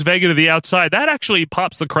that knocks Vega to the outside. That actually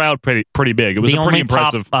pops the crowd pretty big. It was a pretty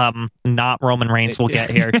impressive. Not Roman Reigns will get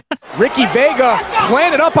here. Ricky Vega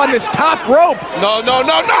planted up on this top rope. No.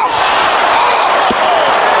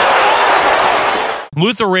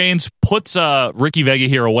 Luther Reigns puts Ricky Vega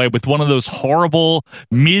here away with one of those horrible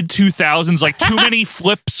mid-2000s, like too many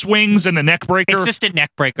flip swings and the neck breaker. It's just a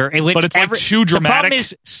neck breaker. But it's like too dramatic. The problem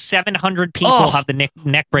is 700 people have the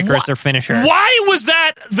neck breaker as their finisher. Why was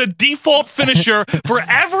that the default finisher for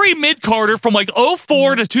every mid-carder from like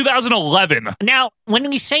 04 to 2011? Now, when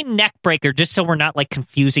we say neck breaker, just so we're not like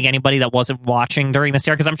confusing anybody that wasn't watching during this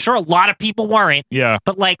era, because I'm sure a lot of people weren't. Yeah.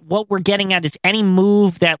 But like what we're getting at is any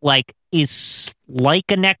move that like is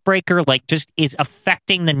like a neck breaker, like just is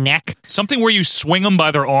affecting the neck. Something where you swing them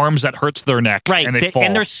by their arms that hurts their neck, right? And they fall.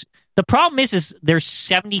 And the problem is there's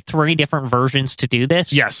 73 different versions to do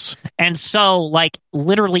this. Yes. And so like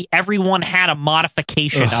literally everyone had a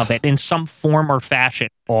modification of it in some form or fashion.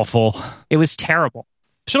 Awful. It was terrible.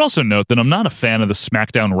 Should also note that I'm not a fan of the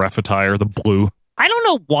SmackDown ref attire, the blue. I don't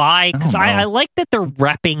know why, because I like that they're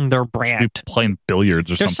repping their brand. Should be playing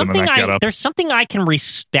billiards or something in that getup. There's something I can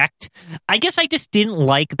respect. I guess I just didn't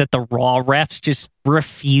like that the Raw refs just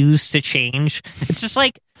refused to change. It's just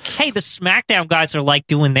like, hey, the SmackDown guys are like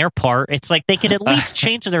doing their part. It's like they could at least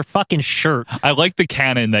change their fucking shirt. I like the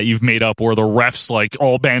canon that you've made up where the refs like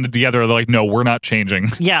all banded together. They're like, no, we're not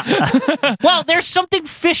changing. Yeah. Well, there's something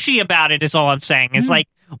fishy about it is all I'm saying. It's like,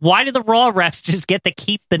 why do the Raw refs just get to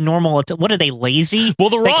keep the normal? What are they, lazy? Well,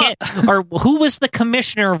 the Raw... Or who was the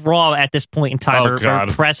commissioner of Raw at this point in time? Or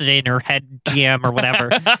president or head GM or whatever?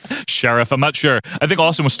 Sheriff, I'm not sure. I think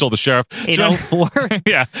Austin was still the sheriff. In 04?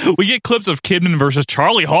 Yeah. We get clips of Kidman versus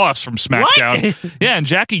Charlie Haas from SmackDown. What? Yeah, and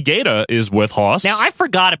Jackie Gaeta is with Haas. Now, I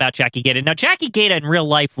forgot about Jackie Gaeta. Now, Jackie Gaeta in real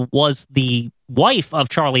life was the wife of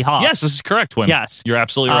Charlie Haas. Yes, this is correct, Win. Yes. You're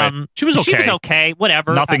absolutely right. She was okay. She was okay,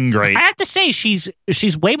 whatever. Nothing great. I have to say, she's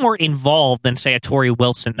way more involved than, say, a Tori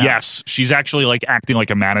Wilson, though. Yes, she's actually, like, acting like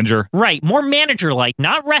a manager. Right, more manager-like,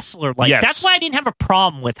 not wrestler-like. Yes. That's why I didn't have a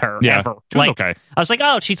problem with her, ever. She was okay. I was like,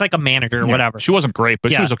 oh, she's like a manager or whatever. She wasn't great,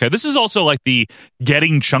 but she was okay. This is also, like, the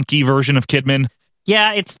getting chunky version of Kidman.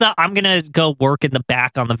 Yeah, it's the I'm going to go work in the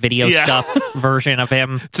back on the video stuff version of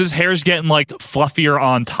him. So his hair's getting, like, fluffier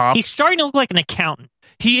on top. He's starting to look like an accountant.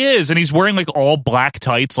 He is, and he's wearing like all black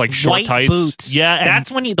tights, like short white tights. Boots. Yeah,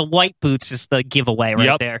 that's when the white boots is the giveaway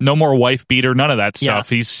right there. No more wife beater, none of that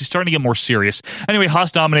stuff. He's starting to get more serious. Anyway,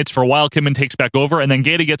 Haas dominates for a while. Kidman takes back over, and then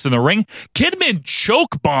Gaeta gets in the ring. Kidman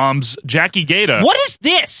choke bombs Jackie Gaeta. What is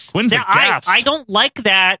this? Wins now, a gas. I don't like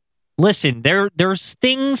that. Listen, there's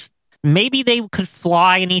things maybe they could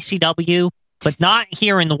fly in ECW, but not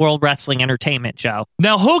here in the World Wrestling Entertainment, Joe.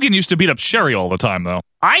 Now, Hogan used to beat up Sherry all the time, though.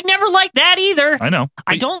 I never liked that either. I know.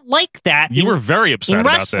 I don't like that. You were very upset in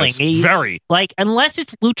about wrestling. this. Very. Like, unless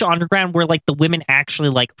it's Lucha Underground where, like, the women actually,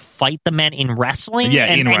 like, fight the men in wrestling. Yeah,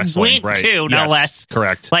 and wrestling, win, right. too, no less.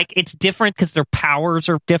 Correct. Like, it's different because their powers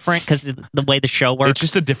are different because the way the show works. It's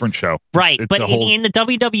just a different show. Right. It's but a whole... in the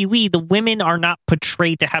WWE, the women are not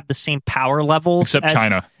portrayed to have the same power levels. Except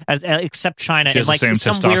China. Except China. She has like, the same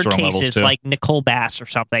some weird testosterone levels, cases, too. like Nicole Bass or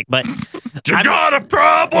something. But you got a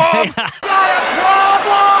problem!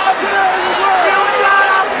 Hey,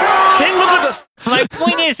 look at this. My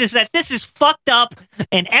point is that this is fucked up,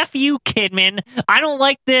 and F you, Kidman. I don't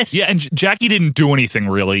like this. Yeah, and Jackie didn't do anything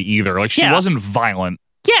really either. Like, she wasn't violent.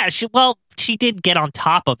 Yeah, she did get on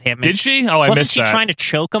top of him. Did she? Oh, I missed that. Wasn't she trying to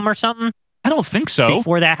choke him or something? I don't think so.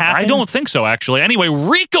 Before that happened? I don't think so, actually. Anyway,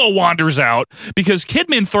 Rico wanders out because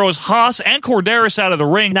Kidman throws Haas and Corderis out of the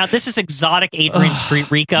ring. Now, this is exotic Adrian Street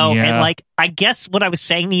Rico. Yeah. And, like, I guess what I was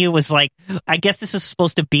saying to you was, like, I guess this is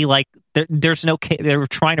supposed to be, like, there's no... They were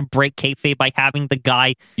trying to break kayfabe by having the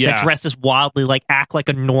guy that dressed as wildly, like, act like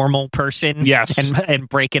a normal person. Yes. And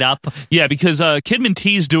break it up. Yeah, because Kidman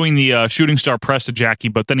teased doing the shooting star press to Jackie,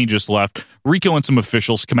 but then he just left. Rico and some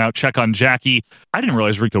officials come out, check on Jackie. I didn't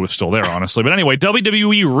realize Rico was still there, honestly. But anyway,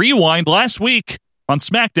 WWE Rewind last week on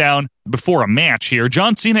SmackDown before a match here.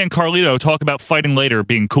 John Cena and Carlito talk about fighting later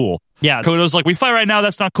being cool. Yeah. Carlito's like, we fight right now,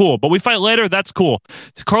 that's not cool. But we fight later, that's cool.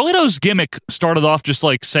 Carlito's gimmick started off just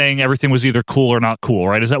like saying everything was either cool or not cool,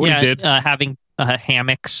 right? Is that what he did? Having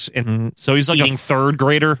hammocks and so he's like a third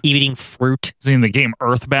grader eating fruit. Is he in the game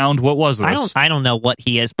Earthbound? What was this? I don't know what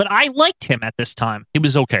he is, but I liked him at this time. He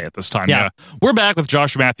was okay at this time. Yeah. We're back with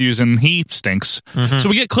Josh Matthews and he stinks. Mm-hmm. So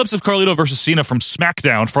we get clips of Carlito versus Cena from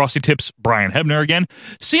SmackDown. Frosty tips Brian Hebner again.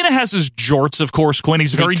 Cena has his jorts, of course, Quinn.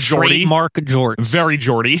 He's very jorty. Trademark jorts. Very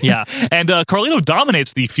jorty. Yeah. And Carlito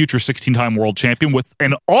dominates the future 16-time world champion with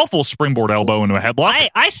an awful springboard elbow into a headlock.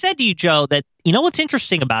 I said to you, Joe, that you know what's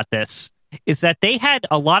interesting about this is that they had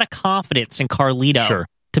a lot of confidence in Carlito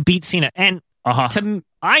to beat Cena. And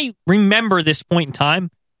I remember this point in time,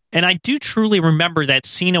 and I do truly remember that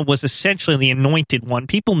Cena was essentially the anointed one.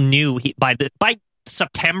 People knew by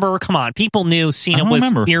September. Come on, people knew Cena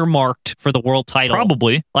was earmarked for the world title.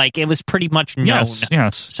 Probably, like it was pretty much known.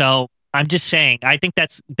 Yes. So I'm just saying, I think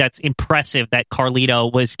that's impressive that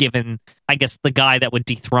Carlito was given, I guess, the guy that would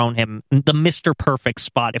dethrone him, the Mr. Perfect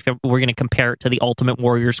spot. If we're going to compare it to the Ultimate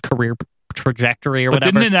Warrior's career trajectory or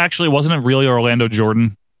whatever. Wasn't it really Orlando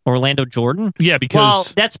Jordan? Orlando Jordan? Yeah,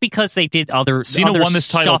 because that's because they did other Cena won this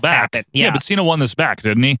title back. Happen. Yeah, but Cena won this back,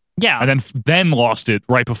 didn't he? Yeah, and then lost it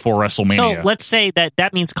right before WrestleMania. So let's say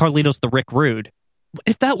that means Carlito's the Rick Rude.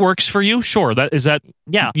 If that works for you, sure.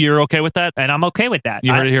 Yeah, you're okay with that, and I'm okay with that.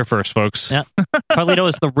 You heard it here first, folks. Yeah. Carlito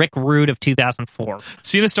is the Rick Rude of 2004.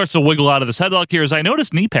 Cena starts to wiggle out of this headlock here as I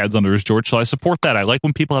notice knee pads under his George, so I support that. I like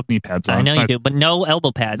when people have knee pads on. I know you do, but no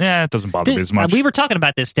elbow pads. Yeah, it doesn't bother me as much. We were talking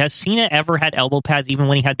about this. Has Cena ever had elbow pads, even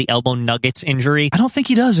when he had the elbow nuggets injury? I don't think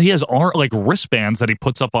he does. He has wristbands that he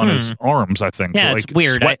puts up on his arms, I think. Yeah, like it's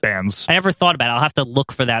weird. Sweatbands. I never thought about it. I'll have to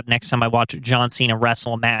look for that next time I watch John Cena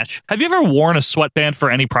wrestle a match. Have you ever worn a sweatband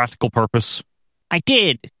for any practical purpose? I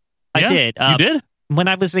did. Yeah? I did. You did? When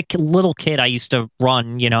I was a little kid, I used to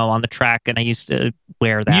run, on the track, and I used to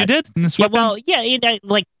wear that. You did?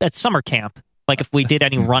 Like at summer camp. Like if we did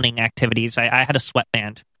any running activities, I had a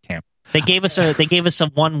sweatband. Camp. They gave us a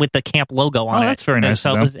one with the camp logo on it. Oh, that's very nice.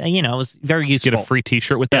 So it was, it was very useful. Get a free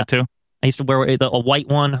T-shirt with that too. I used to wear a white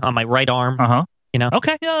one on my right arm.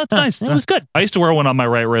 Okay, yeah, that's nice. It was good. I used to wear one on my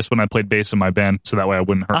right wrist when I played bass in my band, so that way I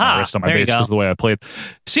wouldn't hurt my wrist on my bass because of the way I played.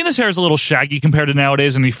 Cena's hair is a little shaggy compared to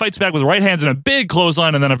nowadays, and he fights back with right hands and a big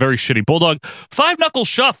clothesline and then a very shitty bulldog. 5-knuckle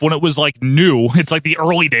shove when it was like new. It's like the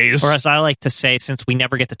early days. Or as I like to say, since we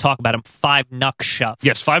never get to talk about him, 5-knuck shove.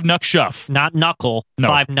 Yes, 5-knuck shove. Not knuckle, no.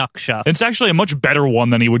 5-knuck shove. It's actually a much better one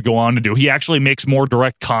than he would go on to do. He actually makes more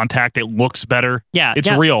direct contact. It looks better. Yeah.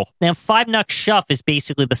 It's real. Now, 5-knuck shove is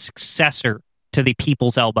basically the successor to the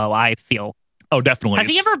people's elbow, I feel. Oh, definitely. Has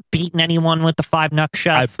he ever beaten anyone with the 5-knuck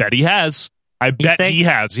shove? I bet he has. He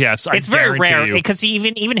has, yes. It's very rare because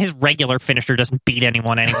even his regular finisher doesn't beat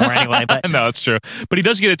anyone anymore anyway. But no, it's true. But he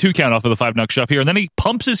does get a 2 count off of the 5-knuck shove here, and then he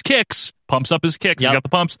pumps up his kicks. Yep. He got the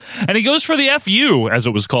pumps. And he goes for the FU, as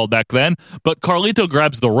it was called back then. But Carlito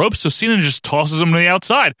grabs the rope, so Cena just tosses him to the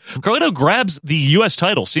outside. Carlito grabs the U.S.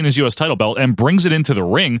 title, Cena's U.S. title belt, and brings it into the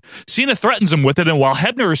ring. Cena threatens him with it, and while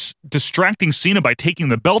Hebner is distracting Cena by taking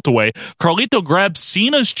the belt away, Carlito grabs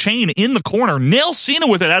Cena's chain in the corner, nails Cena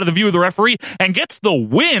with it out of the view of the referee, and gets the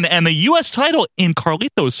win and the U.S. title in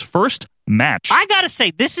Carlito's first match. I gotta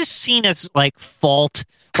say, this is Cena's fault.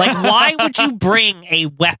 Why would you bring a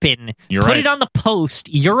weapon, put it on the post,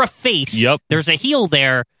 you're a face, there's a heel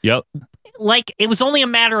there. Yep. It was only a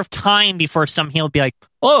matter of time before some heel would be like,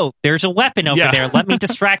 oh, there's a weapon over there. Let me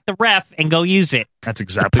distract the ref and go use it. That's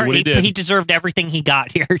exactly what he did. He deserved everything he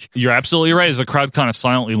got here. You're absolutely right, as the crowd kind of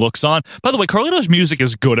silently looks on. By the way, Carlito's music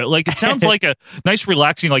is good. It sounds like a nice,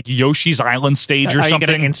 relaxing, Yoshi's Island stage or something. Are you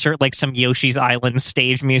going to insert some Yoshi's Island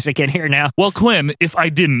stage music in here now? Well, Quinn, if I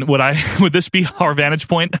didn't, would this be our vantage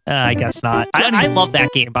point? I guess not. I love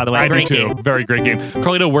that game, by the way. I do too. Game. Very great game.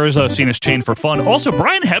 Carlito wears Cena's chain for fun. Also,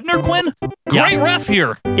 Brian Hebner, Quinn, great ref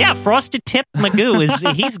here. Yeah, Frosted Tip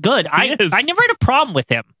Magoo he's good. I never had a problem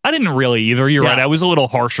with him. I didn't really either. You're right. I was a little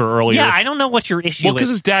harsher earlier. Yeah, I don't know what your issue is. Well, because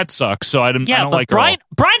his dad sucks, so I don't like Brian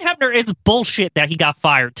Hebner, it's bullshit that he got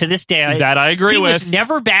fired to this day. That I agree with. He was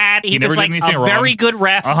never bad. He was a very good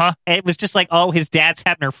ref. It was just his dad's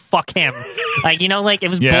Hebner, fuck him. It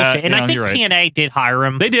was bullshit. And I think TNA did hire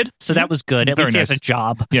him. They did. So that was good. At least he has a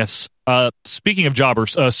job. Yes. Speaking of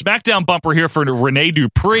jobbers, SmackDown bumper here for Rene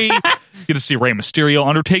Dupree. Get to see Rey Mysterio,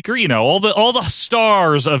 Undertaker, all the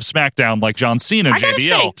stars of SmackDown like John Cena, JBL. I gotta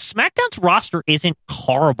say, SmackDown's roster isn't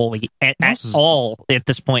horrible at all at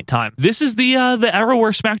this point in time. This is the era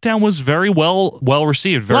where SmackDown was very well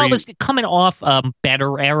received. It was coming off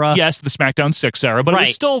better era. Yes, the SmackDown 6 era, but it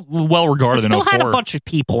was still well regarded. It still had a bunch of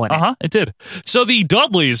people in it. It did. So the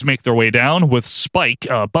Dudleys make their way down with Spike.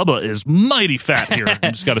 Bubba is mighty fat here,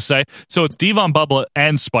 I just gotta say. So it's Devon, Bubba,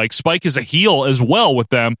 and Spike. Spike is a heel as well with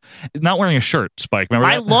them. Not wearing a shirt, Spike. Remember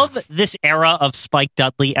that? I love this era of Spike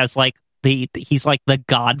Dudley as he's like the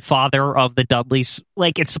godfather of the Dudleys.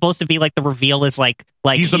 It's supposed to be the reveal is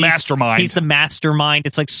he's the mastermind. He's the mastermind.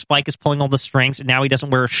 It's Spike is pulling all the strings, and now he doesn't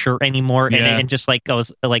wear a shirt anymore, and just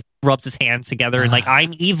goes rubs his hands together and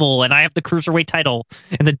I'm evil and I have the cruiserweight title,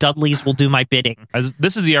 and the Dudleys will do my bidding.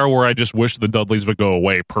 This is the era where I just wish the Dudleys would go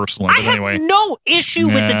away personally. But anyway, I have no issue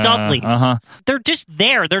with the Dudleys. They're just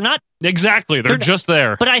there. They're not. Exactly, they're just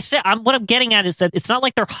there. But what I'm getting at is that it's not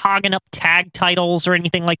like they're hogging up tag titles or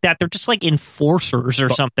anything like that. They're just enforcers or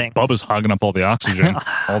something. Bubba's hogging up all the oxygen.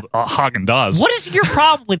 Hagen does. What is your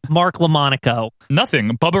problem with Mark LaMonaco?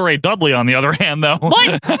 Nothing. Bubba Ray Dudley, on the other hand, though,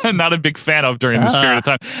 what? Not a big fan of during this period of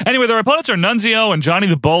time. Anyway, their opponents are Nunzio and Johnny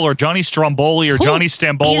the Bull, or Johnny Stromboli, or Johnny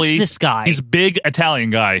Stamboli. Is this guy? He's a big Italian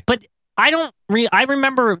guy. But I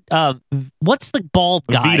remember, what's the bald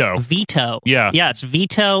guy? Vito. Yeah, it's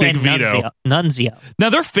Vito Big and Vito. Nunzio.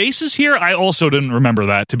 Now, their faces here, I also didn't remember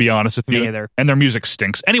that, to be honest with you. Me either. And their music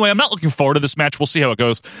stinks. Anyway, I'm not looking forward to this match. We'll see how it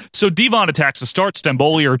goes. So Devon attacks to start.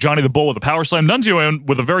 Stamboli or Johnny the Bull with a power slam. Nunzio in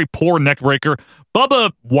with a very poor neck breaker.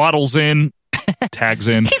 Bubba waddles in. Tags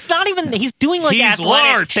in. He's not even. He's doing like athletic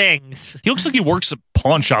large things. He looks like he works at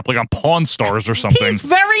pawn shop, like on Pawn Stars or something. He's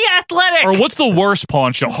very athletic. Or what's the worst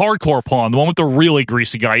pawn shop? Hardcore Pawn, the one with the really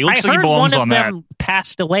greasy guy. He looks like he belongs on that. I heard one of them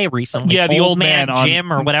passed away recently. Yeah, the old man on,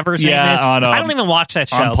 Jim or whatever his name is. I don't even watch that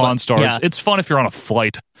show. On Pawn Stars. Yeah. It's fun if you're on a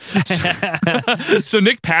flight. So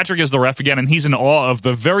Nick Patrick is the ref again, and he's in awe of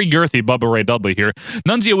the very girthy Bubba Ray Dudley here.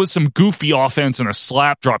 Nunzio with some goofy offense and a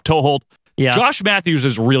slap drop toe hold. Yeah. Josh Matthews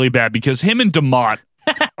is really bad because him and DeMott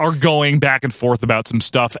are going back and forth about some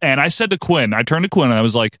stuff. And I said to Quinn, I turned to Quinn and I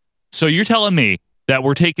was like, so you're telling me that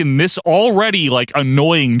we're taking this already like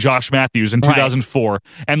annoying Josh Matthews in 2004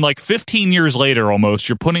 and like 15 years later almost,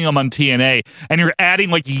 you're putting him on TNA and you're adding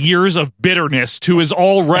like years of bitterness to his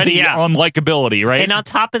already unlikability, right? And on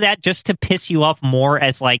top of that, just to piss you off more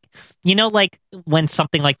as like, you know, like when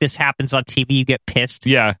something like this happens on TV, you get pissed.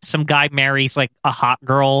 Yeah. Some guy marries like a hot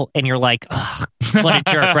girl and you're like, ugh, what a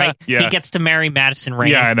jerk, right? Yeah. He gets to marry Madison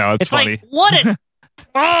Rain. Yeah, I know. It's funny. Like, what a...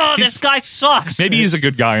 Oh, this guy sucks. Maybe he's a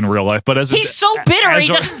good guy in real life, but he's so bitter, he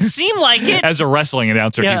doesn't seem like it. As a wrestling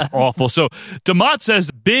announcer, he's awful. So DeMott says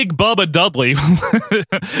Big Bubba Dudley,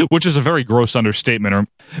 which is a very gross understatement, or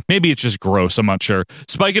maybe it's just gross, I'm not sure.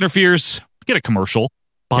 Spike interferes, get a commercial.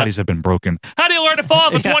 Bodies have been broken. How do you learn to fall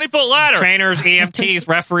off a 20-foot ladder? Trainers, EMTs,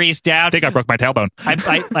 referees down. I think I broke my tailbone.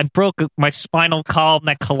 I broke my spinal column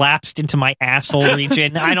that collapsed into my asshole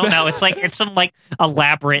region. I don't know. It's some like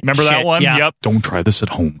elaborate Remember shit. that one? Yeah. Yep. Don't try this at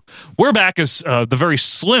home. We're back as the very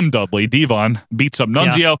slim Dudley. Devon beats up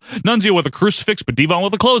Nunzio. Yeah. Nunzio with a crucifix, but Devon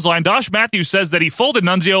with a clothesline. Josh Matthews says that he folded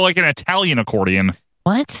Nunzio like an Italian accordion.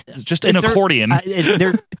 What? Just an accordion.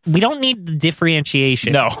 We don't need the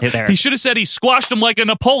differentiation. No. There. He should have said he squashed him like a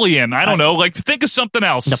Napoleon. I don't know. Like, think of something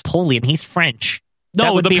else. Napoleon. He's French.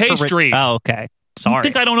 No, the pastry. Oh, okay. Sorry. You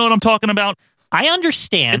think I don't know what I'm talking about? I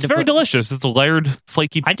understand. It's very delicious. It's a layered,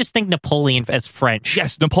 flaky. I just think Napoleon as French.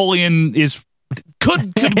 Yes, Napoleon is...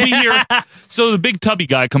 Could be here. So the big tubby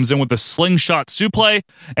guy comes in with a slingshot suplex,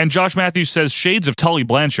 and Josh Matthews says shades of Tully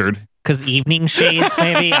Blanchard. Because evening shades,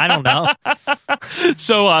 maybe? I don't know.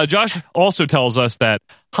 So Josh also tells us that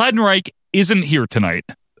Heidenreich isn't here tonight.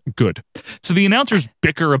 Good. So the announcers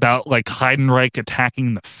bicker about like Heidenreich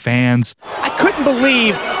attacking the fans. I couldn't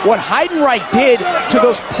believe what Heidenreich did to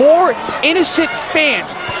those poor, innocent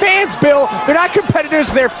fans. Fans, Bill, they're not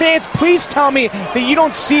competitors, they're fans. Please tell me that you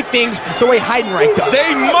don't see things the way Heidenreich does.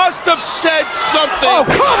 They must have said something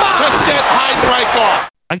to set Heidenreich off.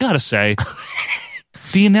 I gotta say,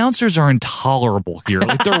 the announcers are intolerable here.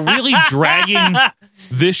 Like, they're really dragging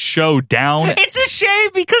this show down. It's a shame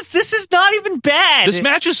because this is not even bad. This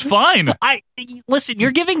match is fine. Listen,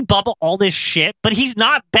 you're giving Bubba all this shit, but he's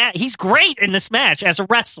not bad. He's great in this match as a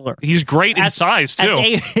wrestler. He's great in size,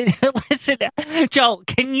 too. Listen, Joe,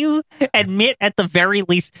 can you admit at the very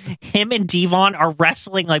least him and Devon are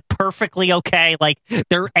wrestling like perfectly okay? Like,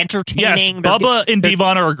 they're entertaining. Yes, Bubba and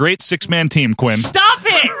Devon are a great six-man team, Quinn. Stop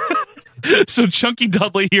it! So Chunky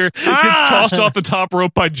Dudley here gets tossed off the top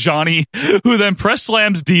rope by Johnny, who then press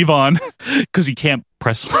slams Devon because he can't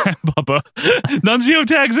press slam Bubba. Nunzio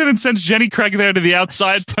tags in and sends Jenny Craig there to the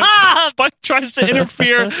outside. Spike tries to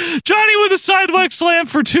interfere. Johnny with a sidewalk slam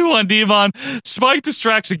for 2 on Devon. Spike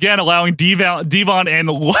distracts again, allowing Devon and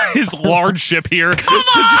his large ship here to do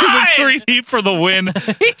the 3 deep for the win.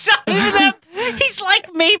 He's not even that. He's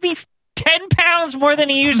like maybe 10 pounds more than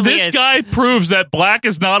he usually is. This guy proves that Black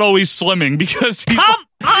is not always slimming because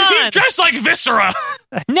he's dressed like Viscera.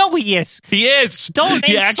 No, he is. He is. Don't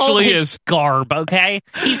he insult actually his is. garb, okay?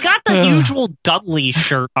 He's got the usual Dudley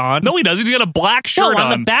shirt on. No, he doesn't. He's got a black shirt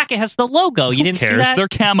on. The back, it has the logo. You didn't see that? Their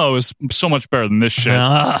camo is so much better than this shit.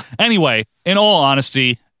 Anyway, in all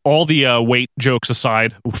honesty, all the weight jokes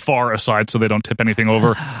aside, far aside, so they don't tip anything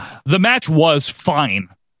over, the match was fine.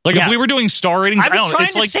 Like, if we were doing star ratings, I was trying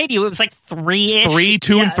it's to like say to you, it was like 3-ish. 3,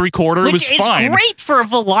 2 and 3/4. It was fine. It's great for a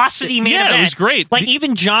Velocity main event. It was great. Like,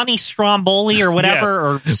 even Johnny Stromboli or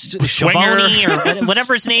whatever, or Schiavone or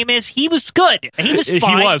whatever his name is, he was good. He was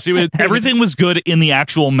fine. He was. Everything was good in the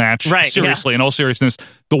actual match. Right. Seriously, in all seriousness.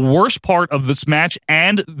 The worst part of this match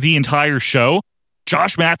and the entire show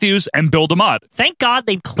Josh Matthews and Bill DeMott. Thank God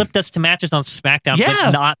they clipped us to matches on SmackDown,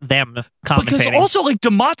 but not them commentating. Because also, like,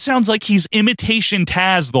 DeMott sounds like he's imitation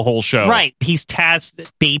Taz the whole show. Right. He's Taz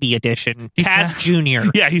Baby Edition. Taz Jr.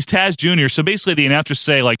 Yeah, he's Taz Jr. So basically the announcers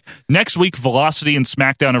say, like, next week Velocity and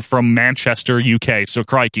SmackDown are from Manchester, UK. So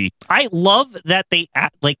crikey. I love that they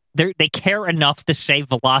care enough to say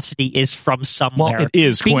Velocity is from somewhere. Well, it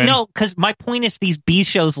is, Quinn. No, because my point is these B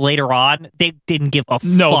shows later on, they didn't give a fuck.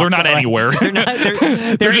 No, they're not anywhere.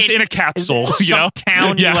 They're just in a capsule, some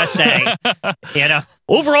town, USA. You know?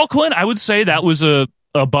 Overall, Quinn, I would say that was a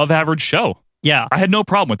above average show. Yeah, I had no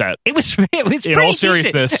problem with that. It was in all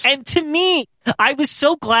seriousness. Decent. And to me, I was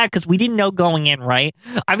so glad because we didn't know going in, right?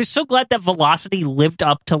 I was so glad that Velocity lived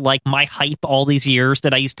up to like my hype all these years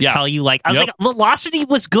that I used to tell you. Like, I was like, Velocity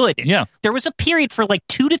was good. Yeah, there was a period for like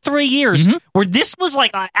 2 to 3 years where this was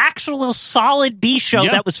like an actual solid B show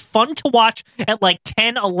that was fun to watch at like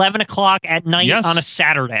 10, 11 o'clock at night on a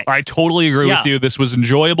Saturday. I totally agree with you. This was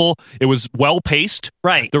enjoyable. It was well paced.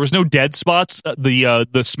 Right. There was no dead spots. The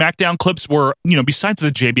SmackDown clips were, besides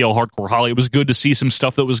the JBL Hardcore Holly, it was good to see some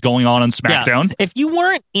stuff that was going on SmackDown. Yeah. If you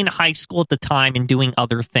weren't in high school at the time and doing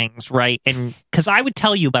other things, right? And because I would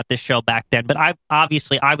tell you about this show back then, but I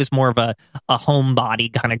was more of a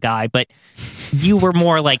homebody kind of guy, but you were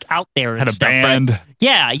more like out there and had a stuff, band. Right?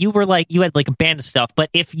 Yeah, you had like a band of stuff. But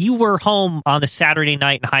if you were home on a Saturday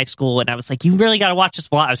night in high school and I was like, you really got to watch this,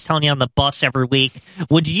 I was telling you on the bus every week,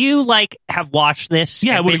 would you like have watched this?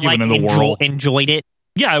 Yeah, I would have given it a whirl. Enjoyed it.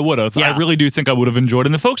 Yeah, I would have. Yeah. I really do think I would have enjoyed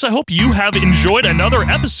it. And folks, I hope you have enjoyed another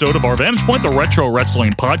episode of our Vantage Point, the Retro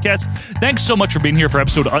Wrestling Podcast. Thanks so much for being here for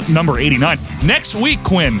episode number 89. Next week,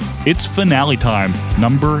 Quinn, it's finale time,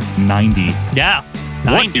 number 90. Yeah.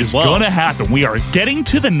 What is going to happen? We are getting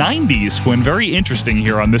to the 90s, Quinn. Very interesting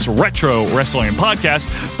here on this Retro Wrestling Podcast.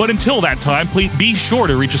 But until that time, please be sure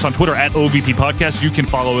to reach us on Twitter at OVP Podcast. You can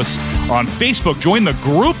follow us on Facebook. Join the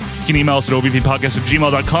group. You can email us at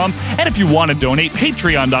ovppodcast@gmail.com. And if you want to donate,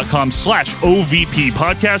 patreon.com/OVP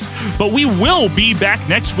Podcast. But we will be back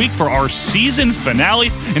next week for our season finale.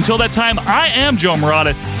 Until that time, I am Joe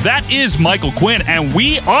Murata. That is Michael Quinn. And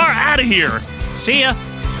we are out of here. See ya.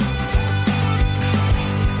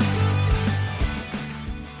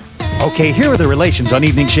 Okay, here are the relations on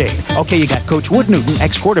Evening Shade. Okay, you got Coach Wood Newton,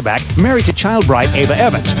 ex-quarterback, married to child bride Ava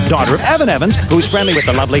Evans, daughter of Evan Evans, who's friendly with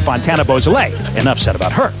the lovely Fontana Beausoleil. Enough said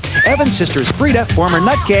about her. Evan's sister is Frida, former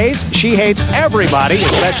nutcase. She hates everybody,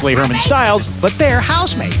 especially Herman Styles, but they're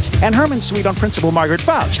housemates. And Herman's sweet on Principal Margaret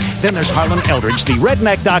Fouch. Then there's Harlan Eldridge, the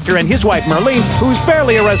redneck doctor, and his wife Merlene, who's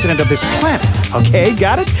barely a resident of this planet. Okay,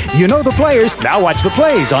 got it? You know the players. Now watch the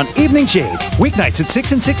plays on Evening Shade. Weeknights at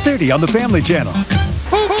 6 and 6:30 on the Family Channel.